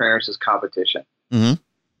other trainers as competition.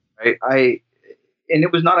 Mm-hmm. Right? And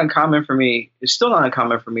it was not uncommon for me. It's still not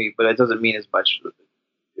uncommon for me, but it doesn't mean as much.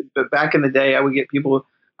 But back in the day, I would get people,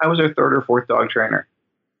 I was their third or fourth dog trainer,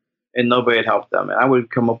 and nobody had helped them. And I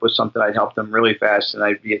would come up with something, I'd help them really fast. And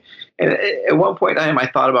at one point in time, I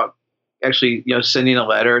thought about actually, sending a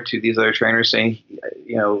letter to these other trainers saying,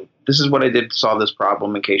 this is what I did to solve this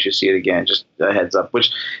problem in case you see it again. Just a heads up,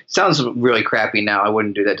 which sounds really crappy now. I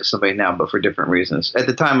wouldn't do that to somebody now, but for different reasons. At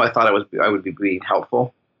the time, I thought I would be being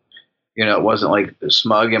helpful. It wasn't like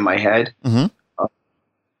smug in my head. Mm-hmm.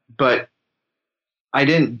 But I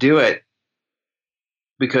didn't do it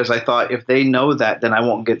because I thought if they know that, then I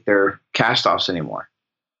won't get their cast-offs anymore.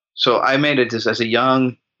 So I made it just as a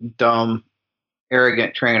young, dumb,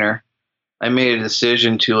 arrogant trainer. I made a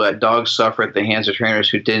decision to let dogs suffer at the hands of trainers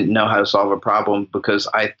who didn't know how to solve a problem because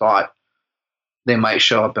I thought they might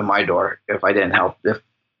show up in my door if I didn't help,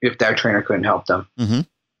 if that trainer couldn't help them. Mm-hmm.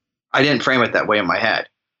 I didn't frame it that way in my head.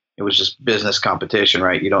 It was just business competition,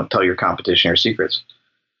 right? You don't tell your competition your secrets.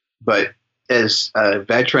 But as a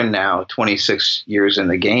veteran now, 26 years in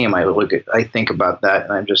the game, I think about that,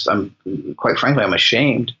 and I'm quite frankly, I'm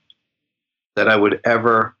ashamed that I would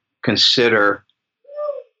ever consider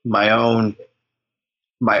my own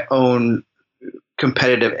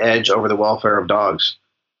competitive edge over the welfare of dogs.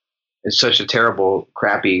 It's such a terrible,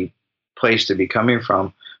 crappy place to be coming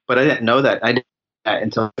from. But I didn't know that. I didn't know that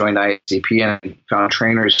until I joined IACP and found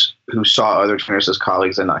trainers who saw other trainers as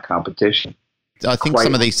colleagues and not competition. I think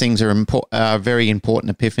some of these things are very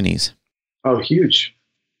important epiphanies. Oh, huge.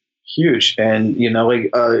 And,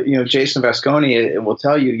 Jason Vasconi will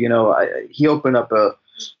tell you, he opened up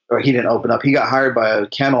he didn't open up. He got hired by a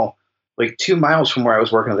kennel like 2 miles from where I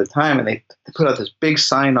was working at the time. And they put out this big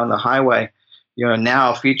sign on the highway,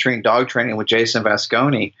 now featuring dog training with Jason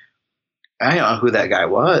Vasconi. I don't know who that guy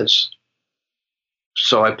was.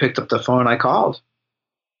 So I picked up the phone, I called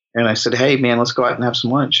and I said, hey man, let's go out and have some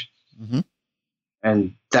lunch. Mm-hmm.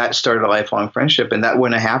 And that started a lifelong friendship. And that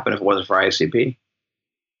wouldn't have happened if it wasn't for IACP.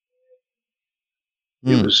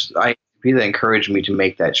 It was IACP that encouraged me to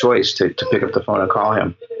make that choice to pick up the phone and call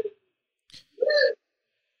him.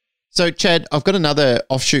 So, Chad, I've got another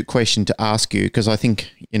offshoot question to ask you because I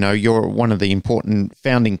think, you're one of the important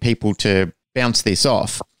founding people to bounce this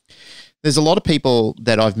off. There's a lot of people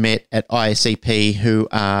that I've met at IACP who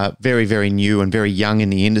are very, very new and very young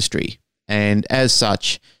in the industry. And as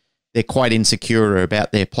such, they're quite insecure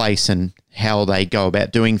about their place and how they go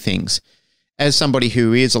about doing things. As somebody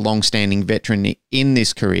who is a long-standing veteran in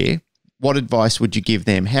this career, what advice would you give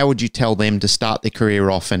them? How would you tell them to start their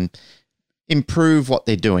career off and improve what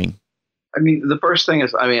they're doing? I mean, the first thing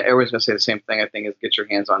is, everyone's going to say the same thing, I think, is get your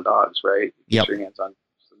hands on dogs, right? Yep. Get your hands on.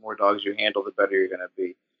 The more dogs you handle, the better you're going to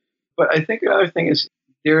be. But I think another thing is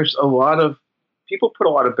there's a lot of people put a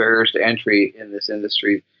lot of barriers to entry in this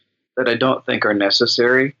industry that I don't think are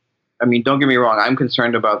necessary. I mean, don't get me wrong. I'm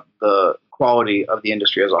concerned about the quality of the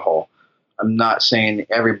industry as a whole. I'm not saying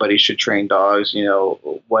everybody should train dogs,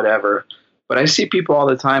 whatever. But I see people all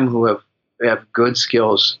the time who have good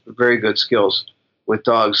skills, very good skills with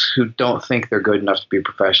dogs who don't think they're good enough to be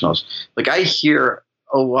professionals. Like I hear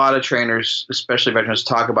a lot of trainers, especially veterans,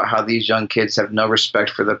 talk about how these young kids have no respect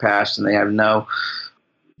for the past and they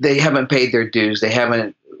haven't paid their dues. They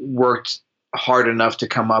haven't worked hard enough to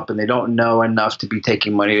come up and they don't know enough to be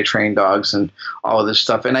taking money to train dogs and all of this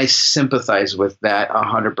stuff. And I sympathize with that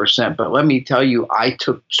 100%. But let me tell you, I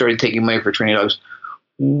started taking money for training dogs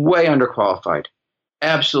way underqualified,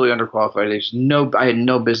 absolutely underqualified. I had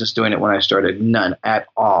no business doing it when I started, none at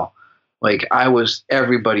all. Like I was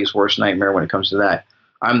everybody's worst nightmare when it comes to that.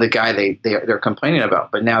 I'm the guy they're complaining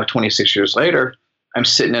about. But now 26 years later, I'm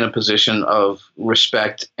sitting in a position of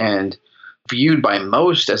respect and viewed by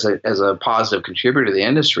most as a positive contributor to the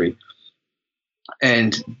industry.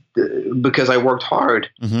 And because I worked hard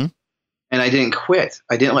mm-hmm. and I didn't quit.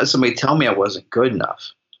 I didn't let somebody tell me I wasn't good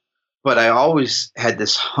enough. But I always had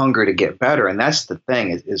this hunger to get better. And that's the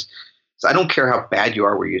thing is I don't care how bad you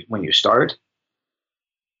are when you start.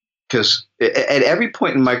 Because at every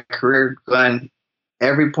point in my career, Glenn,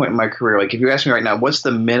 like if you ask me right now, what's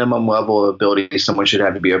the minimum level of ability someone should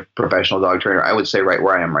have to be a professional dog trainer? I would say right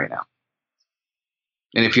where I am right now.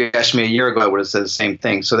 And if you asked me a year ago, I would have said the same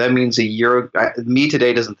thing. So that means me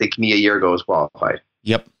today doesn't think me a year ago was qualified.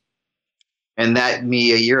 Yep. And that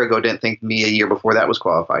me a year ago didn't think me a year before that was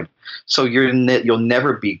qualified. So you'll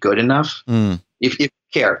never be good enough. If you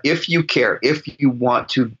care, if you want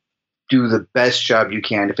to do the best job you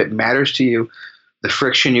can, if it matters to you, the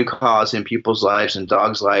friction you cause in people's lives and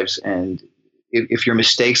dogs' lives, and if your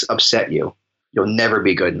mistakes upset you, you'll never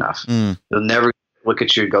be good enough. You'll never look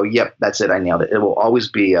at you and go, yep, that's it, I nailed it. It will always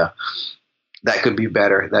be that could be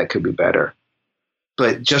better, that could be better.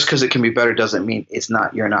 But just because it can be better doesn't mean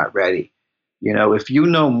you're not ready. If you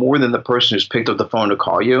know more than the person who's picked up the phone to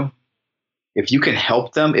call you, if you can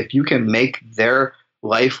help them, if you can make their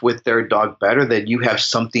life with their dog better, then you have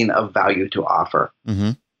something of value to offer.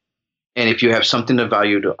 Mm-hmm. And if you have something of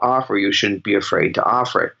value to offer, you shouldn't be afraid to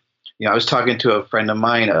offer it. I was talking to a friend of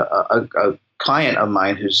mine, a client of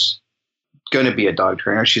mine who's going to be a dog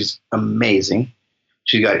trainer. She's amazing.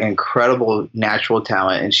 She's got incredible natural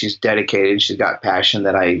talent, and she's dedicated. She's got passion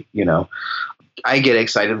that I get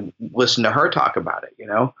excited listening to her talk about it,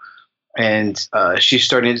 and she's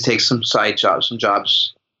starting to take some side jobs, some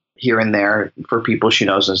jobs here and there for people she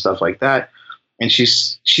knows and stuff like that. And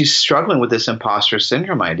she's struggling with this imposter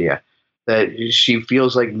syndrome idea that she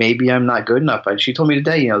feels like maybe I'm not good enough. And she told me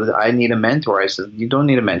today, that I need a mentor. I said, you don't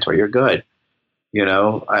need a mentor. You're good.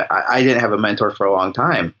 I didn't have a mentor for a long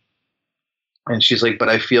time. And she's like, but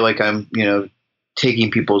I feel like I'm,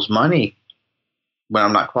 taking people's money when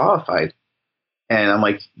I'm not qualified. And I'm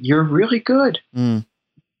like, you're really good.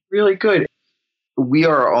 Really good. We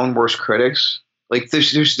are our own worst critics. Like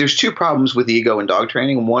there's two problems with ego in dog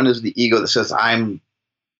training. One is the ego that says I'm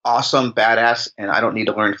awesome, badass, and I don't need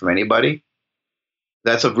to learn from anybody.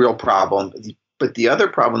 That's a real problem. But the other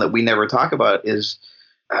problem that we never talk about is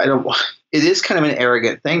it is kind of an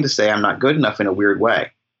arrogant thing to say I'm not good enough in a weird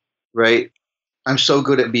way, right? I'm so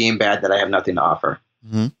good at being bad that I have nothing to offer.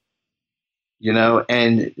 And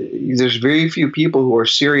there's very few people who are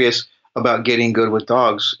serious about getting good with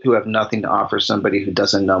dogs who have nothing to offer somebody who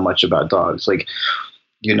doesn't know much about dogs. Like,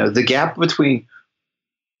 the gap between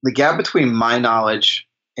my knowledge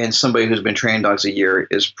and somebody who's been training dogs a year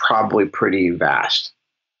is probably pretty vast,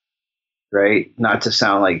 right? Not to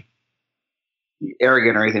sound like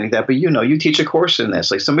arrogant or anything like that, but you teach a course in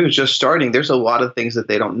this. Like somebody who's just starting, there's a lot of things that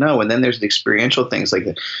they don't know. And then there's the experiential things like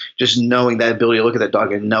just knowing that ability to look at that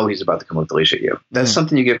dog and know he's about to come with the leash at you. That's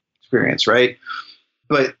something you get from experience, right?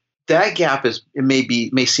 But that gap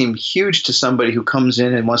may seem huge to somebody who comes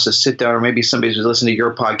in and wants to sit down, or maybe somebody who's listened to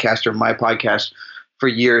your podcast or my podcast for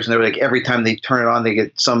years, and they're like, every time they turn it on, they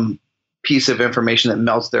get some piece of information that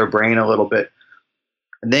melts their brain a little bit.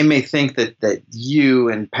 And they may think that you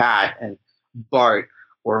and Pat and Bart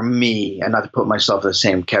or me, and not to put myself in the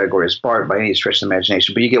same category as Bart by any stretch of the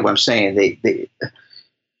imagination, but you get what I'm saying. They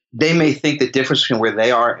may think the difference between where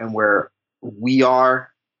they are and where we are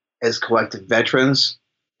as collective veterans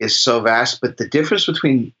is so vast, but the difference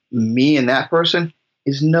between me and that person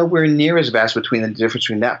is nowhere near as vast between the difference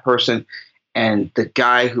between that person and the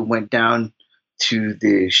guy who went down to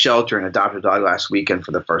the shelter and adopted a dog last weekend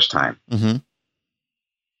for the first time.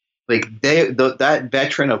 Like that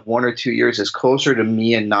veteran of 1 or 2 years is closer to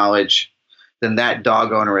me in knowledge than that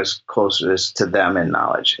dog owner is closest to them in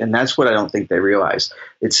knowledge. And that's what I don't think they realize.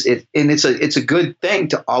 It's a good thing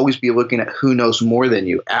to always be looking at who knows more than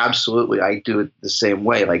you. Absolutely. I do it the same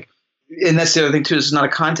way. Like, and that's the other thing too, it's not a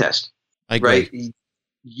contest. I agree. Right?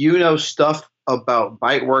 You know stuff about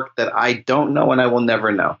bite work that I don't know and I will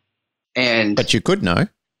never know. But you could know.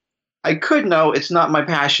 I could know. It's not my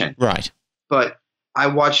passion. Right. But I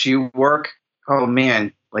watch you work. Oh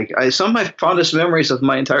man. Like some of my fondest memories of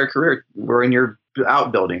my entire career were in your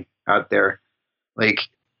outbuilding out there. Like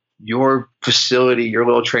your facility, your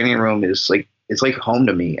little training room is like, it's like home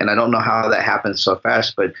to me. And I don't know how that happens so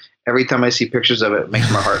fast, but every time I see pictures of it, it makes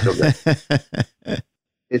my heart feel good.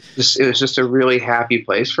 It was just a really happy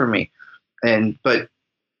place for me. But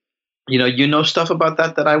you know stuff about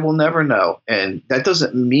that I will never know. And that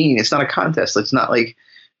doesn't mean it's not a contest. It's not like,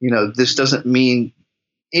 this doesn't mean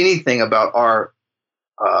anything about our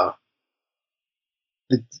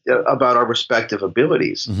respective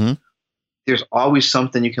abilities. There's always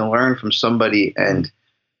something you can learn from somebody, and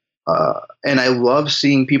I love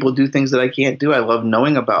seeing people do things that I can't do. I love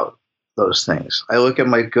knowing about those things. I look at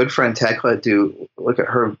my good friend Tekla look at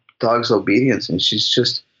her dog's obedience, and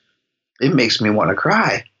it makes me want to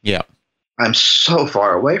cry. Yeah, I'm so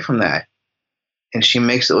far away from that, and she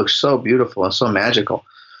makes it look so beautiful and so magical.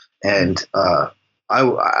 And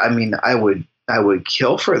I mean, I would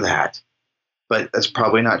kill for that, but that's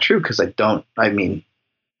probably not true because I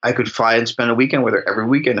could fly and spend a weekend with her every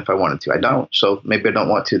weekend if I wanted to. I don't, so maybe I don't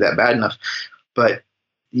want to that bad enough. But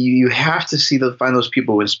you have to find those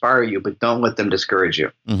people who inspire you, but don't let them discourage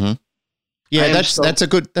you. Yeah, that's a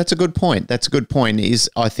good point. That's a good point. Is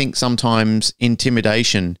I think sometimes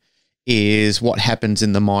intimidation is what happens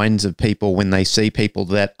in the minds of people when they see people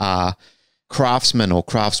that are craftsmen or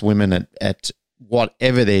craftswomen at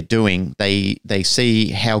whatever they're doing. They see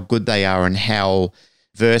how good they are and how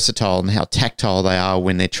versatile and how tactile they are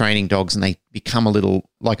when they're training dogs, and they become a little,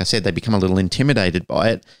 like I said, they become a little intimidated by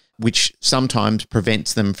it, which sometimes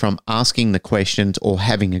prevents them from asking the questions or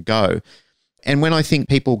having a go. And when I think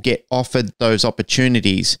people get offered those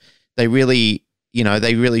opportunities, they really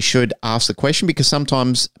should ask the question, because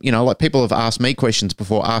sometimes, like people have asked me questions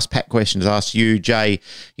before, asked Pat questions, asked you, Jay,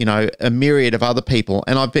 a myriad of other people.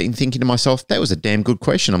 And I've been thinking to myself, that was a damn good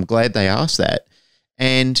question. I'm glad they asked that.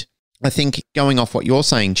 And I think going off what you're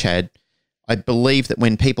saying, Chad, I believe that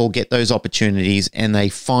when people get those opportunities and they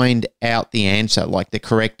find out the answer, like the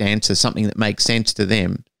correct answer, something that makes sense to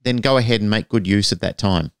them, then go ahead and make good use of that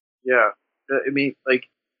time. Yeah. I mean, like,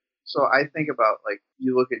 so I think about, like,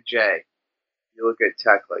 you look at Jay, you look at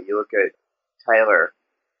Tekla, you look at Tyler,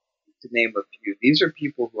 to name a few. These are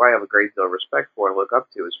people who I have a great deal of respect for and look up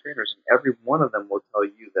to as trainers, and every one of them will tell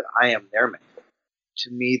you that I am their mentor.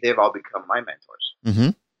 To me, they've all become my mentors. Mm-hmm.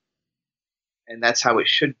 And that's how it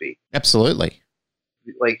should be. Absolutely.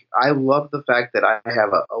 Like, I love the fact that I have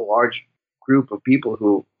a large group of people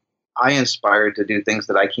who I inspire to do things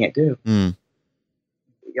that I can't do. Mm.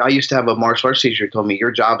 I used to have a martial arts teacher who told me,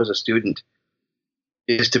 your job as a student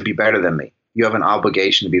is to be better than me. You have an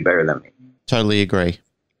obligation to be better than me. Totally agree.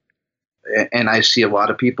 And I see a lot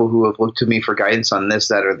of people who have looked to me for guidance on this,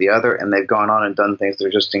 that, or the other, and they've gone on and done things that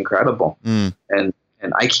are just incredible. Mm.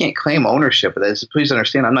 And I can't claim ownership of this. Please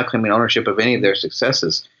understand, I'm not claiming ownership of any of their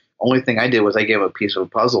successes. Only thing I did was I gave them a piece of a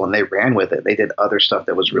puzzle, and they ran with it. They did other stuff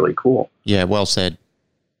that was really cool. Yeah, well said.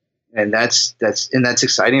 And that's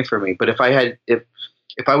exciting for me. But if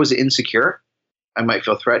I was insecure, I might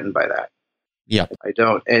feel threatened by that. Yeah, I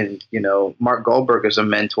don't. And Mark Goldberg is a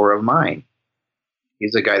mentor of mine.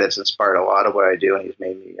 He's a guy that's inspired a lot of what I do, and he's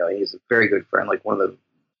made me. He's a very good friend, like one of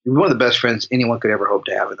the best friends anyone could ever hope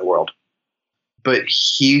to have in the world. But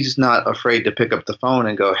he's not afraid to pick up the phone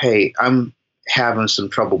and go, "Hey, I'm having some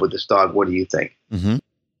trouble with this dog. What do you think?" Mm-hmm.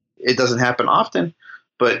 It doesn't happen often,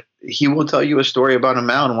 but he will tell you a story about a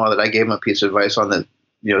Malinois that I gave him a piece of advice on that,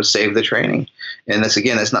 saved the training. And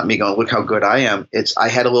that's not me going, look how good I am. It's, I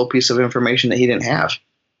had a little piece of information that he didn't have,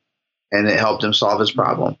 and it helped him solve his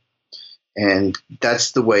problem. And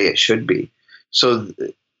that's the way it should be. So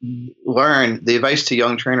the advice to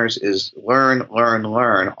young trainers is learn,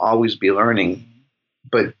 always be learning,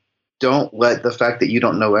 but don't let the fact that you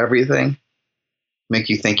don't know everything make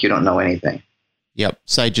you think you don't know anything. Yep.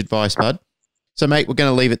 Sage advice, bud. So, mate, we're going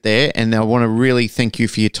to leave it there, and I want to really thank you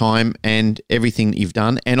for your time and everything that you've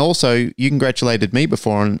done. And also, you congratulated me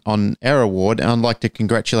before on our award, and I'd like to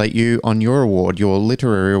congratulate you on your award, your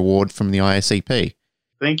literary award from the ISEP.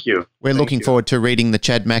 Thank you. We're looking forward to reading the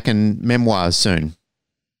Chad Mackin memoirs soon.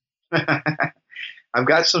 I've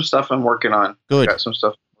got some stuff I'm working on. Good. I've got some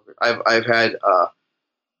stuff. I've had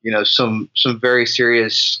some very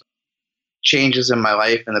serious changes in my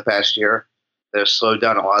life in the past year that have slowed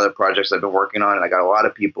down a lot of the projects I've been working on, and I got a lot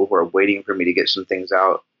of people who are waiting for me to get some things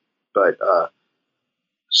out. But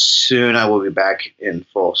soon I will be back in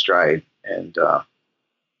full stride, and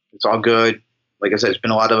it's all good. Like I said, it's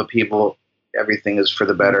been a lot of upheaval. Everything is for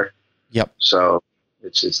the better. Yep. So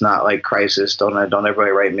it's not like crisis. Don't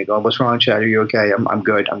everybody write me going, "What's wrong, Chad? Are you okay?" I'm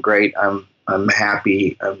good. I'm great. I'm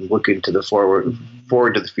happy. I'm looking to the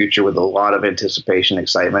forward to the future with a lot of anticipation,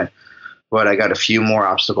 excitement. But I got a few more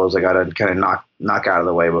obstacles I got to kind of knock out of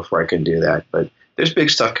the way before I can do that. But there's big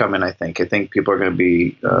stuff coming. I think people are going to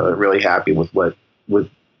be really happy with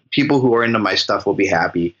people who are into my stuff will be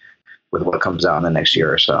happy with what comes out in the next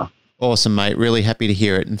year or so. Awesome, mate. Really happy to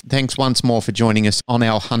hear it. And thanks once more for joining us on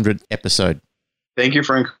our 100th episode. Thank you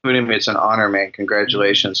for including me. It's an honor, man.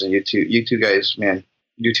 Congratulations. And you two guys, man,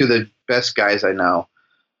 you're two of the best guys I know.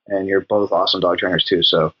 And you're both awesome dog trainers too.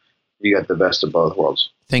 So you got the best of both worlds.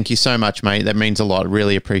 Thank you so much, mate. That means a lot.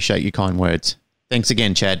 Really appreciate your kind words. Thanks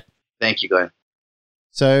again, Chad. Thank you, Glenn.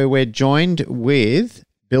 So we're joined with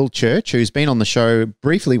Bill Church, who's been on the show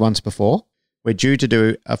briefly once before. We're due to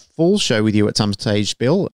do a full show with you at some stage,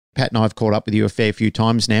 Bill. Pat and I have caught up with you a fair few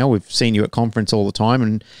times now. We've seen you at conference all the time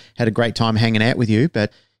and had a great time hanging out with you.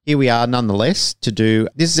 But here we are nonetheless to do,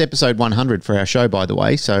 this is episode 100 for our show, by the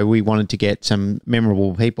way. So we wanted to get some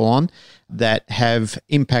memorable people on that have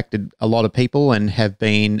impacted a lot of people and have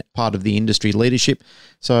been part of the industry leadership.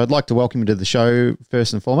 So I'd like to welcome you to the show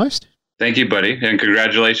first and foremost. Thank you, buddy. And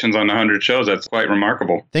congratulations on 100 shows. That's quite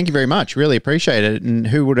remarkable. Thank you very much. Really appreciate it. And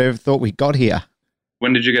who would have thought we got here?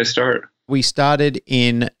 When did you guys start? We started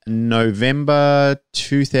in November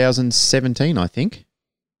 2017, I think.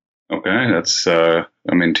 Okay, that's,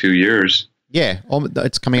 2 years. Yeah,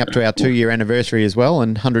 it's coming up to our 2-year anniversary as well,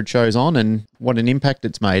 and 100 shows on, and what an impact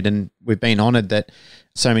it's made. And we've been honoured that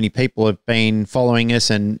so many people have been following us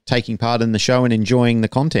and taking part in the show and enjoying the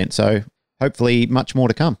content. So hopefully much more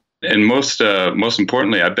to come. And most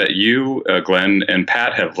importantly, I bet you, Glenn, and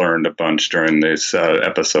Pat have learned a bunch during these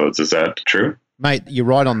episodes. Is that true? Mate, you're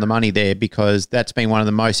right on the money there, because that's been one of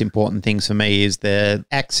the most important things for me is the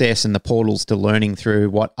access and the portals to learning through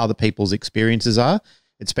what other people's experiences are.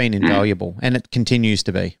 It's been invaluable, and it continues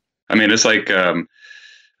to be. I mean, it's like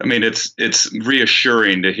I mean, it's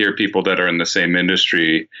reassuring to hear people that are in the same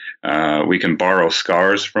industry. We can borrow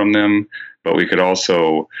scars from them, but we could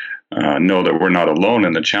also know that we're not alone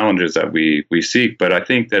in the challenges that we seek. But I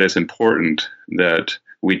think that it's important that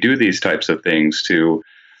we do these types of things to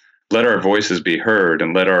let our voices be heard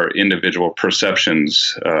and let our individual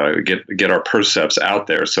perceptions get our percepts out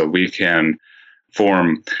there, so we can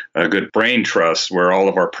form a good brain trust where all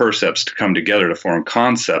of our percepts come together to form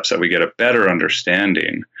concepts that we get a better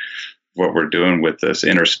understanding of what we're doing with this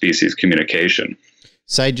interspecies communication.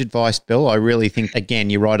 Sage advice, Bill. I really think, again,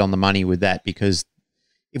 you're right on the money with that, because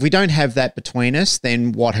if we don't have that between us,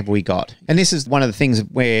 then what have we got? And this is one of the things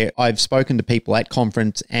where I've spoken to people at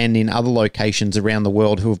conference and in other locations around the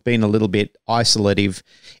world who have been a little bit isolative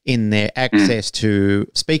in their access to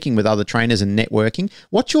speaking with other trainers and networking.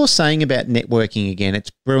 What you're saying about networking, again,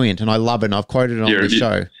 it's brilliant, and I love it, and I've quoted it on the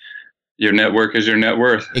show. Your network is your net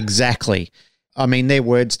worth. Exactly. I mean, they're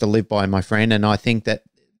words to live by, my friend, and I think that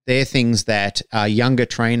they're things that younger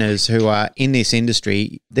trainers who are in this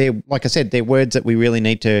industry, they're, like I said, they're words that we really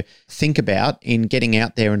need to think about in getting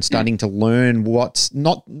out there and starting to learn what's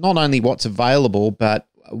not only what's available, but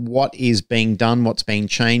what is being done, what's being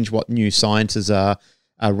changed, what new sciences are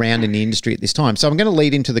around in the industry at this time. So I'm going to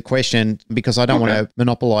lead into the question, because I don't want to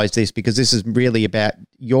monopolize this, because this is really about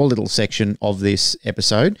your little section of this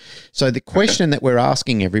episode. So the question that we're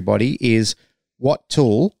asking everybody is, what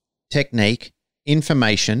tool, technique,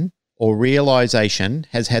 information, or realization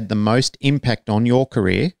has had the most impact on your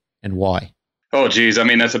career, and why? Oh, geez. I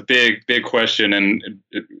mean, that's a big, big question. And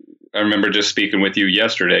I remember just speaking with you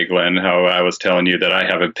yesterday, Glenn, how I was telling you that I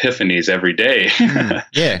have epiphanies every day.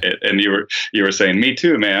 Yeah. And you were saying, me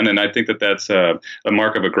too, man. And I think that that's a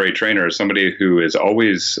mark of a great trainer, somebody who is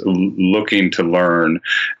always looking to learn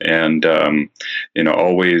and,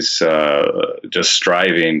 always just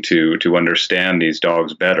striving to understand these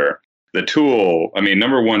dogs better. The tool, I mean,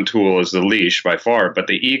 number one tool is the leash by far, but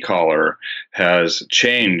the e-collar has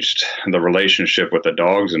changed the relationship with the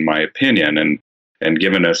dogs, in my opinion, and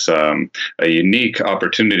given us a unique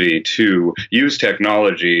opportunity to use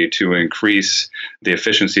technology to increase the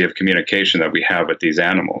efficiency of communication that we have with these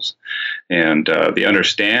animals. And the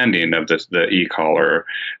understanding of the e-collar,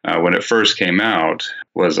 when it first came out,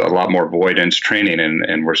 was a lot more avoidance training,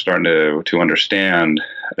 and we're starting to understand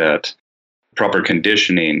that proper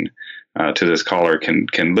conditioning to this collar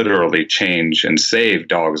can literally change and save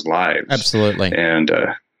dogs' lives. Absolutely. And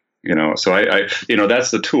so I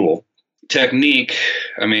that's the tool. Technique,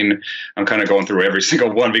 I mean, I'm kind of going through every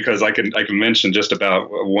single one, because I can mention just about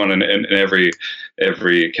one in every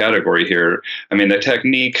category here. I mean, the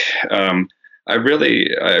technique, I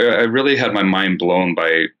really had my mind blown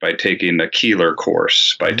by taking the Keeler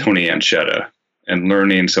course by Tony Anchetta and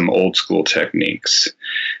learning some old school techniques.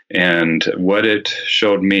 And what it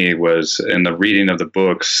showed me was, in the reading of the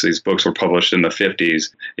books, these books were published in the 50s,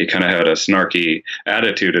 he kind of had a snarky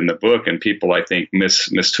attitude in the book, and people, I think,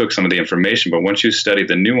 mistook some of the information. But once you study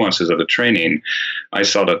the nuances of the training, I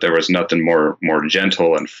saw that there was nothing more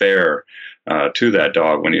gentle and fair to that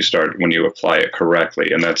dog when you apply it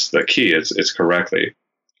correctly. And that's the key, it's correctly.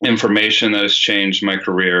 Information that has changed my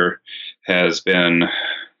career has been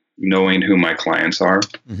knowing who my clients are,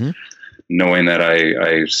 knowing that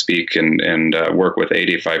I speak and work with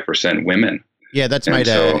 85% women. Yeah, that's made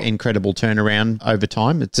an incredible turnaround over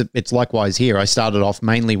time. It's likewise here. I started off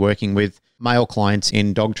mainly working with male clients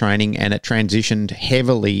in dog training, and it transitioned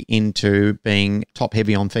heavily into being top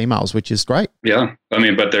heavy on females, which is great. Yeah. I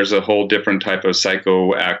mean, but there's a whole different type of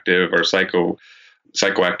psychoactive or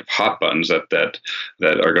psychoactive hot buttons that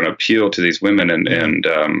are going to appeal to these women.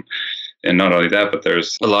 And not only that, but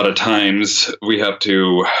there's a lot of times we have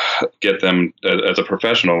to get them, as a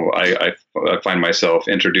professional, I find myself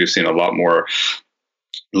introducing a lot more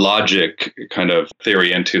logic kind of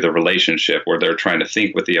theory into the relationship, where they're trying to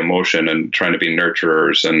think with the emotion and trying to be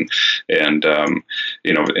nurturers and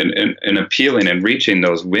appealing and reaching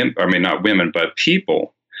those women, I mean, not women, but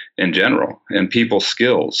people in general, and people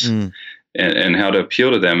skills and how to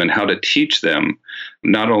appeal to them and how to teach them,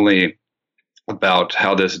 not only about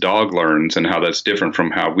how this dog learns and how that's different from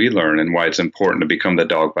how we learn, and why it's important to become the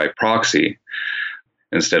dog by proxy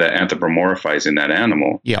instead of anthropomorphizing that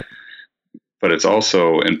animal. Yeah. But it's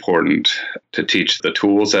also important to teach the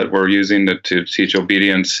tools that we're using to teach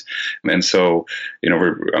obedience. And so,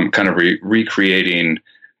 I'm kind of recreating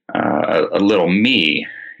a little me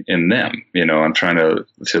in them. I'm trying to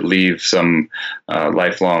leave some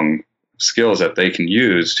lifelong skills that they can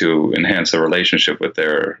use to enhance the relationship with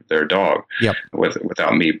their dog,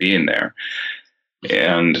 without me being there.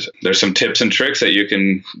 And there's some tips and tricks that you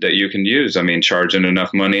can use. I mean, charging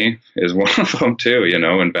enough money is one of them too,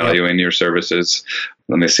 and valuing your services.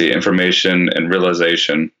 Let me see, information and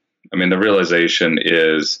realization. I mean, the realization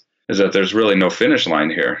is that there's really no finish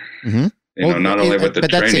line here. Mm-hmm. Not only with the but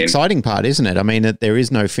training. That's the exciting part, isn't it? I mean, that there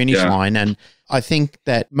is no finish line. And I think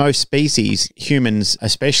that most species, humans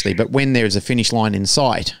especially, but when there's a finish line in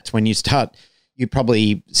sight, it's when you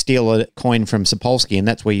probably steal a coin from Sapolsky, and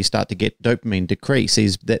that's where you start to get dopamine decrease,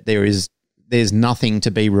 is that there's nothing to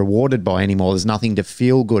be rewarded by anymore. There's nothing to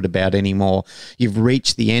feel good about anymore. You've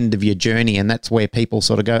reached the end of your journey, and that's where people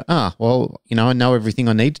sort of go, I know everything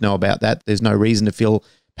I need to know about that. There's no reason to feel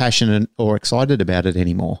passionate or excited about it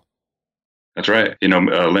anymore. That's right.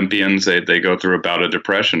 Olympians, they go through a bout of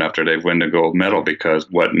depression after they win the gold medal because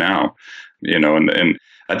what now? And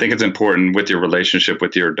I think it's important with your relationship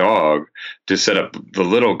with your dog to set up the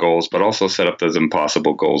little goals, but also set up those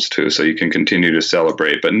impossible goals too, so you can continue to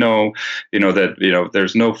celebrate. But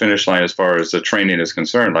there's no finish line as far as the training is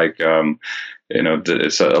concerned. Like,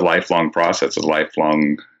 it's a lifelong process, a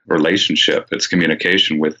lifelong relationship. It's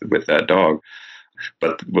communication with that dog.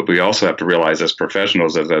 But what we also have to realize as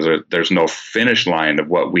professionals is that there's no finish line of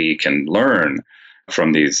what we can learn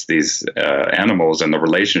from these animals and the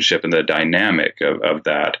relationship and the dynamic of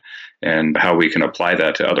that, and how we can apply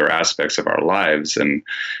that to other aspects of our lives. And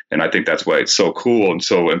I think that's why it's so cool and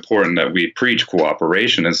so important that we preach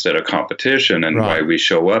cooperation instead of competition, and why we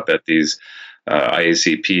show up at these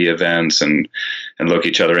IACP events and look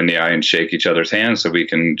each other in the eye and shake each other's hands, so we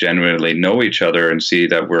can genuinely know each other and see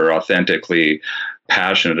that we're authentically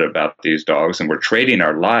passionate about these dogs, and we're trading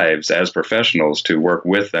our lives as professionals to work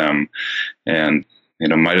with them. And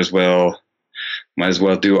might as well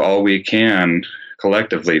do all we can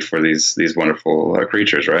collectively for these wonderful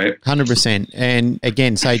creatures, right? 100%. And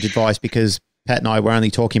again, sage advice, because Pat and I were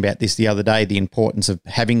only talking about this the other day, the importance of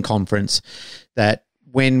having conference, that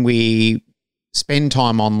when we spend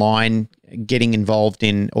time online getting involved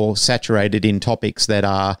in or saturated in topics that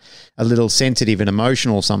are a little sensitive and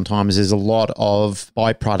emotional, sometimes there's a lot of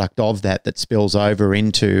byproduct of that spills over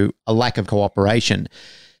into a lack of cooperation.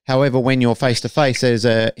 However, when you're face-to-face, there's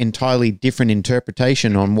an entirely different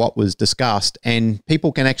interpretation on what was discussed, and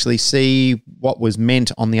people can actually see what was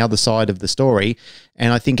meant on the other side of the story.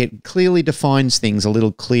 And I think it clearly defines things a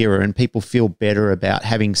little clearer, and people feel better about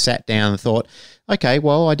having sat down and thought, okay,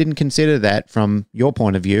 well, I didn't consider that from your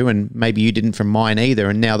point of view, and maybe you didn't from mine either.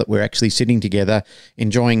 And now that we're actually sitting together,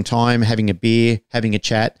 enjoying time, having a beer, having a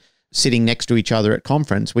chat, sitting next to each other at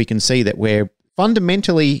conference, we can see that we're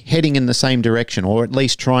fundamentally heading in the same direction, or at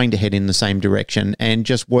least trying to head in the same direction, and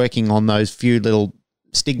just working on those few little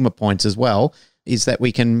stigma points as well, is that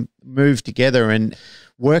we can move together and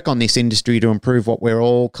work on this industry to improve what we're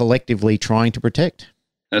all collectively trying to protect.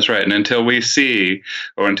 That's right. And until I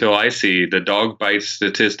see the dog bite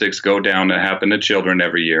statistics go down that happen to children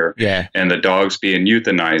every year, and the dogs being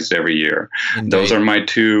euthanized every year, Indeed. Those are my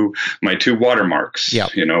two watermarks.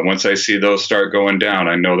 Yep. Once I see those start going down,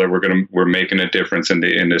 I know that we're making a difference in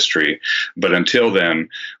the industry. But until then,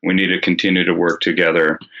 we need to continue to work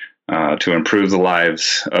together to improve the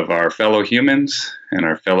lives of our fellow humans and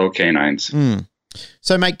our fellow canines. Mm.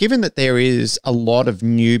 So, mate, given that there is a lot of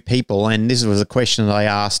new people, and this was a question that I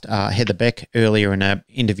asked Heather Beck earlier in an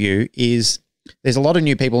interview, is there's a lot of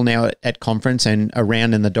new people now at conference and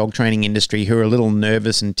around in the dog training industry who are a little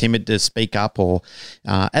nervous and timid to speak up, or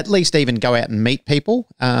at least even go out and meet people.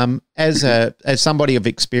 As somebody of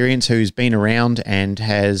experience who's been around and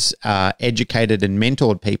has educated and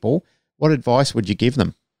mentored people, what advice would you give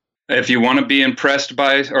them? If you want to be impressed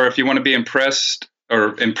by, or if you want to be impressed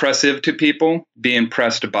or impressive to people, be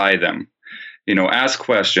impressed by them. Ask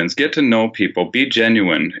questions, get to know people, be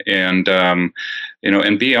genuine, and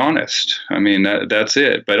and be honest. I mean, that's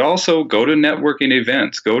it. But also go to networking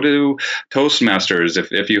events, go to Toastmasters.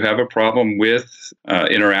 If you have a problem with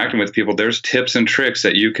interacting with people, there's tips and tricks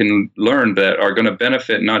that you can learn that are going to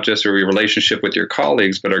benefit not just your relationship with your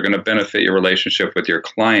colleagues, but are going to benefit your relationship with your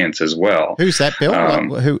clients as well. Who's that, Bill?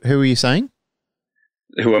 Who are you saying?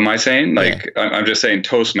 Who am I saying? I'm just saying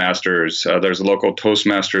Toastmasters. There's a local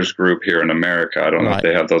Toastmasters group here in America. I don't know if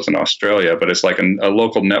they have those in Australia, but it's like a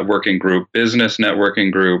local networking group, business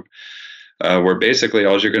networking group, where basically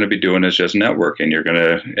all you're going to be doing is just networking.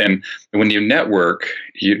 And when you network,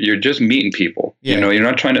 you're just meeting people. Yeah. You're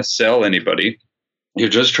not trying to sell anybody. You're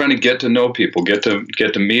just trying to get to know people, get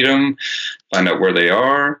to meet them, find out where they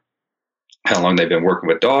are, how long they've been working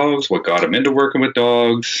with dogs, what got them into working with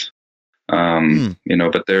dogs.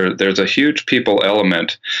 But there's a huge people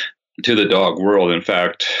element to the dog world. In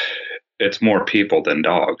fact, it's more people than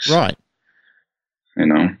dogs. Right.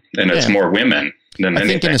 and it's more women than anything,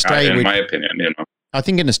 think in Australia, in my opinion, I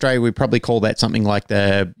think in Australia, we probably call that something like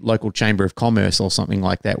the local chamber of commerce or something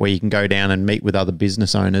like that, where you can go down and meet with other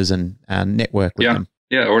business owners and network with them.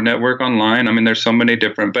 Yeah, or network online. I mean, there's so many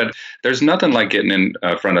different, but there's nothing like getting in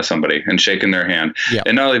front of somebody and shaking their hand. Yeah.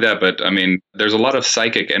 And not only that, but I mean, there's a lot of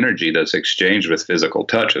psychic energy that's exchanged with physical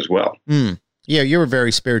touch as well. Yeah, you're a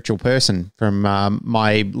very spiritual person from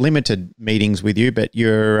my limited meetings with you, but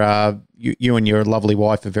you and your lovely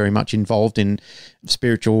wife are very much involved in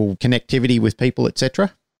spiritual connectivity with people,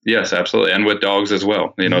 etc. Yes, absolutely. And with dogs as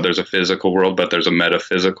well. There's a physical world, but there's a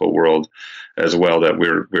metaphysical world as well that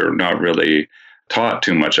we're not really taught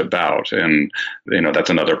too much about. And, that's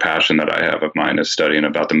another passion that I have of mine, is studying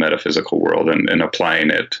about the metaphysical world and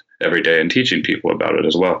applying it every day and teaching people about it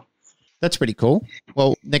as well. That's pretty cool.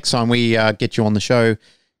 Well, next time we get you on the show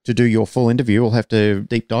to do your full interview, we'll have to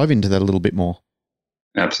deep dive into that a little bit more.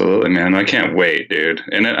 Absolutely, man. I can't wait, dude.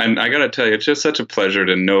 And I got to tell you, it's just such a pleasure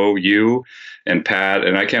to know you and Pat.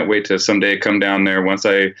 And I can't wait to someday come down there once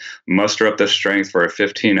I muster up the strength for a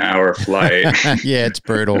 15-hour flight. Yeah, it's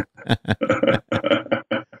brutal.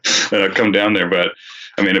 And I'll come down there. But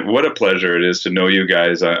I mean, what a pleasure it is to know you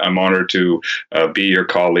guys. I'm honored to be your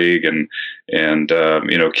colleague and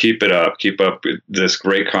keep it up. Keep up this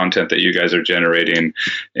great content that you guys are generating.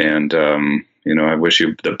 And, I wish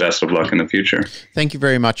you the best of luck in the future. Thank you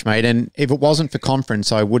very much, mate. And if it wasn't for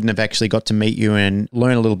conference, I wouldn't have actually got to meet you and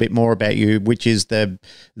learn a little bit more about you, which is the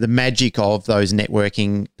magic of those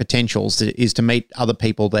networking potentials, is to meet other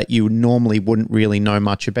people that you normally wouldn't really know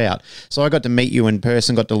much about. So I got to meet you in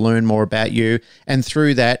person, got to learn more about you. And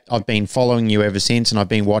through that, I've been following you ever since, and I've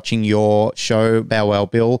been watching your show, Bow Wow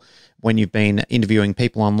Bill, when you've been interviewing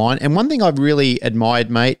people online. And one thing I've really admired,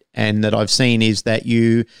 mate, and that I've seen is that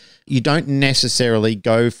you don't necessarily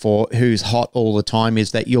go for who's hot all the time,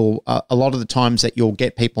 is that you'll a lot of the times that you'll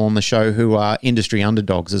get people on the show who are industry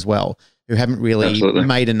underdogs as well, who haven't really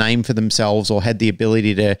made a name for themselves or had the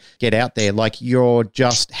ability to get out there. Like, you're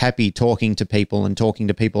just happy talking to people and talking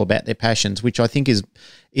to people about their passions, which I think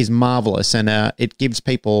is marvelous. And it gives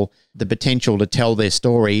people the potential to tell their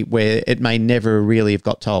story where it may never really have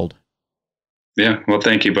got told. Yeah, well,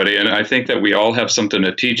 thank you, buddy. And I think that we all have something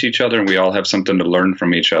to teach each other, and we all have something to learn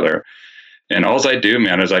from each other. And all I do,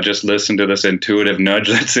 man, is I just listen to this intuitive nudge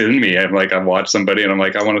that's in me. I watch somebody and I'm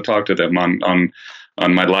like, I want to talk to them on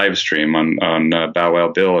my live stream on Bow Wow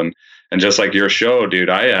Bill. And just like your show, dude,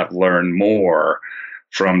 I have learned more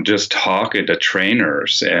from just talking to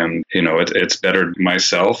trainers, and it's bettered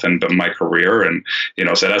myself and my career, and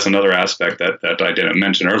so that's another aspect that I didn't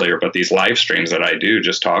mention earlier. But these live streams that I do,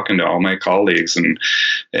 just talking to all my colleagues, and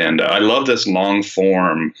I love this long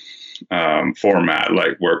form format,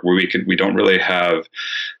 like where we don't really have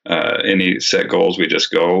any set goals. We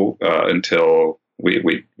just go until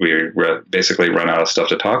we basically run out of stuff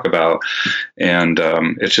to talk about, and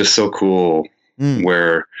it's just so cool.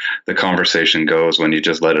 Where the conversation goes when you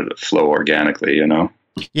just let it flow organically,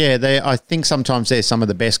 Yeah, I think sometimes they're some of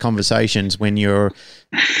the best conversations when you're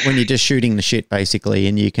just shooting the shit, basically,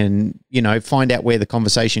 and you can, find out where the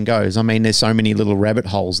conversation goes. I mean, there's so many little rabbit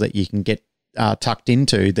holes that you can get tucked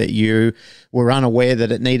into that you were unaware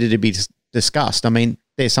that it needed to be discussed. I mean,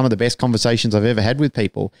 they're some of the best conversations I've ever had with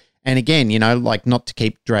people. And again, like, not to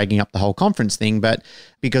keep dragging up the whole conference thing, but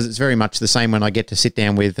because it's very much the same when I get to sit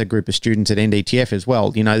down with a group of students at NDTF as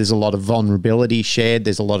well. There's a lot of vulnerability shared.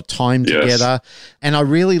 There's a lot of time together. And I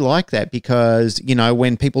really like that because,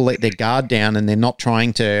 when people let their guard down and they're not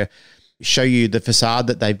trying to show you the facade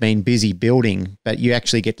that they've been busy building, but you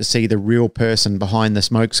actually get to see the real person behind the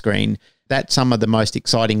smoke screen. That's some of the most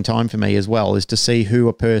exciting time for me as well, is to see who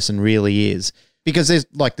a person really is. Because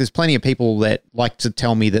there's plenty of people that like to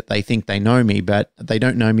tell me that they think they know me, but they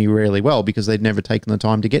don't know me really well because they've never taken the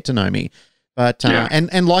time to get to know me. But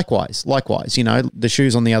and likewise, the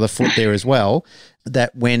shoe's on the other foot there as well.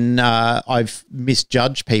 That when I've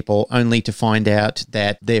misjudged people only to find out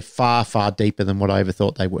that they're far, far deeper than what I ever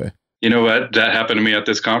thought they were. You know what? That happened to me at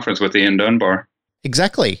this conference with Ian Dunbar.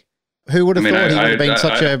 Exactly. Who would have thought he would have been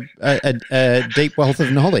such a deep wealth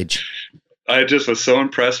of knowledge? I just was so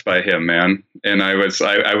impressed by him, man. And I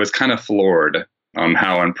was kind of floored on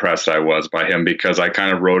how impressed I was by him, because I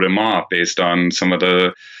kind of wrote him off based on some of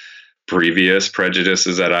the previous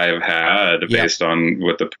prejudices that I have had based on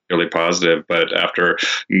with the purely positive. But after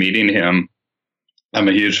meeting him, I'm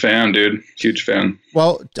a huge fan, dude. Huge fan.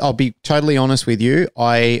 Well, I'll be totally honest with you.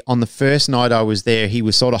 On the first night I was there, he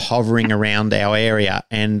was sort of hovering around our area,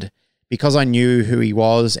 and because I knew who he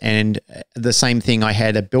was, and the same thing, I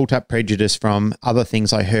had a built-up prejudice from other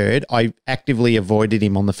things I heard, I actively avoided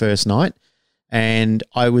him on the first night. And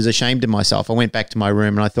I was ashamed of myself. I went back to my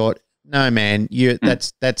room and I thought, no, man,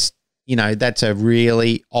 that's a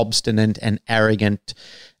really obstinate and arrogant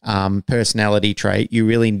personality trait. You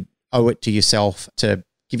really owe it to yourself to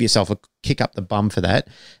give yourself a kick up the bum for that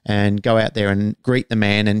and go out there and greet the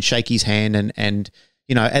man and shake his hand and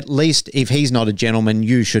at least if he's not a gentleman,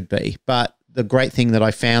 you should be. But the great thing that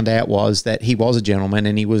I found out was that he was a gentleman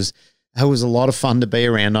and he was a lot of fun to be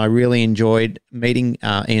around. I really enjoyed meeting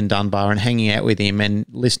Ian Dunbar and hanging out with him and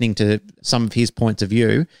listening to some of his points of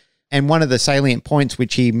view. And one of the salient points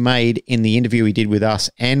which he made in the interview he did with us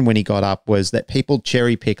and when he got up was that people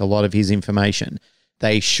cherry pick a lot of his information.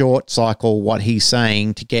 They short cycle what he's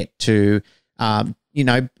saying to get to,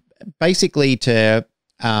 basically to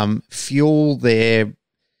fuel their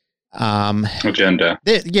agenda.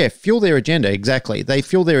 Fuel their agenda. Exactly. They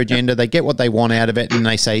fuel their agenda. They get what they want out of it, and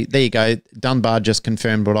they say, "There you go. Dunbar just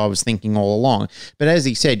confirmed what I was thinking all along." But as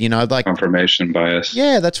he said, like confirmation bias.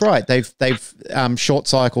 Yeah, that's right. They've short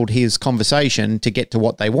cycled his conversation to get to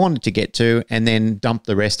what they wanted to get to, and then dump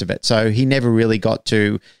the rest of it. So he never really got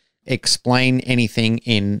to explain anything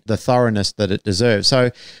in the thoroughness that it deserves.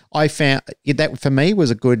 So I found that for me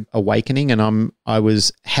was a good awakening, and I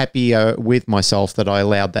was happy with myself that I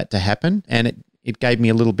allowed that to happen, and it gave me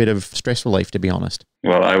a little bit of stress relief, to be honest.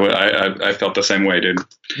 Well, I felt the same way, dude.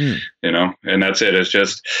 And that's it. It's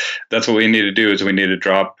just, that's what we need to do is we need to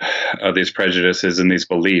drop these prejudices and these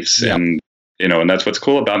beliefs. Yep. And that's what's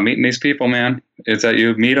cool about meeting these people, man, is that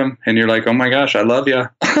you meet them and you're like, oh my gosh, I love you.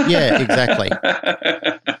 Yeah, exactly.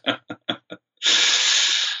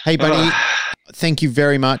 Hey, buddy, thank you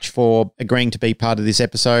very much for agreeing to be part of this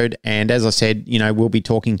episode. And as I said, we'll be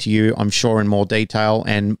talking to you, I'm sure, in more detail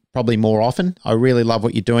and probably more often. I really love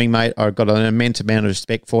what you're doing, mate. I've got an immense amount of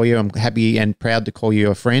respect for you. I'm happy and proud to call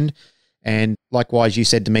you a friend. And likewise, you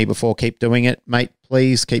said to me before, keep doing it, mate.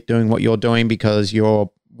 Please keep doing what you're doing because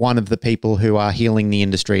you're one of the people who are healing the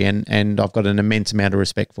industry. And I've got an immense amount of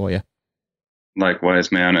respect for you.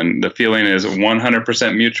 Likewise, man. And the feeling is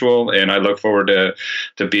 100% mutual. And I look forward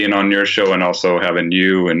to being on your show and also having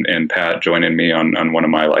you and Pat joining me on one of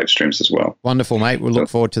my live streams as well. Wonderful, mate. We'll look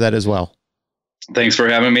forward to that as well. Thanks for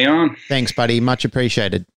having me on. Thanks, buddy. Much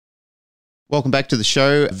appreciated. Welcome back to the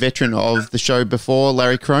show. Veteran of the show before,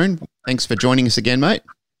 Larry Crone. Thanks for joining us again, mate.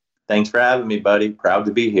 Thanks for having me, buddy. Proud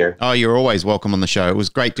to be here. Oh, you're always welcome on the show. It was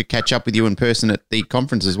great to catch up with you in person at the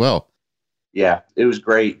conference as well. Yeah, it was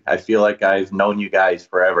great. I feel like I've known you guys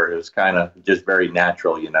forever. It was kind of just very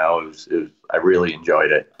natural, It was I really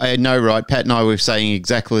enjoyed it. I know, right? Pat and I were saying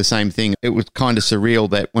exactly the same thing. It was kind of surreal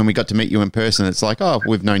that when we got to meet you in person, it's like, oh,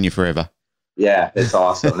 we've known you forever. Yeah, it's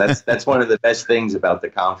awesome. That's one of the best things about the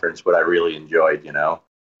conference, what I really enjoyed,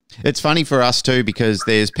 It's funny for us too, because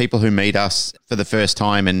there's people who meet us for the first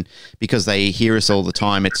time, and because they hear us all the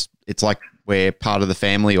time, it's like we're part of the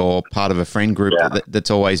family or part of a friend group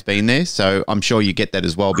that's always been there. So I'm sure you get that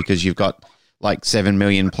as well because you've got like 7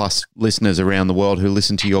 million plus listeners around the world who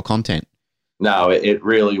listen to your content. No, it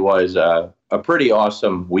really was a pretty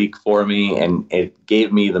awesome week for me, and it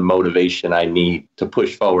gave me the motivation I need to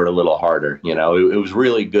push forward a little harder. It was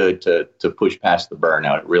really good to push past the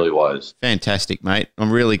burnout. It really was. Fantastic, mate.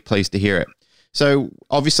 I'm really pleased to hear it. So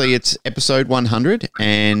obviously it's episode 100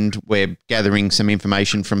 and we're gathering some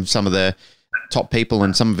information from some of the top people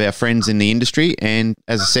and some of our friends in the industry. And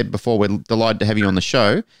as I said before, we're delighted to have you on the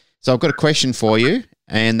show. So I've got a question for you,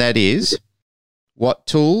 and that is, what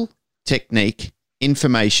tool, technique,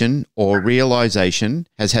 information, or realization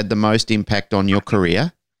has had the most impact on your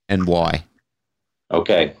career and why?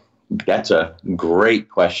 Okay. That's a great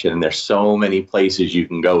question. There's so many places you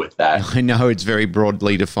can go with that. I know it's very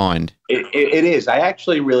broadly defined. It is. I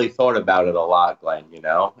actually really thought about it a lot, Glenn,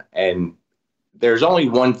 and there's only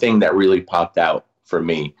one thing that really popped out for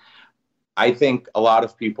me. I think a lot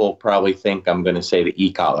of people probably think I'm going to say the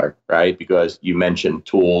e-collar, right? Because you mentioned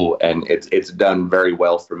tool and it's done very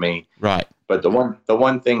well for me. Right. But the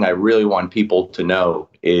one thing I really want people to know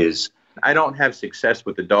is I don't have success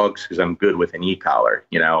with the dogs because I'm good with an e-collar.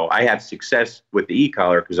 I have success with the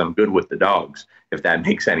e-collar because I'm good with the dogs, if that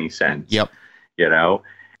makes any sense. Yep.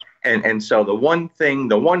 And so the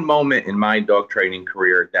one moment in my dog training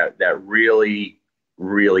career that really,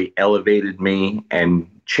 really elevated me and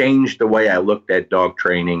changed the way I looked at dog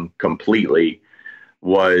training completely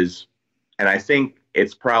was, and I think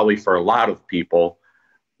it's probably for a lot of people,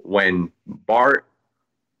 when Bart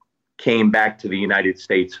came back to the United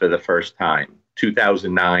States for the first time,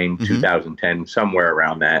 2009, 2010, somewhere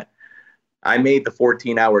around that. I made the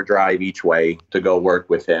 14-hour drive each way to go work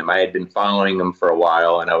with him. I had been following him for a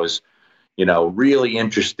while, and I was, really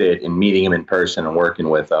interested in meeting him in person and working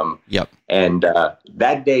with him. Yep. And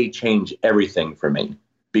that day changed everything for me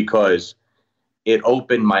because it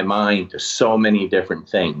opened my mind to so many different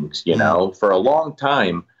things. For a long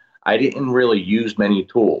time, I didn't really use many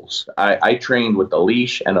tools. I trained with a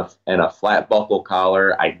leash and a flat buckle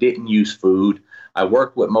collar. I didn't use food. I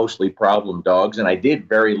worked with mostly problem dogs, and I did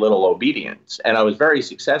very little obedience. And I was very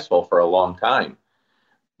successful for a long time.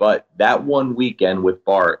 But that one weekend with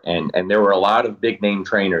Bart, and there were a lot of big name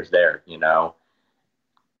trainers there,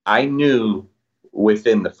 I knew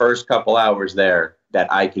within the first couple hours there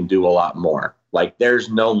that I can do a lot more. Like, there's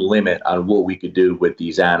no limit on what we could do with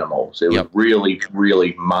these animals. It was really,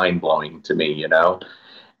 really mind-blowing to me,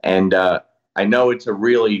 And I know it's a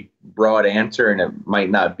really broad answer, and it might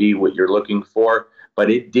not be what you're looking for, but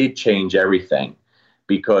it did change everything.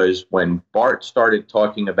 Because when Bart started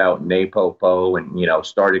talking about NAPOPO and,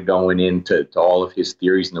 started going into all of his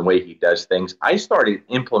theories and the way he does things, I started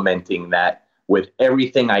implementing that with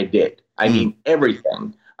everything I did. I mean,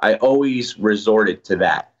 everything. I always resorted to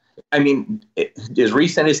that. I mean, as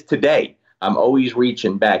recent as today, I'm always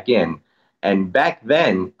reaching back in. And back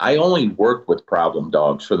then, I only worked with problem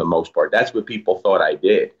dogs for the most part. That's what people thought I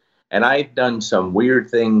did. And I've done some weird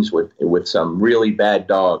things with some really bad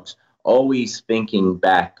dogs, always thinking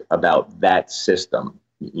back about that system,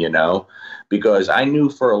 because I knew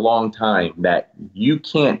for a long time that you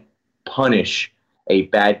can't punish a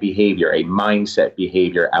bad behavior, a mindset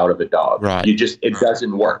behavior out of a dog. Right. It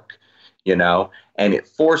doesn't work, and it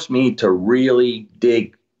forced me to really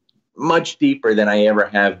dig much deeper than I ever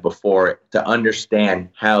have before to understand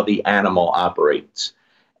how the animal operates.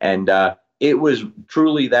 And it was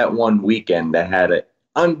truly that one weekend that had an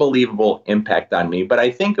unbelievable impact on me. But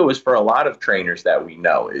I think it was for a lot of trainers that we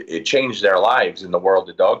know. It changed their lives in the world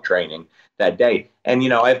of dog training that day. And,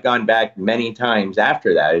 I've gone back many times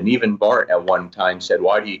after that. And even Bart at one time said,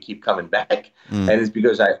 "Why do you keep coming back?" And it's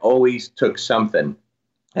because I always took something.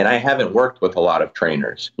 And I haven't worked with a lot of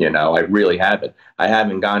trainers, I really haven't. I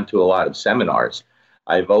haven't gone to a lot of seminars.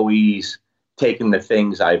 I've always taken the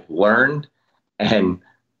things I've learned, and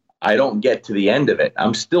I don't get to the end of it.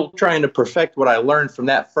 I'm still trying to perfect what I learned from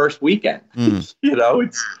that first weekend.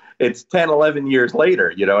 It's 10, 11 years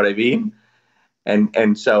later, you know what I mean?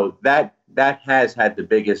 And so that has had the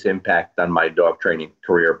biggest impact on my dog training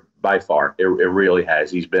career by far. It really has.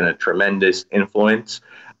 He's been a tremendous influence.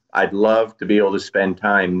 I'd love to be able to spend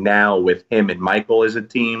time now with him and Michael as a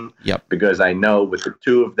team. Yep. Because I know with the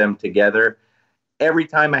two of them together, every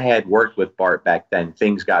time I had worked with Bart back then,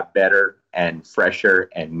 things got better and fresher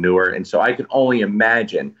and newer. And so I can only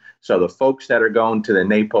imagine. So the folks that are going to the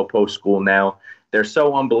NAPOPO school now, they're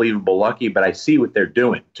so unbelievable lucky, but I see what they're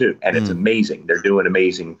doing too. And it's amazing. They're doing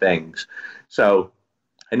amazing things. So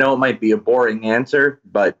I know it might be a boring answer,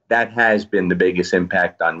 but that has been the biggest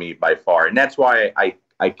impact on me by far. And that's why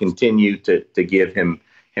I continue to give him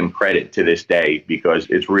credit to this day, because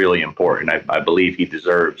it's really important. I believe he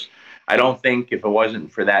deserves. I don't think if it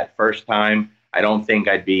wasn't for that first time, I don't think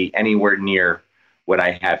I'd be anywhere near what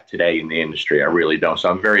I have today in the industry. I really don't.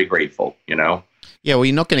 So I'm very grateful, Yeah, well,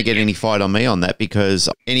 you're not going to get any fight on me on that, because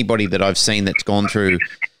anybody that I've seen that's gone through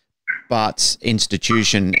Bart's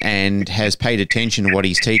institution and has paid attention to what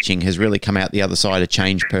he's teaching has really come out the other side a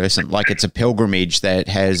changed person. Like, it's a pilgrimage that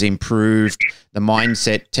has improved the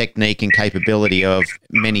mindset, technique, and capability of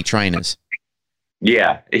many trainers.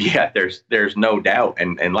 Yeah, there's no doubt.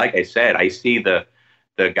 And like I said, I see the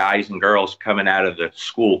guys and girls coming out of the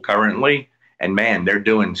school currently, and man, they're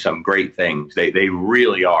doing some great things. They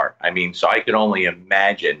really are. I mean, so I can only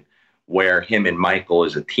imagine where him and Michael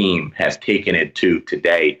as a team have taken it to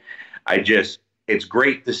today. It's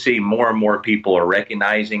great to see more and more people are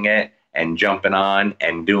recognizing it and jumping on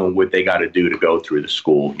and doing what they got to do to go through the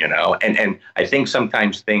school, and I think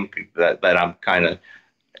sometimes that I'm kind of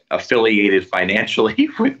affiliated financially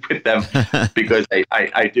with them because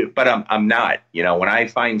I do, but I'm not. When I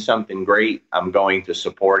find something great, I'm going to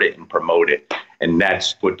support it and promote it. And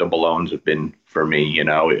that's what the Ballones have been for me.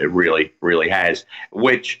 It really, really has,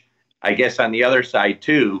 which I guess on the other side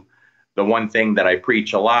too, the one thing that I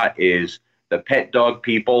preach a lot is the pet dog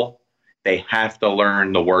people, they have to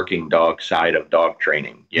learn the working dog side of dog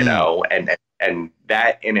training, and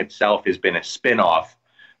that in itself has been a spinoff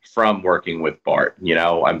from working with Bart.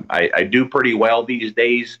 I do pretty well these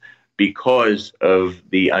days because of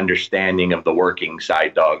the understanding of the working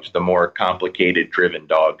side dogs, the more complicated driven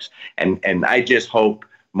dogs. And I just hope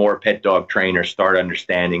more pet dog trainers start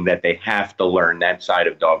understanding that they have to learn that side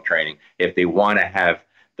of dog training if they want to have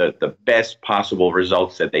the best possible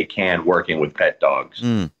results that they can working with pet dogs.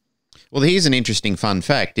 Well, here's an interesting fun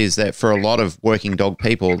fact is that for a lot of working dog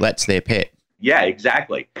people, that's their pet. Yeah,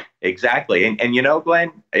 exactly. And you know,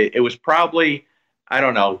 Glenn, it was probably, I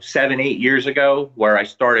don't know, 7-8 years ago where I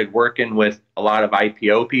started working with a lot of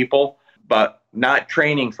IPO people, but not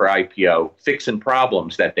training for IPO, fixing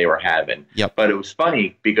problems that they were having. Yep. But it was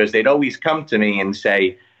funny because they'd always come to me and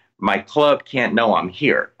say, my club can't know I'm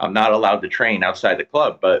here. I'm not allowed to train outside the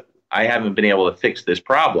club, but I haven't been able to fix this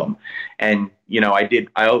problem. And, you know,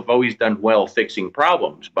 I've always done well fixing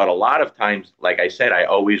problems, but a lot of times, like I said, I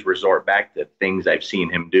always resort back to things I've seen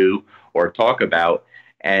him do or talk about.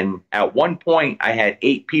 And at one point I had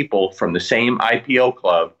 8 people from the same IPO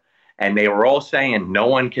club, and they were all saying, no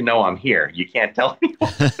one can know I'm here. You can't tell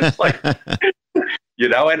anyone. It's like, you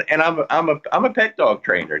know, and I'm a pet dog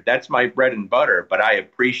trainer. That's my bread and butter, but I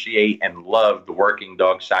appreciate and love the working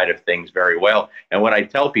dog side of things very well. And when I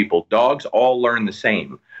tell people, dogs all learn the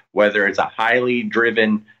same, whether it's a highly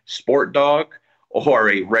driven sport dog or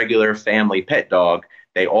a regular family pet dog,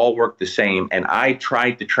 they all work the same. And I try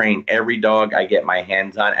to train every dog I get my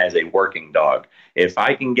hands on as a working dog. If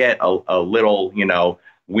I can get a little, you know,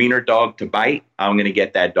 wiener dog to bite, I'm going to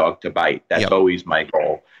get that dog to bite. That's always my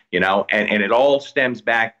goal, you know, and it all stems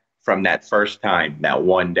back from that first time, that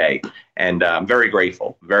one day. And I'm very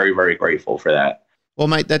grateful, very, very grateful for that. Well,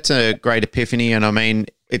 mate, that's a great epiphany. And I mean,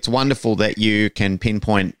 it's wonderful that you can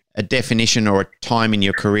pinpoint a definition or a time in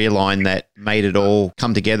your career line that made it all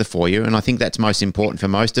come together for you. And I think that's most important for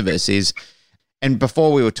most of us is, and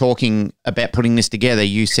before we were talking about putting this together,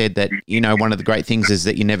 you said that, you know, one of the great things is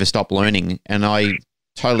that you never stop learning. And I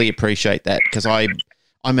totally appreciate that because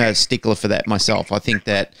I'm a stickler for that myself. I think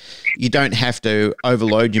that you don't have to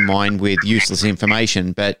overload your mind with useless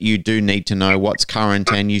information, but you do need to know what's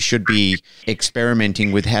current, and you should be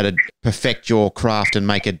experimenting with how to perfect your craft and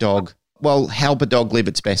make a dog, well, help a dog live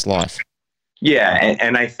its best life. Yeah,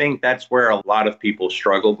 and I think that's where a lot of people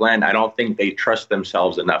struggle, Glenn. I don't think they trust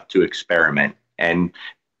themselves enough to experiment. And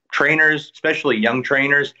trainers, especially young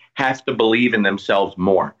trainers, have to believe in themselves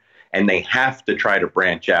more. And they have to try to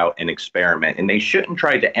branch out and experiment. And they shouldn't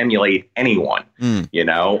try to emulate anyone. You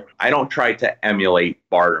know, I don't try to emulate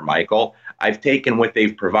Bart or Michael. I've taken what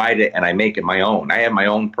they've provided and I make it my own. I have my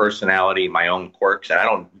own personality, my own quirks, and I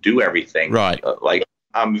don't do everything. Right. Like,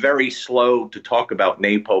 I'm very slow to talk about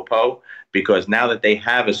NAPOPO because now that they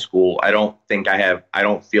have a school, I don't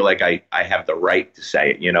feel like I have the right to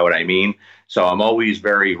say it. You know what I mean? So I'm always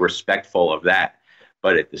very respectful of that.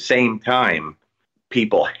 But at the same time,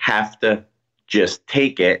 people have to just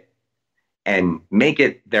take it and make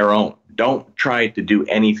it their own. Don't try to do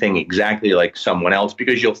anything exactly like someone else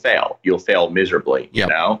because you'll fail. You'll fail miserably, you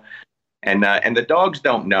know? And the dogs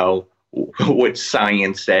don't know what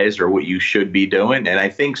science says or what you should be doing. And I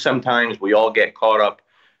think sometimes we all get caught up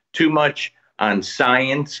too much on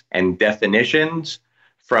science and definitions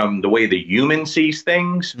from the way the human sees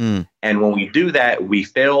things. And when we do that, we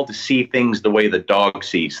fail to see things the way the dog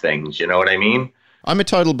sees things. You know what I mean? I'm a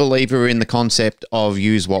total believer in the concept of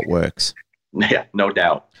use what works. Yeah, no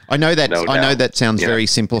doubt. I know that sounds very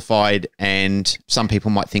simplified and some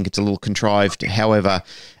people might think it's a little contrived. However,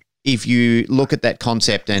 if you look at that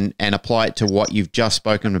concept and apply it to what you've just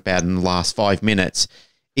spoken about in the last 5 minutes,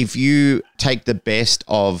 if you take the best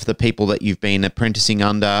of the people that you've been apprenticing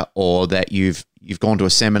under or that you've gone to a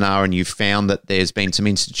seminar and you've found that there's been some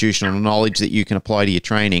institutional knowledge that you can apply to your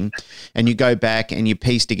training, and you go back and you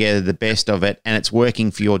piece together the best of it and it's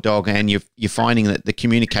working for your dog and you're finding that the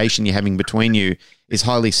communication you're having between you is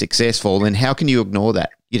highly successful, then how can you ignore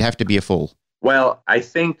that? You'd have to be a fool. Well, I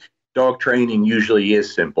think dog training usually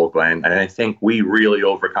is simple, Glenn, and I think we really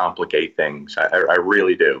overcomplicate things. I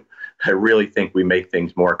really do. I really think we make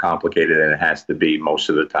things more complicated than it has to be most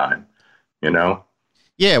of the time, you know?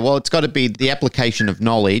 Yeah, well, it's got to be the application of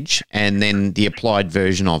knowledge and then the applied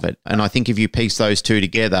version of it. And I think if you piece those two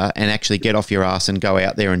together and actually get off your ass and go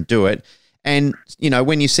out there and do it, and, you know,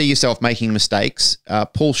 when you see yourself making mistakes,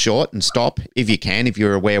 pull short and stop if you can, if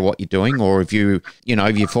you're aware of what you're doing, or if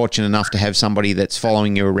if you're fortunate enough to have somebody that's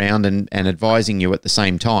following you around and advising you at the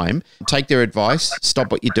same time. Take their advice,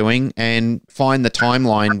 stop what you're doing, and find the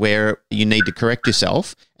timeline where you need to correct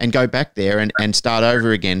yourself and go back there and start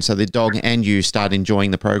over again so the dog and you start enjoying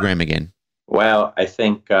the program again. Well, I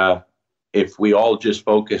think if we all just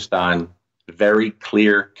focused on very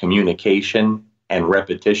clear communication and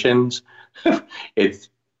repetitions, I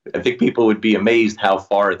think people would be amazed how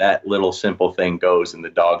far that little simple thing goes in the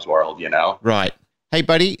dog's world, you know? Right. Hey,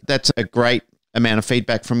 buddy, that's a great amount of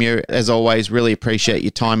feedback from you. As always, really appreciate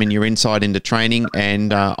your time and your insight into training.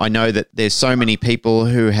 And I know that there's so many people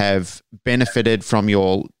who have benefited from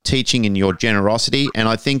your teaching and your generosity. And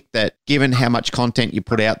I think that given how much content you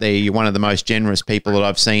put out there, you're one of the most generous people that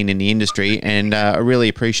I've seen in the industry. And I really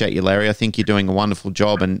appreciate you, Larry. I think you're doing a wonderful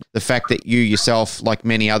job. And the fact that you yourself, like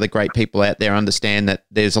many other great people out there, understand that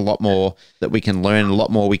there's a lot more that we can learn, a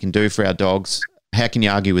lot more we can do for our dogs. How can you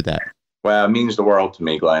argue with that? Well, it means the world to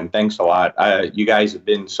me, Glenn. Thanks a lot. You guys have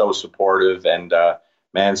been so supportive, and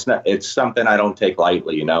man, it's something I don't take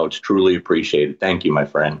lightly. You know, it's truly appreciated. Thank you, my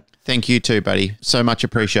friend. Thank you too, buddy. So much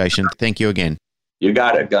appreciation. Thank you again. You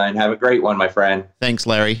got it, Glenn. Have a great one, my friend. Thanks,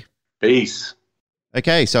 Larry. Peace.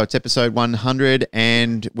 Okay, so it's episode 100,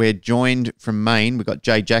 and we're joined from Maine. We've got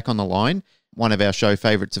Jay Jack on the line, one of our show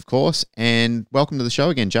favorites, of course. And welcome to the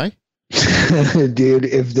show again, Jay. Dude,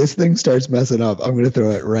 if this thing starts messing up, I'm going to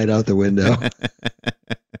throw it right out the window.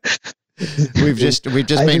 We've just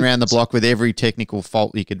been around the block with every technical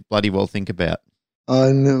fault you could bloody well think about.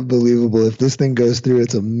 Unbelievable. If this thing goes through,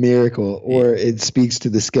 it's a miracle, or it speaks to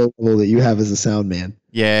the skill level that you have as a sound man.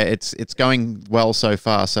 Yeah, it's going well so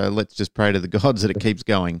far, so let's just pray to the gods that it keeps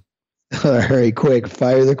going. All right, quick,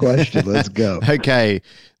 fire the question. Let's go. Okay,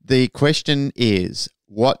 the question is,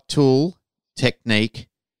 what tool, technique,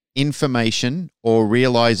 information, or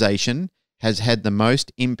realization has had the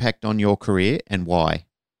most impact on your career, and why?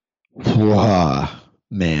 Wow,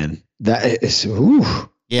 man, that is, ooh.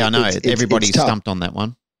 Yeah, I know. Everybody's stumped on that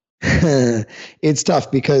one. It's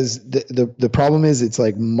tough because the problem is it's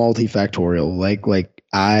like multifactorial. Like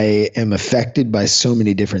I am affected by so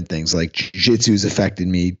many different things. Like jiu-jitsu's affected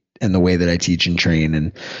me and the way that I teach and train,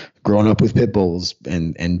 and growing up with pit bulls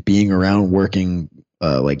and being around working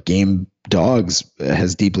like game dogs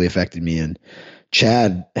has deeply affected me. And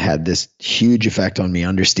Chad had this huge effect on me,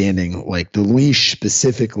 understanding like the leash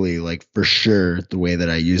specifically, like for sure the way that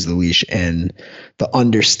I use the leash and the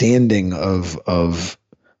understanding of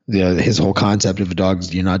his whole concept of a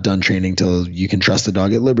dog's, you're not done training till you can trust the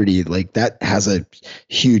dog at liberty. Like that has a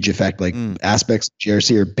huge effect. Like aspects of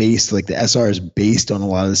GRC are based, like the SR is based on a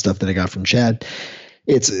lot of the stuff that I got from Chad.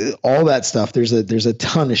 It's all that stuff. There's a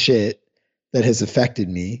ton of shit that has affected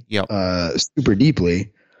me super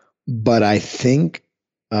deeply. But I think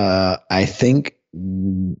the thing,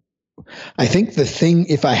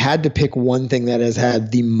 if I had to pick one thing that has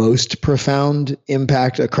had the most profound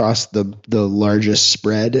impact across the largest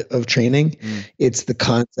spread of training, it's the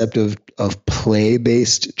concept of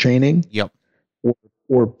play-based training. Yep.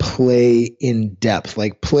 Or play in depth,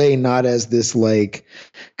 like play not as this like,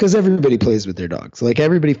 because everybody plays with their dogs. Like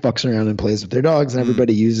everybody fucks around and plays with their dogs, and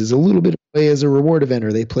everybody uses a little bit of play as a reward event,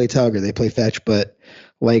 or they play tug, or they play fetch. But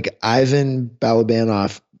like Ivan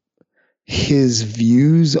Balabanov, his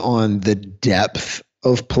views on the depth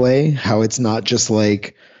of play, how it's not just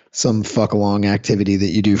like some fuck along activity that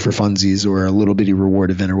you do for funsies or a little bitty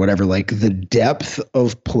reward event or whatever. Like the depth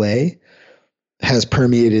of play has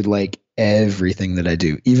permeated like everything that I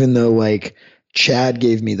do, even though like Chad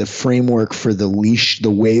gave me the framework for the leash,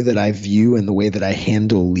 the way that I view and the way that I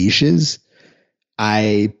handle leashes,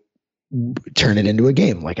 I turn it into a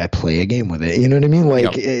game. Like I play a game with it. You know what I mean?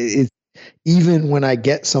 Like it's even when I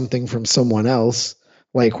get something from someone else,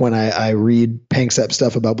 like when I read Panksepp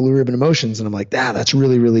stuff about Blue Ribbon Emotions and I'm like, that's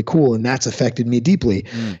really, really cool. And that's affected me deeply.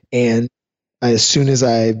 And as soon as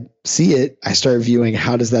I see it, I start viewing,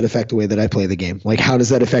 how does that affect the way that I play the game? Like, how does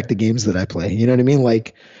that affect the games that I play? You know what I mean?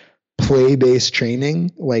 Like play-based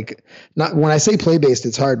training, like not when I say play-based,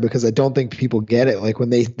 it's hard because I don't think people get it. Like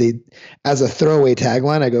when they as a throwaway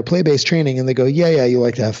tagline, I go play-based training and they go, yeah, you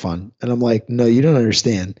like to have fun. And I'm like, no, you don't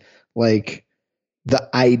understand. Like the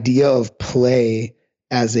idea of play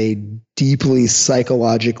as a deeply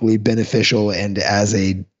psychologically beneficial and as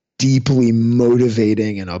a deeply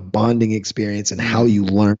motivating and a bonding experience and how you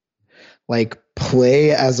learn, like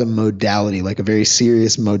play as a modality, like a very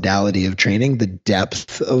serious modality of training, the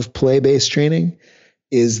depth of play-based training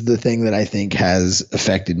is the thing that I think has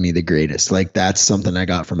affected me the greatest. Like that's something I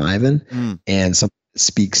got from Ivan and something that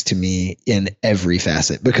speaks to me in every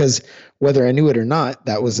facet, because whether I knew it or not,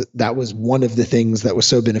 that was one of the things that was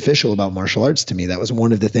so beneficial about martial arts to me. That was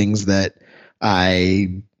one of the things that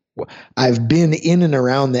I've been in and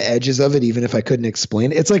around the edges of it, even if I couldn't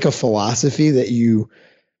explain it. It's like a philosophy that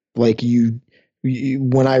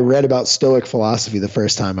when I read about Stoic philosophy the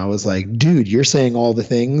first time, I was like, dude, you're saying all the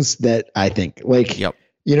things that I think. Like, you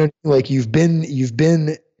know, like you've been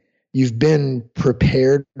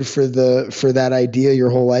prepared for that idea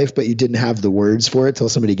your whole life, but you didn't have the words for it till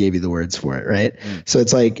somebody gave you the words for it. Right. So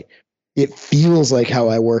it's like, it feels like how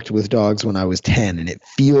I worked with dogs when I was 10, and it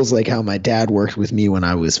feels like how my dad worked with me when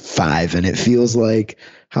I was 5, and it feels like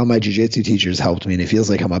how my jiu-jitsu teachers helped me, and it feels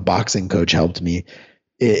like how my boxing coach helped me.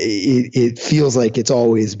 It feels like it's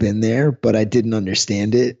always been there, but I didn't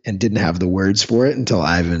understand it and didn't have the words for it until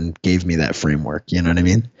Ivan gave me that framework. You know what I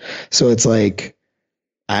mean? So it's like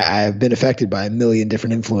I've been affected by a million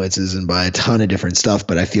different influences and by a ton of different stuff,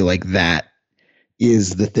 but I feel like that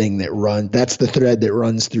is the thing that's the thread that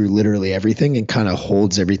runs through literally everything and kind of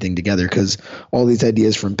holds everything together. Cause all these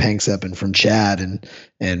ideas from Panksepp and from Chad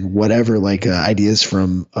and whatever, like ideas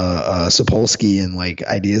from Sapolsky and like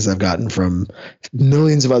ideas I've gotten from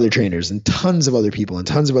millions of other trainers and tons of other people and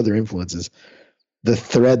tons of other influences. The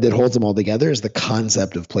thread that holds them all together is the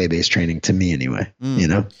concept of play-based training, to me anyway, you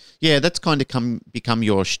know? Yeah, that's kind of become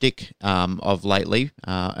your shtick of lately.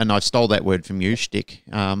 And I stole that word from you, shtick.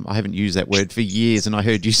 I haven't used that word for years, and I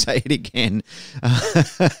heard you say it again.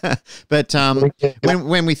 But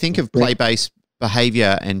when we think of play-based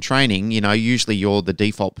behavior and training, you know, usually you're the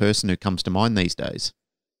default person who comes to mind these days.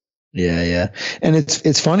 Yeah. And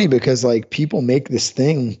it's funny because like people make this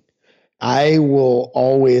thing. I will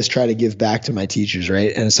always try to give back to my teachers,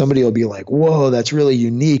 right? And somebody will be like, whoa, that's really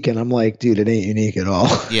unique. And I'm like, dude, it ain't unique at all.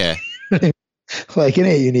 Yeah. Like, it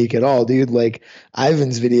ain't unique at all, dude. Like,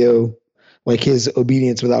 Ivan's video, like his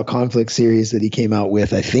Obedience Without Conflict series that he came out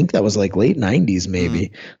with, I think that was like late 90s,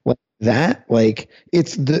 maybe. Like that, like,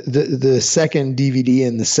 it's the second DVD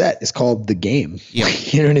in the set is called The Game. Yeah.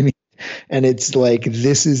 You know what I mean? And it's like,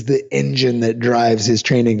 this is the engine that drives his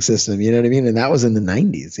training system. You know what I mean? And that was in the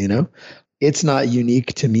 90s, you know? It's not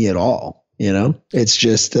unique to me at all, you know? It's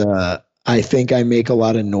just, I think I make a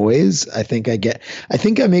lot of noise. I think I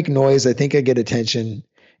make noise. I think I get attention.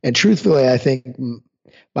 And truthfully, I think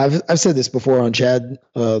I've said this before on Chad,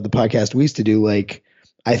 the podcast we used to do, like,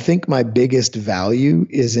 I think my biggest value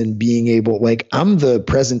is in being able, like, I'm the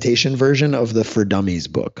presentation version of the For Dummies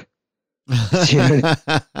book. You know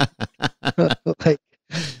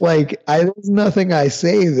like there's nothing I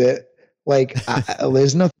say that like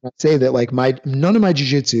there's nothing I say that like none of my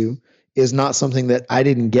jiu-jitsu is not something that I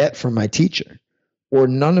didn't get from my teacher, or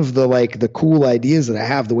none of the like the cool ideas that I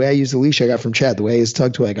have. The way I use the leash I got from Chad, the way I use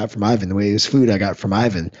tug toy I got from Ivan, the way I use food I got from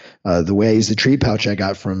Ivan, the way I use the treat pouch I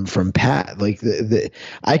got from Pat. Like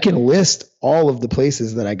I can list all of the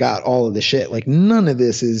places that I got all of the shit. Like none of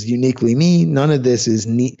this is uniquely me. None of this is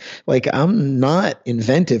neat. Like I'm not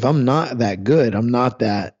inventive. I'm not that good. I'm not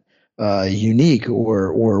that unique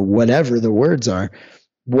or whatever the words are.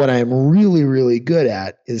 What I'm really, really good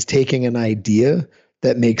at is taking an idea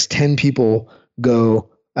that makes 10 people go,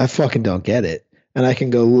 I fucking don't get it. And I can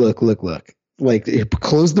go, look. Like,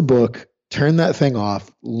 close the book, turn that thing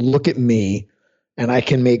off, look at me, and I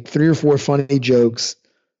can make 3 or 4 funny jokes,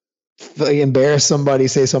 embarrass somebody,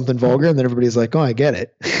 say something vulgar, and then everybody's like, oh, I get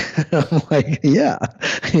it. I'm like, yeah.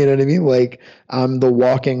 You know what I mean? Like, I'm the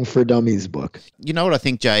walking For Dummies book. You know what I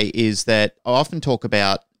think, Jay, is that I often talk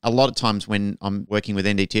about, a lot of times when I'm working with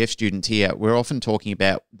NDTF students here, we're often talking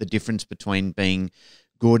about the difference between being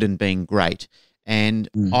good and being great. And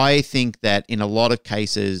I think that in a lot of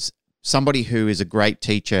cases, somebody who is a great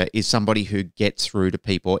teacher is somebody who gets through to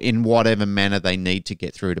people in whatever manner they need to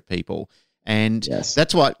get through to people. And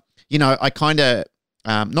that's what, you know, I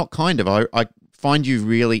find you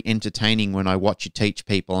really entertaining when I watch you teach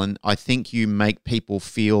people. And I think you make people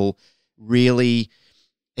feel really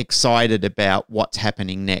excited about what's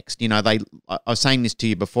happening next. You know, I was saying this to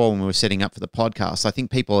you before when we were setting up for the podcast. I think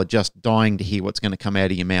people are just dying to hear what's going to come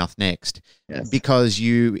out of your mouth next, because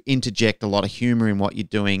you interject a lot of humor in what you're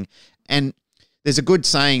doing. And there's a good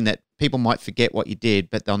saying that people might forget what you did,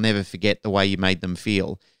 but they'll never forget the way you made them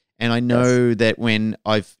feel. And I know that when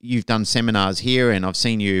you've done seminars here, and I've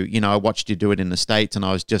seen you, you know, I watched you do it in the States, and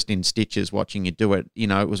I was just in stitches watching you do it. You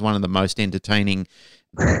know, it was one of the most entertaining.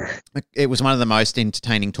 It was one of the most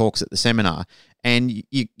entertaining talks at the seminar. And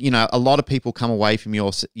you know, a lot of people come away from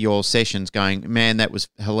your sessions going, man, that was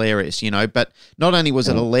hilarious, you know. But not only was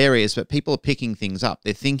it hilarious, but people are picking things up.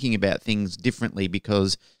 They're thinking about things differently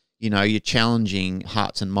because, you know, you're challenging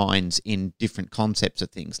hearts and minds in different concepts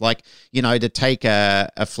of things. Like, you know, to take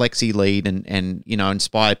a flexi lead and, you know,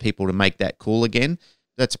 inspire people to make that cool again,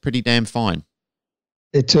 that's pretty damn fine.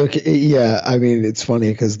 It took, I mean, it's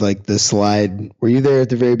funny because like the slide, were you there at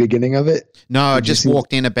the very beginning of it? No, I just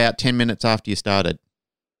walked in about 10 minutes after you started.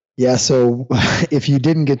 Yeah. So if you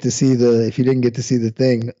didn't get to see the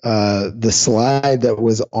thing, the slide that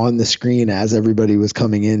was on the screen as everybody was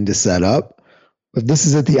coming in to set up, if this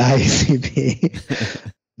is at the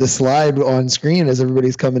IACP, the slide on screen as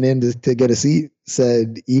everybody's coming in to get a seat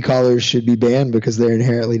said e-collars should be banned because they're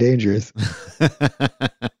inherently dangerous.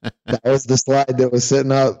 that was the slide that was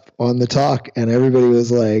sitting up on the talk, and everybody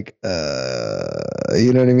was like,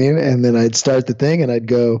 you know what I mean? And then I'd start the thing, and I'd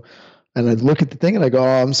go, and I'd look at the thing, and I'd go,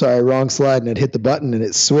 oh, I'm sorry, wrong slide, and I'd hit the button, and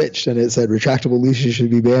it switched, and it said retractable leashes should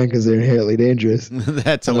be banned because they're inherently dangerous.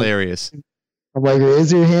 That's hilarious. I'm like,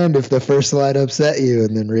 raise your hand if the first slide upset you,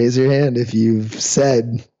 and then raise your hand if you've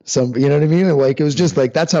said some, you know what I mean? And like, it was just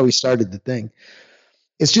like, that's how we started the thing.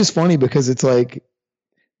 It's just funny because it's like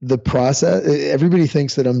the process, everybody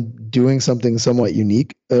thinks that I'm doing something somewhat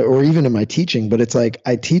unique or even in my teaching, but it's like,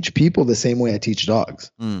 I teach people the same way I teach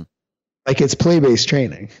dogs. Like it's play-based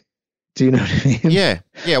training. Do you know what I mean? Yeah.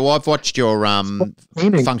 Yeah. Well, I've watched your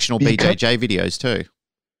functional BJJ videos too.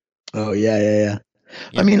 Oh yeah.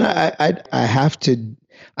 I mean, I have to,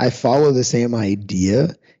 I follow the same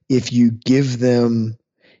idea. If you give them,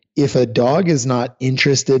 if a dog is not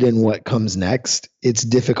interested in what comes next, it's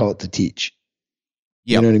difficult to teach.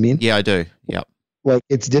 Yep. You know what I mean? Yeah, I do. Yep. Like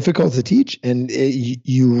it's difficult to teach, and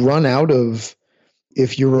you run out of,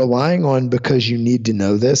 if you're relying on because you need to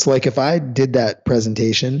know this. Like if I did that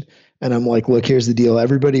presentation and I'm like, look, here's the deal.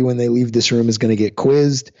 Everybody, when they leave this room, is going to get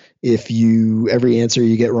quizzed. If every answer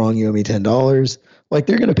you get wrong, you owe me $10. Like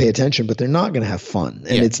they're going to pay attention, but they're not going to have fun,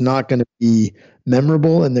 and it's not going to be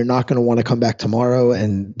memorable, and they're not going to want to come back tomorrow,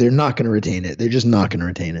 and they're not going to retain it. They're just not going to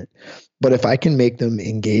retain it. But if I can make them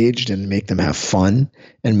engaged and make them have fun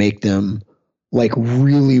and make them like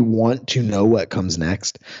really want to know what comes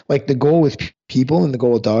next, like the goal with people and the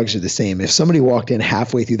goal with dogs are the same. If somebody walked in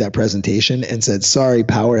halfway through that presentation and said, sorry,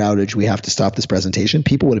 power outage, we have to stop this presentation,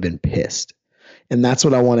 people would have been pissed. And that's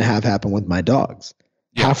what I want to have happen with my dogs.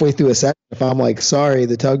 Halfway through a session, if I'm like, sorry,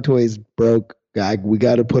 the tug toy's broke, we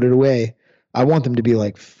got to put it away, I want them to be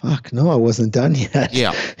like, fuck, no, I wasn't done yet.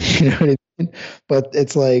 Yeah. You know what I mean? But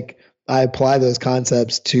it's like, I apply those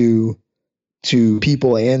concepts to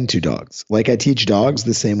people and to dogs. Like I teach dogs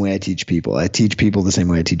the same way I teach people. I teach people the same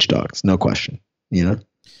way I teach dogs. No question, you know?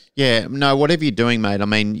 Yeah, no, whatever you're doing, mate, I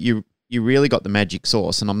mean, you really got the magic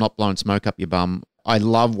sauce, and I'm not blowing smoke up your bum. I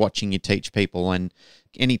love watching you teach people, and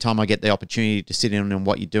anytime I get the opportunity to sit in on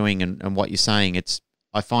what you're doing and what you're saying,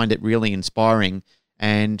 I find it really inspiring.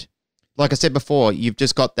 And like I said before, you've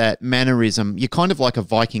just got that mannerism. You're kind of like a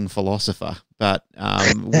Viking philosopher, but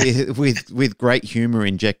with great humor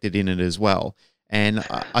injected in it as well. And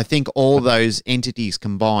I think all those entities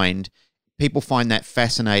combined, people find that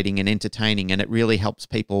fascinating and entertaining, and it really helps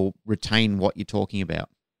people retain what you're talking about.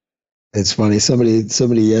 It's funny.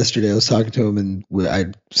 Somebody yesterday, I was talking to him, and I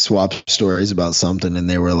swapped stories about something, and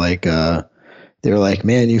they were like,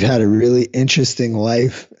 man, you've had a really interesting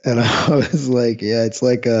life. And I was like, yeah, it's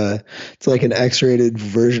like an X-rated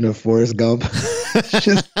version of Forrest Gump.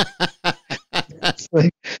 it's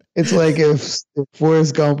like if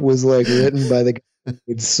Forrest Gump was like written by the guy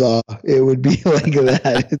who Saw, it would be like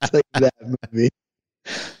that. It's like that movie.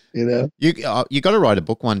 You know, you got to write a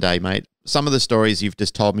book one day, mate. Some of the stories you've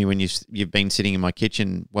just told me when you've been sitting in my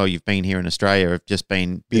kitchen while you've been here in Australia have just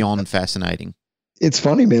been beyond fascinating. It's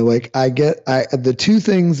funny, man. Like the two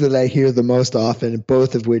things that I hear the most often,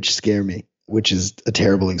 both of which scare me, which is a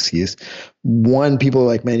terrible excuse. One, people are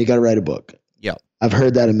like, man, you got to write a book. Yeah. I've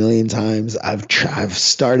heard that a million times. I've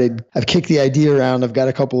kicked the idea around. I've got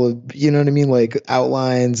a couple of, you know what I mean? Like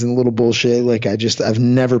outlines and little bullshit. Like I've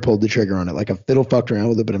never pulled the trigger on it. Like I've fiddle fucked around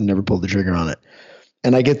with it, but I've never pulled the trigger on it.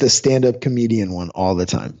 And I get the stand-up comedian one all the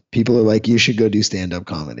time. People are like, you should go do stand-up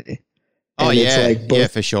comedy. Oh, yeah. Yeah,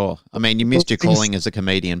 for sure. I mean, you missed your calling as a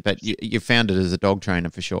comedian, but you found it as a dog trainer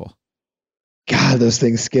for sure. God, those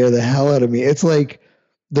things scare the hell out of me. It's like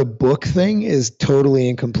the book thing is totally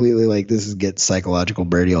and completely like, this gets psychological.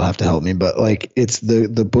 Birdie will have to help me. But like, it's the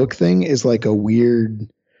book thing is like a weird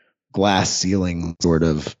glass ceiling sort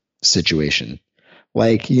of situation.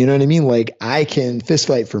 Like, you know what I mean? Like I can fist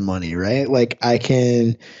fight for money, right? Like I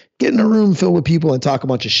can get in a room filled with people and talk a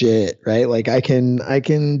bunch of shit, right? Like I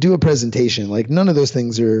can do a presentation. Like none of those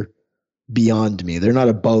things are beyond me. They're not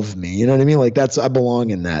above me. You know what I mean? Like I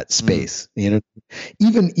belong in that space. You know,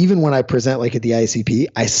 even when I present like at the ICP,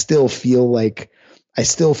 I still feel like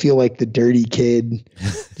the dirty kid,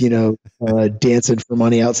 you know, dancing for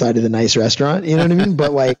money outside of the nice restaurant. You know what I mean?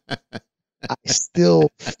 But like, I still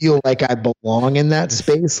feel like I belong in that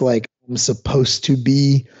space. Like I'm supposed to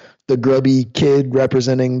be the grubby kid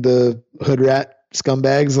representing the hood rat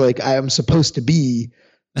scumbags. Like I am supposed to be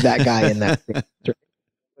that guy in that space. But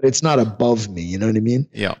it's not above me. You know what I mean?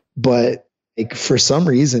 Yeah. But like for some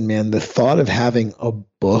reason, man, the thought of having a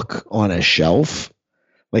book on a shelf,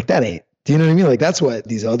 like that ain't Do you know what I mean? Like, that's what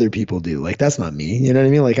these other people do. Like, that's not me. You know what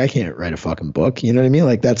I mean? Like, I can't write a fucking book. You know what I mean?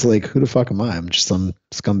 Like, that's like, who the fuck am I? I'm just some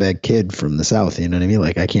scumbag kid from the South. You know what I mean?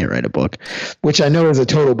 Like, I can't write a book, which I know is a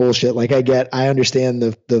total bullshit. Like, I understand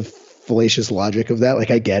the fallacious logic of that.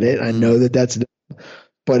 Like, I get it. I know that that's,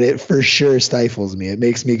 but it for sure stifles me. It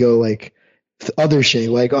makes me go like other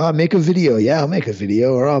shit. Like, oh, make a video. Yeah, I'll make a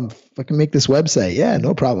video. Or I'll fucking make this website. Yeah,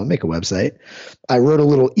 no problem. I'll make a website. I wrote a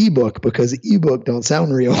little ebook because ebook don't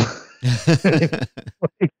sound real. That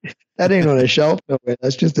ain't on a shelf. No way.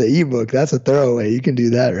 That's just an ebook. That's a throwaway. You can do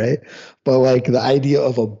that, right? But like the idea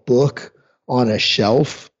of a book on a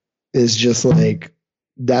shelf is just like,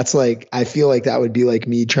 that's like, I feel like that would be like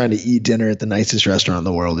me trying to eat dinner at the nicest restaurant in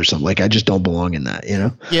the world or something. Like, I just don't belong in that, you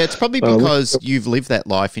know? Yeah, it's probably because you've lived that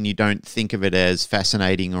life and you don't think of it as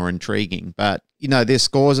fascinating or intriguing. But, you know, there's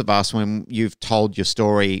scores of us when you've told your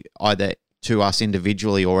story either to us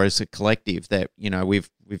individually or as a collective that, you know, we've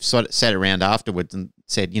sort of sat around afterwards and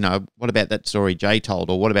said, you know, what about that story Jay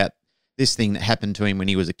told? Or what about this thing that happened to him when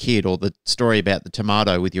he was a kid? Or the story about the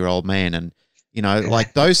tomato with your old man? And, you know,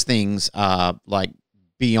 like those things are like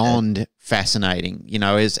beyond fascinating, you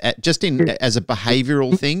know, as a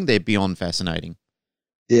behavioral thing, they're beyond fascinating.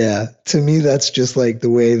 Yeah. To me, that's just like the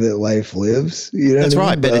way that life lives. You know, that's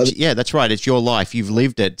right. But that's right. It's your life. You've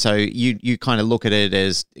lived it. So you kind of look at it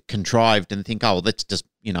as contrived and think, oh, well, that's just,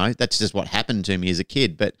 you know, that's just what happened to me as a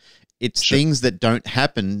kid. But it's things that don't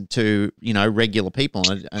happen to, you know, regular people.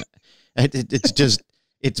 It's just,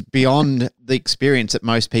 it's beyond the experience that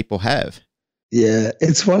most people have. Yeah.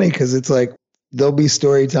 It's funny because it's like, there'll be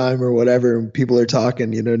story time or whatever, and people are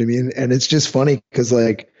talking, you know what I mean? And it's just funny because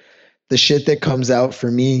like the shit that comes out for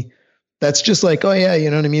me, that's just like, oh yeah, you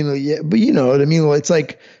know what I mean? Yeah, but you know what I mean? It's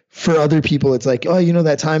like for other people, it's like, oh, you know,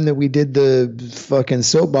 that time that we did the fucking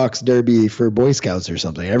soapbox derby for Boy Scouts or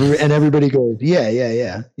something. And everybody goes, yeah.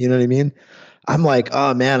 You know what I mean? I'm like,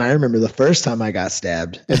 oh man, I remember the first time I got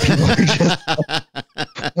stabbed. And people are just,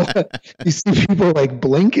 you see people like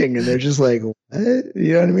blinking and they're just like, what?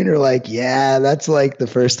 You know what I mean? Or like, yeah, that's like the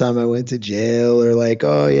first time I went to jail. Or like,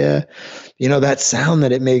 oh yeah, you know, that sound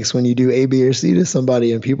that it makes when you do A, B, or C to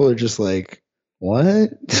somebody, and people are just like,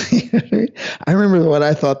 what? You know what I mean? I remember what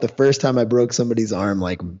I thought the first time I broke somebody's arm,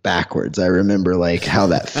 like backwards. I remember like how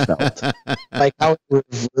that felt, like how it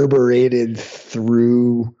reverberated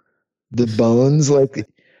through the bones, like,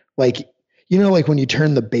 you know, like when you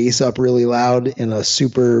turn the bass up really loud in a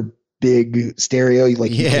super big stereo,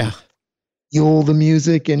 like, you can feel the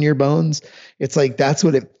music in your bones. It's like, that's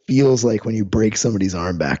what it feels like when you break somebody's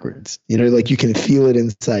arm backwards, you know, like you can feel it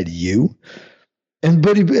inside you. And,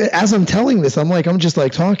 but as I'm telling this, I'm just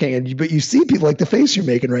like talking, but you see people like the face you're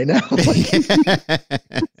making right now. Like,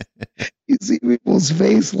 you see people's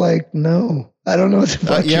face like, no, I don't know what the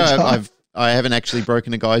fuck you're talking. I haven't actually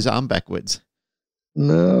broken a guy's arm backwards.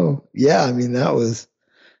 No. Yeah. I mean, that was,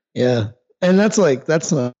 yeah. And that's like,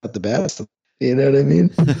 that's not the best. You know what I mean?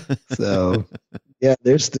 So yeah,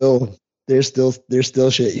 there's still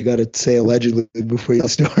shit you got to say allegedly before you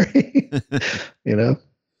tell the story, you know?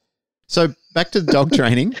 So back to the dog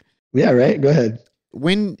training. Yeah. Right. Go ahead.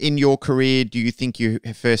 When in your career do you think you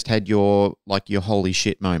first had your holy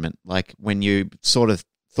shit moment? Like when you sort of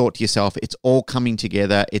thought to yourself, it's all coming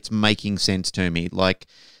together, it's making sense to me. Like,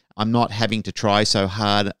 I'm not having to try so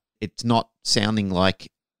hard. It's not sounding like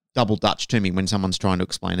double Dutch to me when someone's trying to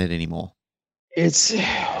explain it anymore. It's,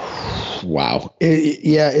 wow.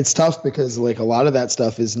 It's tough because like a lot of that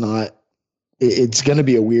stuff is not, it's going to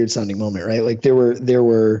be a weird sounding moment, right? Like there were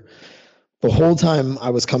the whole time I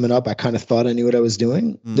was coming up, I kind of thought I knew what I was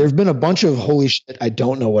doing. There've been a bunch of holy shit, I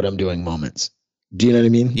don't know what I'm doing moments. Do you know what I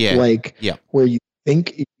mean? Yeah. Like where you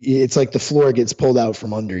think it's like the floor gets pulled out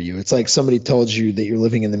from under you. It's like somebody told you that you're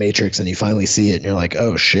living in the Matrix and you finally see it and you're like,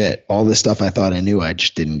 oh shit, all this stuff I thought I knew, I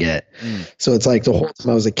just didn't get. So it's like the whole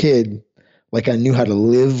time I was a kid, like I knew how to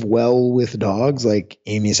live well with dogs. Like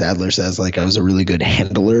Amy Sadler says, like I was a really good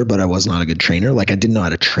handler, but I was not a good trainer. Like I didn't know how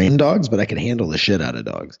to train dogs, but I could handle the shit out of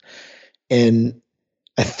dogs. And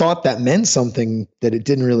I thought that meant something that it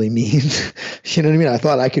didn't really mean. You know what I mean? I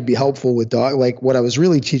thought I could be helpful with dogs. Like what I was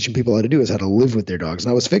really teaching people how to do is how to live with their dogs.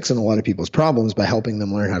 And I was fixing a lot of people's problems by helping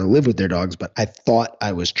them learn how to live with their dogs. But I thought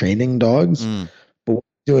I was training dogs, but what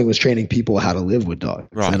I was doing was training people how to live with dogs.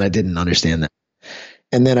 Right. And I didn't understand that.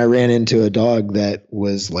 And then I ran into a dog that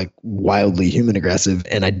was like wildly human aggressive.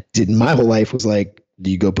 And my whole life was like,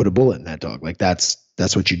 do you go put a bullet in that dog? Like that's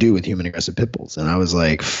that's what you do with human aggressive pit bulls. And I was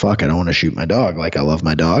like, fuck, I don't want to shoot my dog. Like, I love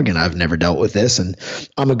my dog and I've never dealt with this. And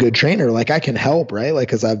I'm a good trainer. Like, I can help, right? Like,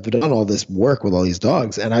 cause I've done all this work with all these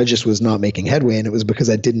dogs and I just was not making headway. And it was because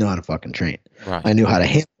I didn't know how to fucking train. Right. I knew how to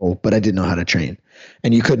handle, but I didn't know how to train.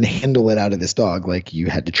 And you couldn't handle it out of this dog. Like, you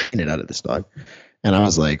had to train it out of this dog. And I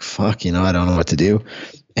was like, fuck, you know, I don't know what to do.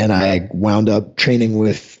 And I wound up training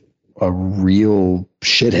with a real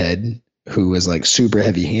shithead who was like super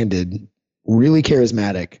heavy handed, really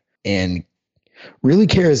charismatic and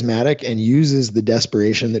uses the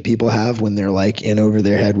desperation that people have when they're like in over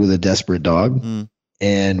their head with a desperate dog,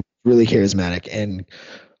 and really charismatic, and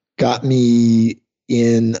got me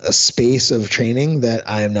in a space of training that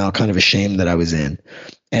I am now kind of ashamed that I was in.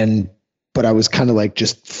 But I was kind of like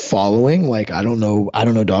just following, like, I don't know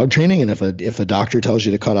dog training. And if a doctor tells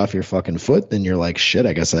you to cut off your fucking foot, then you're like, shit,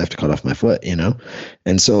 I guess I have to cut off my foot, you know?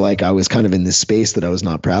 And so like, I was kind of in this space that I was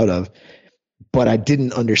not proud of, but I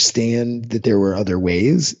didn't understand that there were other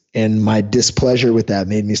ways. And my displeasure with that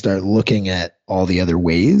made me start looking at all the other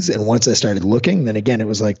ways. And once I started looking, then again, it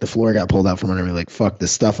was like the floor got pulled out from under me. Like, fuck,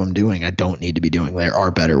 this stuff I'm doing, I don't need to be doing. There are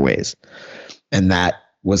better ways. And that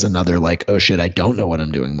was another like, oh shit, I don't know what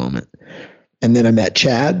I'm doing moment. And then I met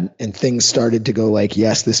Chad and things started to go like,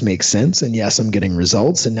 yes, this makes sense. And yes, I'm getting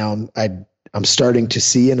results. And now I'm starting to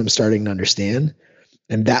see and I'm starting to understand.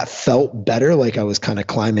 And that felt better. Like I was kind of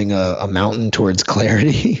climbing a mountain towards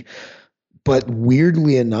clarity. But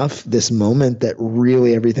weirdly enough, this moment that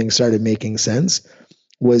really everything started making sense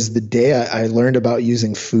was the day I learned about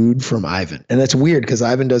using food from Ivan. And that's weird because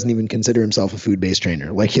Ivan doesn't even consider himself a food-based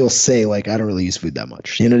trainer. Like he'll say like, I don't really use food that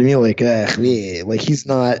much. You know what I mean? Like, like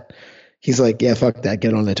he's like, yeah, fuck that.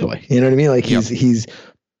 Get on a toy. You know what I mean? Like he's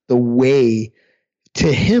the way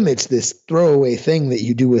to him, it's this throwaway thing that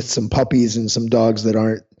you do with some puppies and some dogs that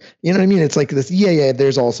aren't, you know what I mean? It's like this. Yeah.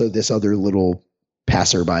 There's also this other little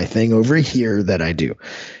passerby thing over here that I do.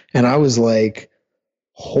 And I was like,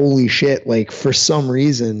 holy shit. Like for some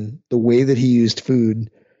reason, the way that he used food,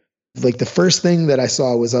 like the first thing that I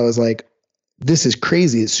saw was, I was like, this is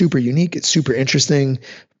crazy. It's super unique. It's super interesting.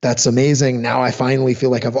 That's amazing. Now I finally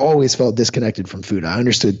feel like I've always felt disconnected from food. I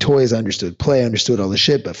understood toys. I understood play. I understood all the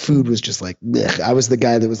shit, but food was just like, blech. I was the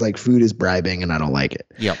guy that was like, food is bribing and I don't like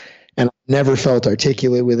it. Yep. And I never felt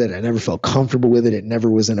articulate with it. I never felt comfortable with it. It never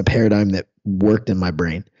was in a paradigm that worked in my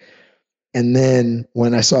brain. And then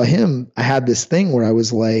when I saw him, I had this thing where I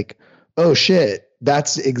was like, oh shit,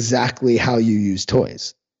 that's exactly how you use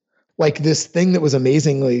toys. Like this thing that was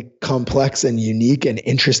amazingly complex and unique and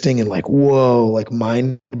interesting and like, whoa, like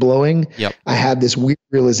mind blowing. Yep. I had this weird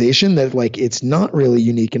realization that like, it's not really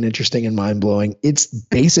unique and interesting and mind blowing. It's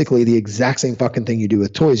basically the exact same fucking thing you do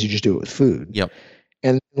with toys. You just do it with food. Yep.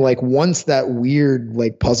 And like, once that weird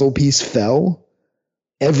like puzzle piece fell,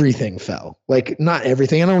 everything fell. Like not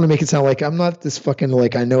everything. I don't want to make it sound like I'm not this fucking,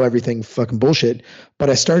 like I know everything fucking bullshit,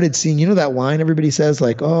 but I started seeing, you know, that line everybody says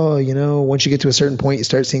like, oh, you know, once you get to a certain point, you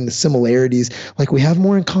start seeing the similarities. Like we have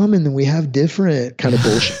more in common than we have different kind of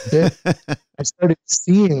bullshit. I started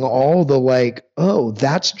seeing all the like, oh,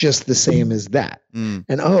 that's just the same as that. And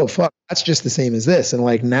oh, fuck, that's just the same as this. And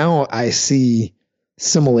like, now I see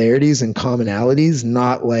similarities and commonalities,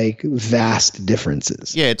 not like vast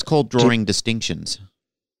differences. Yeah. It's called drawing distinctions.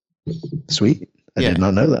 Sweet. I did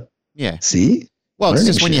not know that. Yeah. See? Well, it's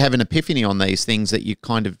just when you have an epiphany on these things that you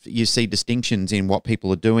kind of, you see distinctions in what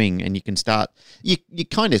people are doing and you can start, you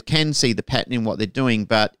kind of can see the pattern in what they're doing,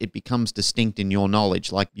 but it becomes distinct in your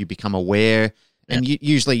knowledge. Like you become aware and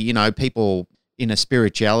usually, you know, people in a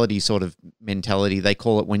spirituality sort of mentality, they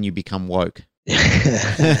call it when you become woke.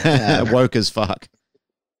 Woke as fuck.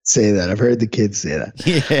 Say that. I've heard the kids say that.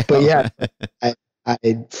 Yeah. But yeah,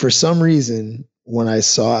 I for some reason, when I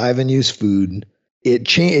saw Ivan use food, it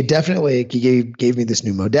changed. It definitely gave me this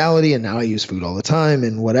new modality, and now I use food all the time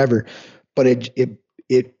and whatever. But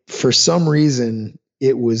it for some reason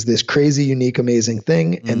it was this crazy, unique, amazing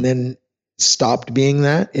thing, and then stopped being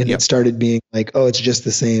that, and it started being like, oh, it's just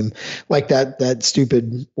the same, like that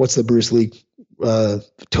stupid. What's the Bruce Lee?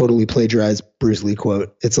 Totally plagiarized Bruce Lee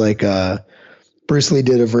quote. It's like Bruce Lee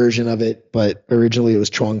did a version of it, but originally it was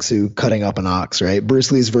Chuang Tzu cutting up an ox, right?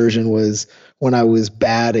 Bruce Lee's version was, when I was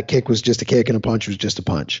bad, a kick was just a kick and a punch was just a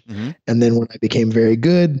punch. And then when I became very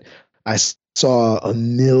good, I saw a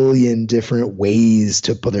million different ways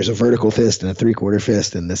to put, there's a vertical fist and a 3/4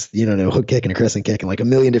 fist and this, you know, hook kick and a crescent kick and like a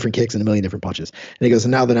million different kicks and a million different punches. And he goes,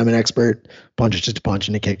 and now that I'm an expert, punch is just a punch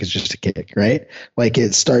and a kick is just a kick, right? Like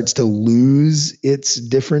it starts to lose its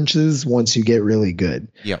differences once you get really good.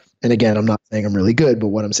 Yep. And again, I'm not saying I'm really good, but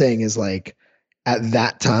what I'm saying is like, at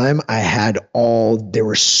that time, there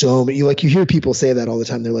were so many, like you hear people say that all the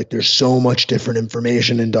time. They're like, there's so much different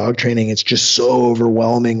information in dog training. It's just so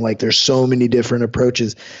overwhelming. Like there's so many different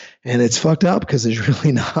approaches, and it's fucked up because there's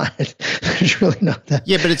really not that.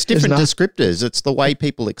 Yeah, but it's different descriptors. It's the way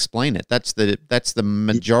people explain it. That's the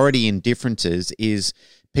majority in differences is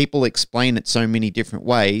people explain it so many different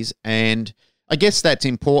ways. And I guess that's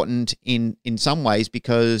important in some ways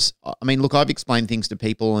because, I mean, look, I've explained things to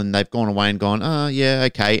people and they've gone away and gone, oh, yeah,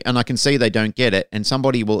 okay. And I can see they don't get it. And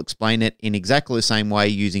somebody will explain it in exactly the same way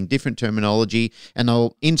using different terminology, and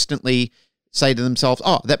they'll instantly say to themselves,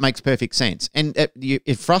 oh, that makes perfect sense. And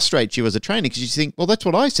it frustrates you as a trainer because you think, well, that's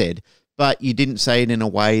what I said, but you didn't say it in a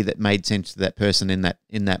way that made sense to that person in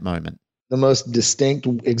that moment. The most distinct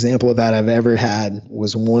example of that I've ever had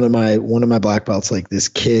was one of my black belts, like this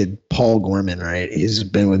kid, Paul Gorman, right? He's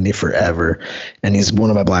been with me forever, and he's one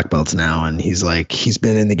of my black belts now. And he's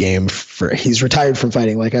been in the game he's retired from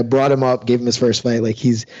fighting. Like I brought him up, gave him his first fight. Like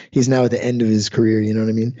he's now at the end of his career, you know what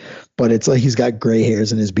I mean? But it's like, he's got gray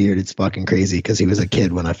hairs in his beard. It's fucking crazy because he was a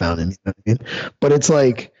kid when I found him, you know what I mean? But it's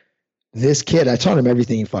like, this kid, I taught him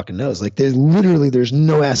everything he fucking knows. Like there's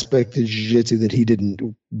no aspect of jiu-jitsu that he didn't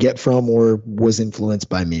get from or was influenced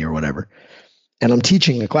by me or whatever. And I'm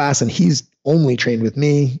teaching a class and he's only trained with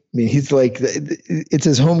me. I mean, he's like, it's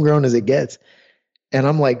as homegrown as it gets. And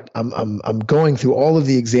I'm like, I'm going through all of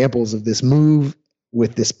the examples of this move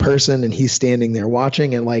with this person, and he's standing there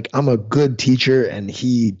watching, and like, I'm a good teacher and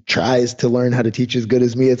he tries to learn how to teach as good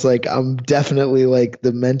as me. It's like, I'm definitely like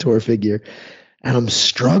the mentor figure. And I'm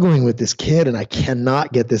struggling with this kid, and I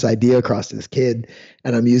cannot get this idea across to this kid.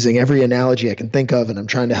 And I'm using every analogy I can think of, and I'm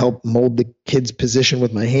trying to help mold the kid's position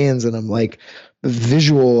with my hands. And I'm like,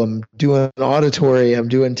 visual, I'm doing auditory, I'm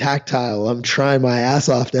doing tactile. I'm trying my ass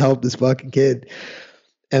off to help this fucking kid.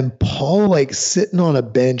 And Paul, like sitting on a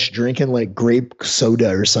bench drinking like grape soda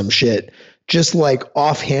or some shit, just like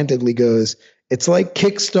offhandedly goes, it's like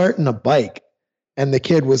kickstarting a bike. And the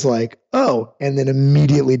kid was like, oh, and then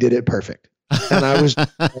immediately did it perfect. And I was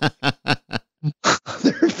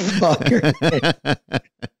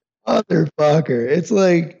motherfucker. It's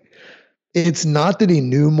like, it's not that he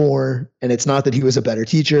knew more, and it's not that he was a better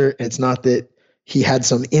teacher. It's not that he had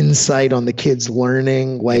some insight on the kid's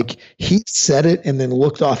learning. Like he said it and then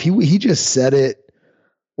looked off. He just said it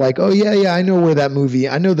like, oh yeah, I know where that movie,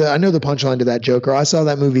 I know the punchline to that joke, or I saw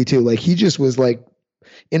that movie too. Like he just was like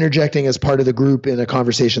interjecting as part of the group in a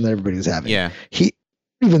conversation that everybody was having. Yeah. He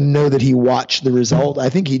didn't even know that he watched the result. I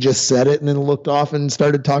think he just said it and then looked off and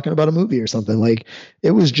started talking about a movie or something. Like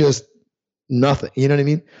it was just nothing, you know what I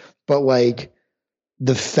mean? But like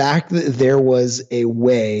the fact that there was a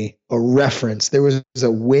reference, there was a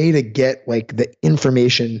way to get like the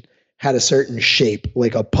information had a certain shape,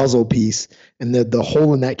 like a puzzle piece, and the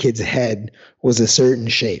hole in that kid's head was a certain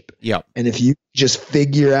shape. Yeah. And if you just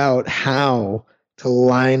figure out how to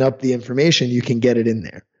line up the information, you can get it in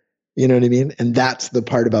there. You know what I mean? And that's the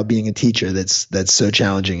part about being a teacher that's so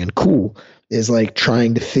challenging and cool, is like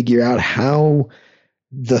trying to figure out how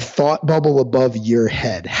the thought bubble above your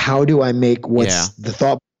head, how do I make the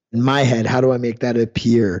thought in my head, how do I make that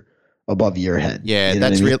appear above your head? Yeah, you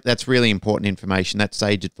know that's really important information. That's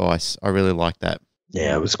sage advice. I really like that.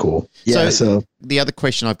 Yeah, it was cool. Yeah. So the other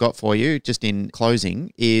question I've got for you, just in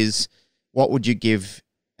closing, is what would you give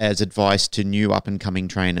as advice to new up and coming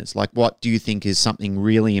trainers? Like, what do you think is something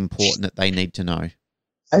really important that they need to know?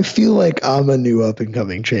 I feel like I'm a new up and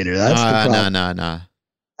coming trainer. That's the problem. No.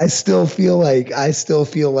 I still feel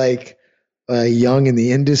like young in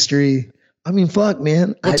the industry. I mean, fuck,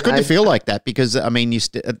 man. Well, it's good to feel like that because, I mean,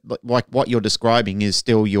 like what you're describing is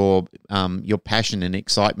still your passion and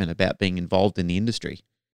excitement about being involved in the industry.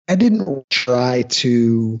 I didn't try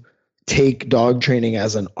to take dog training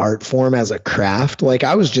as an art form, as a craft. Like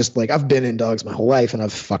I was just like, I've been in dogs my whole life and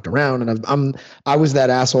I've fucked around, and I was that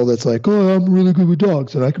asshole that's like, oh, I'm really good with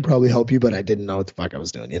dogs and I can probably help you, but I didn't know what the fuck I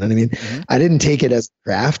was doing. You know what I mean? Mm-hmm. I didn't take it as a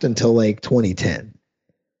craft until like 2010.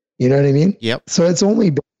 You know what I mean? Yep. So it's only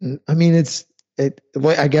been, I mean,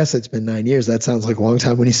 I guess it's been 9 years. That sounds like a long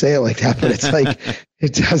time when you say it like that, but it's like,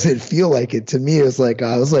 it doesn't feel like it. To me, it was like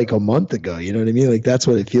a month ago. You know what I mean? Like that's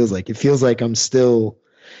what it feels like. It feels like I'm still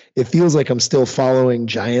following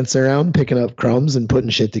giants around, picking up crumbs and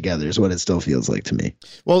putting shit together is what it still feels like to me.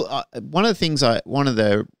 Well, one of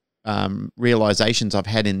the realizations I've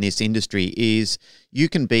had in this industry is you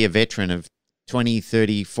can be a veteran of 20,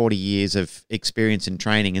 30, 40 years of experience in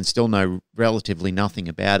training and still know relatively nothing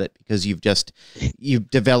about it because you've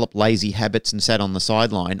developed lazy habits and sat on the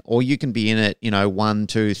sideline, or you can be in it, 1,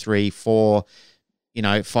 2, 3, 4,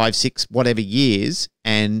 5, 6, whatever years,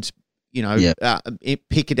 and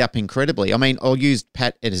pick it up incredibly. I mean, I'll use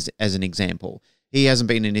Pat as an example. He hasn't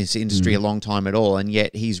been in this industry a long time at all, and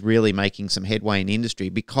yet he's really making some headway in industry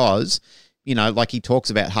because, like he talks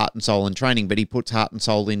about heart and soul and training, but he puts heart and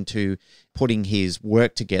soul into putting his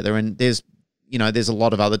work together. And there's a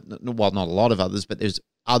lot of other, well, not a lot of others, but there's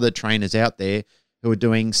other trainers out there who are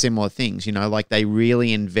doing similar things, like they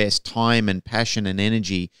really invest time and passion and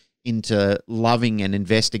energy into loving and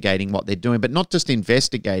investigating what they're doing, but not just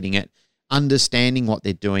investigating it, understanding what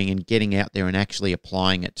they're doing and getting out there and actually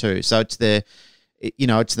applying it too. So it's the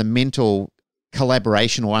mental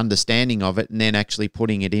collaboration or understanding of it and then actually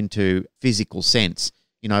putting it into physical sense,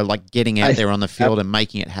 like getting out there on the field and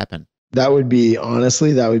making it happen. That would be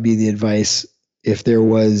the advice. If there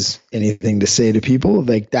was anything to say to people,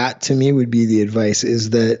 like that to me would be the advice, is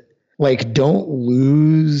that like, don't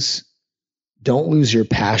lose your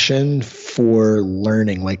passion for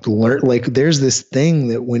learning. Like there's this thing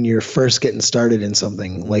that when you're first getting started in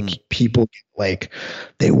something, like people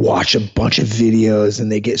they watch a bunch of videos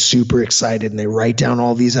and they get super excited and they write down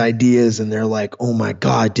all these ideas and they're like, oh my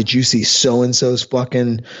God, did you see so-and-so's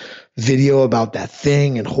fucking video about that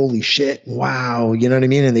thing? And holy shit, wow. You know what I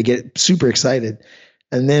mean? And they get super excited.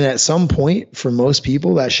 And then at some point for most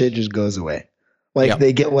people, that shit just goes away.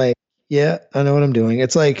 They get like, yeah, I know what I'm doing.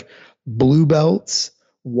 It's like blue belts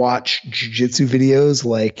watch jiu-jitsu videos.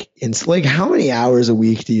 Like how many hours a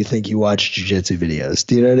week do you think you watch jiu-jitsu videos?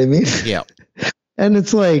 Do you know what I mean? Yeah. And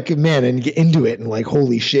it's like, man, and get into it and like,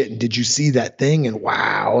 holy shit. And did you see that thing? And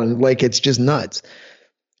wow. And like, it's just nuts.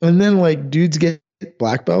 And then like dudes get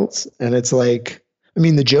black belts and it's like, I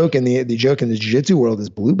mean, the joke in the jiu-jitsu world is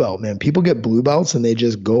blue belt, man. People get blue belts and they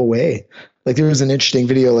just go away. Like there was an interesting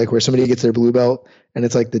video like where somebody gets their blue belt and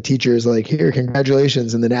it's like the teacher is like, here,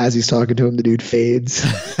 congratulations. And then as he's talking to him, the dude fades.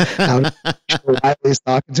 Riley's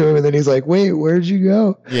talking to him and then he's like, wait, where'd you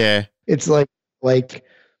go? Yeah. It's like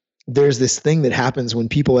there's this thing that happens when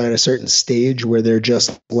people are at a certain stage where they're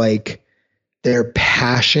just like, their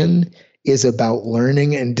passion is about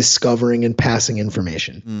learning and discovering and passing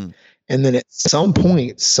information. And then at some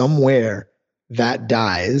point, somewhere, that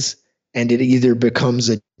dies and it either becomes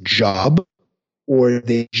a job or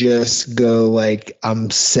they just go like,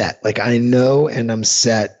 I'm set. Like I know and I'm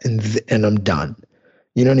set and I'm done.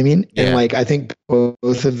 You know what I mean? Yeah. And like, I think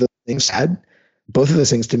both of the things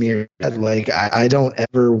to me are like, I don't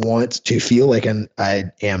ever want to feel like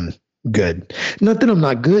I am good. Not that I'm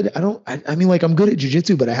not good. I mean, like I'm good at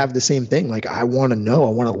jiu-jitsu, but I have the same thing. Like I want to know, I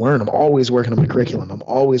want to learn. I'm always working on my curriculum. I'm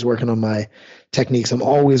always working on my techniques. I'm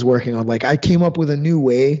always working on, like, I came up with a new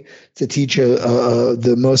way to teach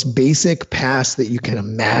the most basic pass that you can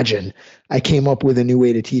imagine. I came up with a new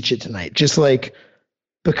way to teach it tonight. Just like,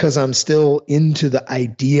 because I'm still into the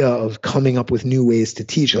idea of coming up with new ways to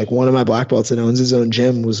teach. Like one of my black belts that owns his own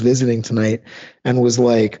gym was visiting tonight and was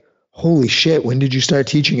like, holy shit, when did you start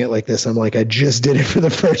teaching it like this? I'm like, I just did it for the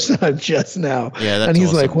first time just now. Yeah, that's and he's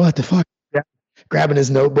awesome. like, what the fuck? Yeah. Grabbing his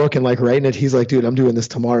notebook and like writing it. He's like, dude, I'm doing this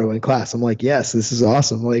tomorrow in class. I'm like, yes, this is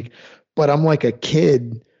awesome. Like, but I'm like a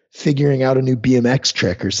kid figuring out a new BMX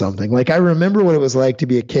trick or something. Like I remember what it was like to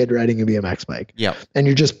be a kid riding a BMX bike. Yeah. And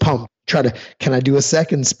you're just pumped. Can I do a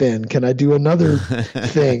second spin? Can I do another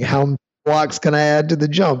thing? How many blocks can I add to the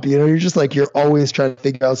jump? You know, you're just like, you're always trying to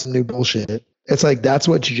figure out some new bullshit. It's like, that's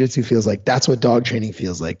what jiu-jitsu feels like. That's what dog training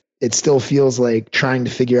feels like. It still feels like trying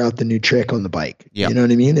to figure out the new trick on the bike. Yep. You know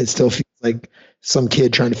what I mean? It still feels like some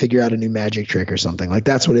kid trying to figure out a new magic trick or something. Like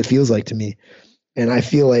that's what it feels like to me. And I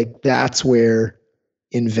feel like that's where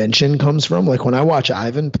invention comes from. Like when I watch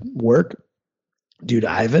Ivan work, dude,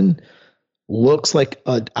 Ivan looks like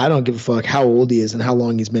I don't give a fuck how old he is and how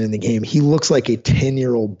long he's been in the game. He looks like a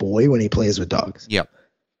 10-year-old boy when he plays with dogs. Yep.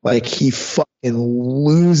 Like he fucking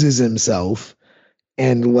loses himself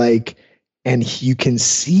and you can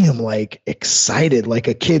see him like excited, like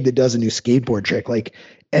a kid that does a new skateboard trick. Like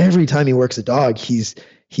every time he works a dog, he's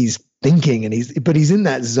thinking and he's in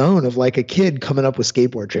that zone of like a kid coming up with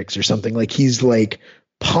skateboard tricks or something. Like he's like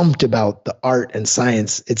pumped about the art and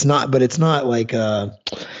science. It's not like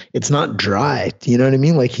it's not dry. You know what I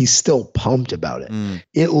mean? Like he's still pumped about it.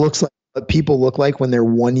 It looks like what people look like when they're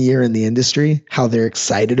 1 year in the industry, how they're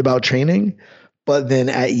excited about training. But then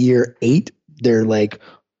at year 8, they're like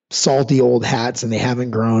salty old hats and they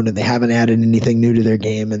haven't grown and they haven't added anything new to their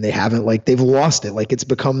game and they've lost it. Like it's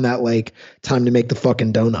become that like time to make the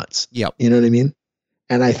fucking donuts. Yep. You know what I mean?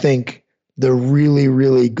 And I think the really,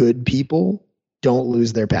 really good people don't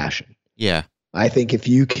lose their passion. Yeah. I think if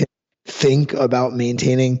you can think about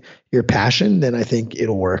maintaining your passion, then I think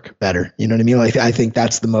it'll work better. You know what I mean? Like I think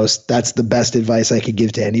that's the best advice I could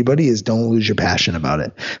give to anybody is don't lose your passion about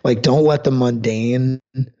it. Like don't let the mundane,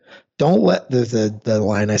 don't let the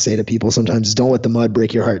line I say to people sometimes is don't let the mud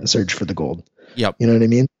break your heart and search for the gold. Yep. You know what I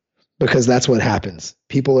mean? Because that's what happens.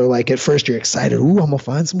 People are like, at first you're excited. Ooh, I'm going to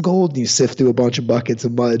find some gold. And you sift through a bunch of buckets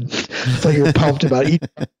of mud. So you're pumped about each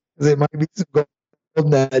because it might be some gold in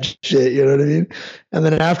that shit. You know what I mean? And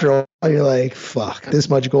then after a while, you're like, fuck, this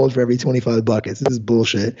much gold for every 25 buckets. This is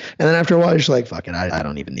bullshit. And then after a while, you're just like, fuck it. I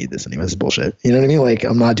don't even need this anymore. This is bullshit. You know what I mean? Like,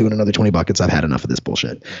 I'm not doing another 20 buckets. I've had enough of this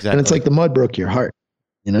bullshit. Exactly. And it's like the mud broke your heart,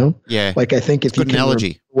 you know? Yeah. Like, I think if you can remember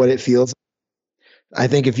what it feels, I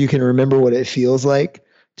think if you can remember what it feels like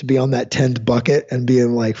to be on that 10th bucket and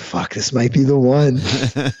being like, fuck, this might be the one.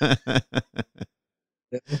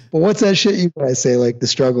 But what's that shit you guys say? Like, the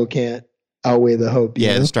struggle can't outweigh the hope.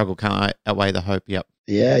 Yeah, know? the struggle can't outweigh the hope. Yep.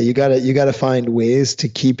 Yeah, you gotta find ways to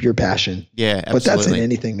keep your passion. Yeah, absolutely. But that's in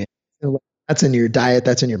anything, man. That's in your diet,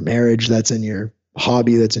 that's in your marriage, that's in your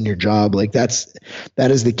hobby, that's in your job. Like that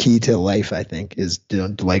is the key to life, I think, is to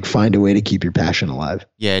like find a way to keep your passion alive.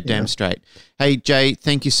 Yeah, damn straight. Hey, Jay,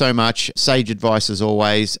 thank you so much. Sage advice as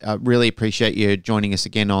always. Really appreciate you joining us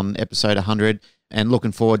again on episode 100 and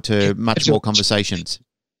looking forward to much more conversations.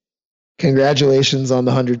 Congratulations on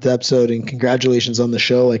the 100th episode and congratulations on the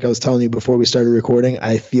show. Like I was telling you before we started recording,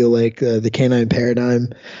 I feel like the Canine Paradigm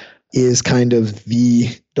is kind of the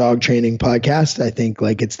dog training podcast. I think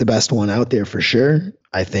like it's the best one out there for sure.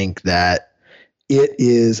 I think that it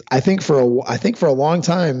is, I think for a long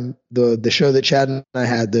time, the show that Chad and I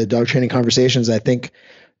had, the Dog Training Conversations, I think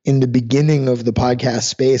in the beginning of the podcast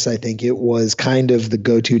space, I think it was kind of the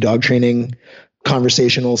go-to dog training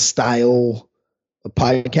conversational style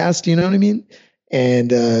podcast, you know what I mean?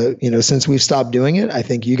 And since we've stopped doing it, I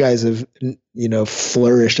think you guys have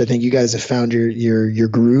flourished. I think you guys have found your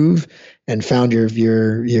groove and found your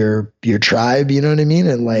tribe, you know what I mean?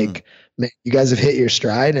 And like man, you guys have hit your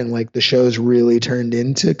stride and like the show's really turned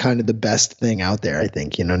into kind of the best thing out there, I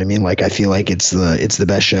think, you know what I mean? Like I feel like it's the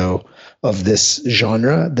best show of this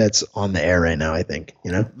genre that's on the air right now, I think,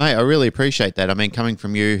 you know? Mate, I really appreciate that. I mean, coming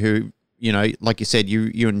from you who, like you said,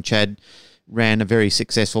 you and Chad ran a very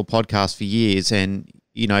successful podcast for years, and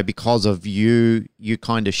because of you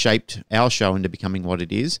kind of shaped our show into becoming what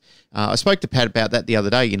it is. I spoke to Pat about that the other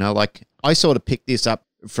day. Like I sort of picked this up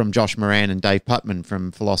from Josh Moran and Dave Putman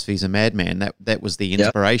from Philosophy's a Madman. That was the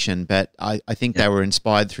inspiration, but I think they were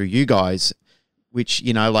inspired through you guys, which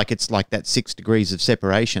like it's like that 6 degrees of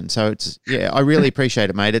separation. So I really appreciate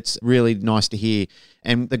it, mate. It's really nice to hear.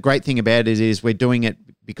 And the great thing about it is we're doing it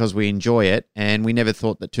because we enjoy it, and we never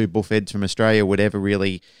thought that two bullfeds from Australia would ever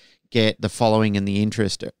really get the following and the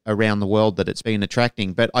interest around the world that it's been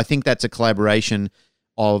attracting. But I think that's a collaboration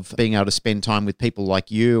of being able to spend time with people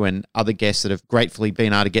like you and other guests that have gratefully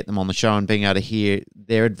been able to get them on the show and being able to hear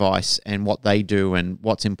their advice and what they do and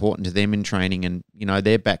what's important to them in training and,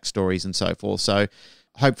 their backstories and so forth. So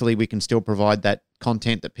hopefully we can still provide that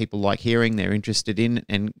content that people like hearing, they're interested in,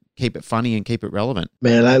 and keep it funny and keep it relevant.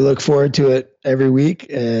 Man, I look forward to it every week.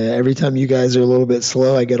 Every time you guys are a little bit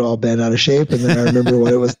slow, I get all bent out of shape, and then I remember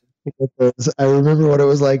what it was. I remember what it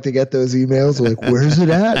was like to get those emails. Like, where's it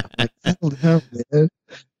at? Like, settle down, man.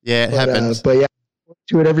 Yeah, it happens. But yeah,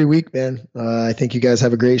 to it every week, man. I think you guys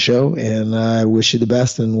have a great show, and I wish you the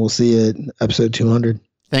best. And we'll see you at episode 200.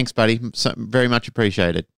 Thanks, buddy. So, very much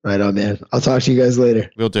appreciated. Right on, man. I'll talk to you guys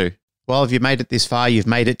later. Will do. Well, if you've made it this far, you've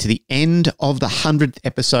made it to the end of the 100th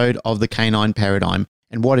episode of the Canine Paradigm,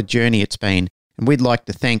 and what a journey it's been. And we'd like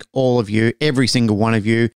to thank all of you, every single one of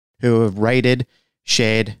you who have rated,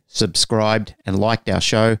 shared, subscribed, and liked our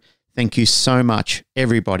show. Thank you so much,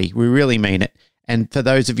 everybody. We really mean it. And for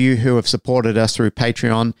those of you who have supported us through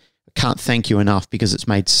Patreon, I can't thank you enough because it's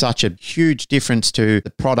made such a huge difference to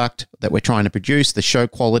the product that we're trying to produce, the show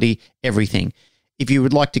quality, everything. If you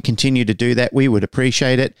would like to continue to do that, we would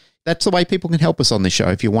appreciate it. That's the way people can help us on this show.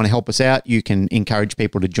 If you want to help us out, you can encourage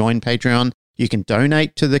people to join Patreon. You can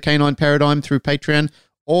donate to the Canine Paradigm through Patreon,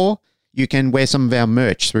 or you can wear some of our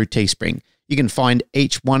merch through Teespring. You can find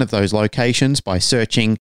each one of those locations by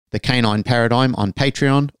searching the Canine Paradigm on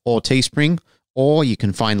Patreon or Teespring, or you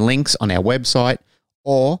can find links on our website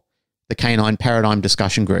or the Canine Paradigm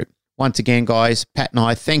discussion group. Once again, guys, Pat and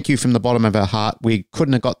I thank you from the bottom of our heart. We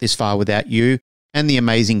couldn't have got this far without you and the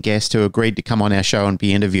amazing guests who agreed to come on our show and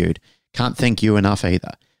be interviewed. Can't thank you enough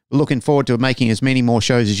either. We're looking forward to making as many more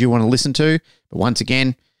shows as you want to listen to. But once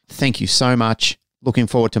again, thank you so much. Looking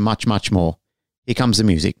forward to much, much more. Here comes the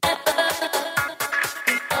music.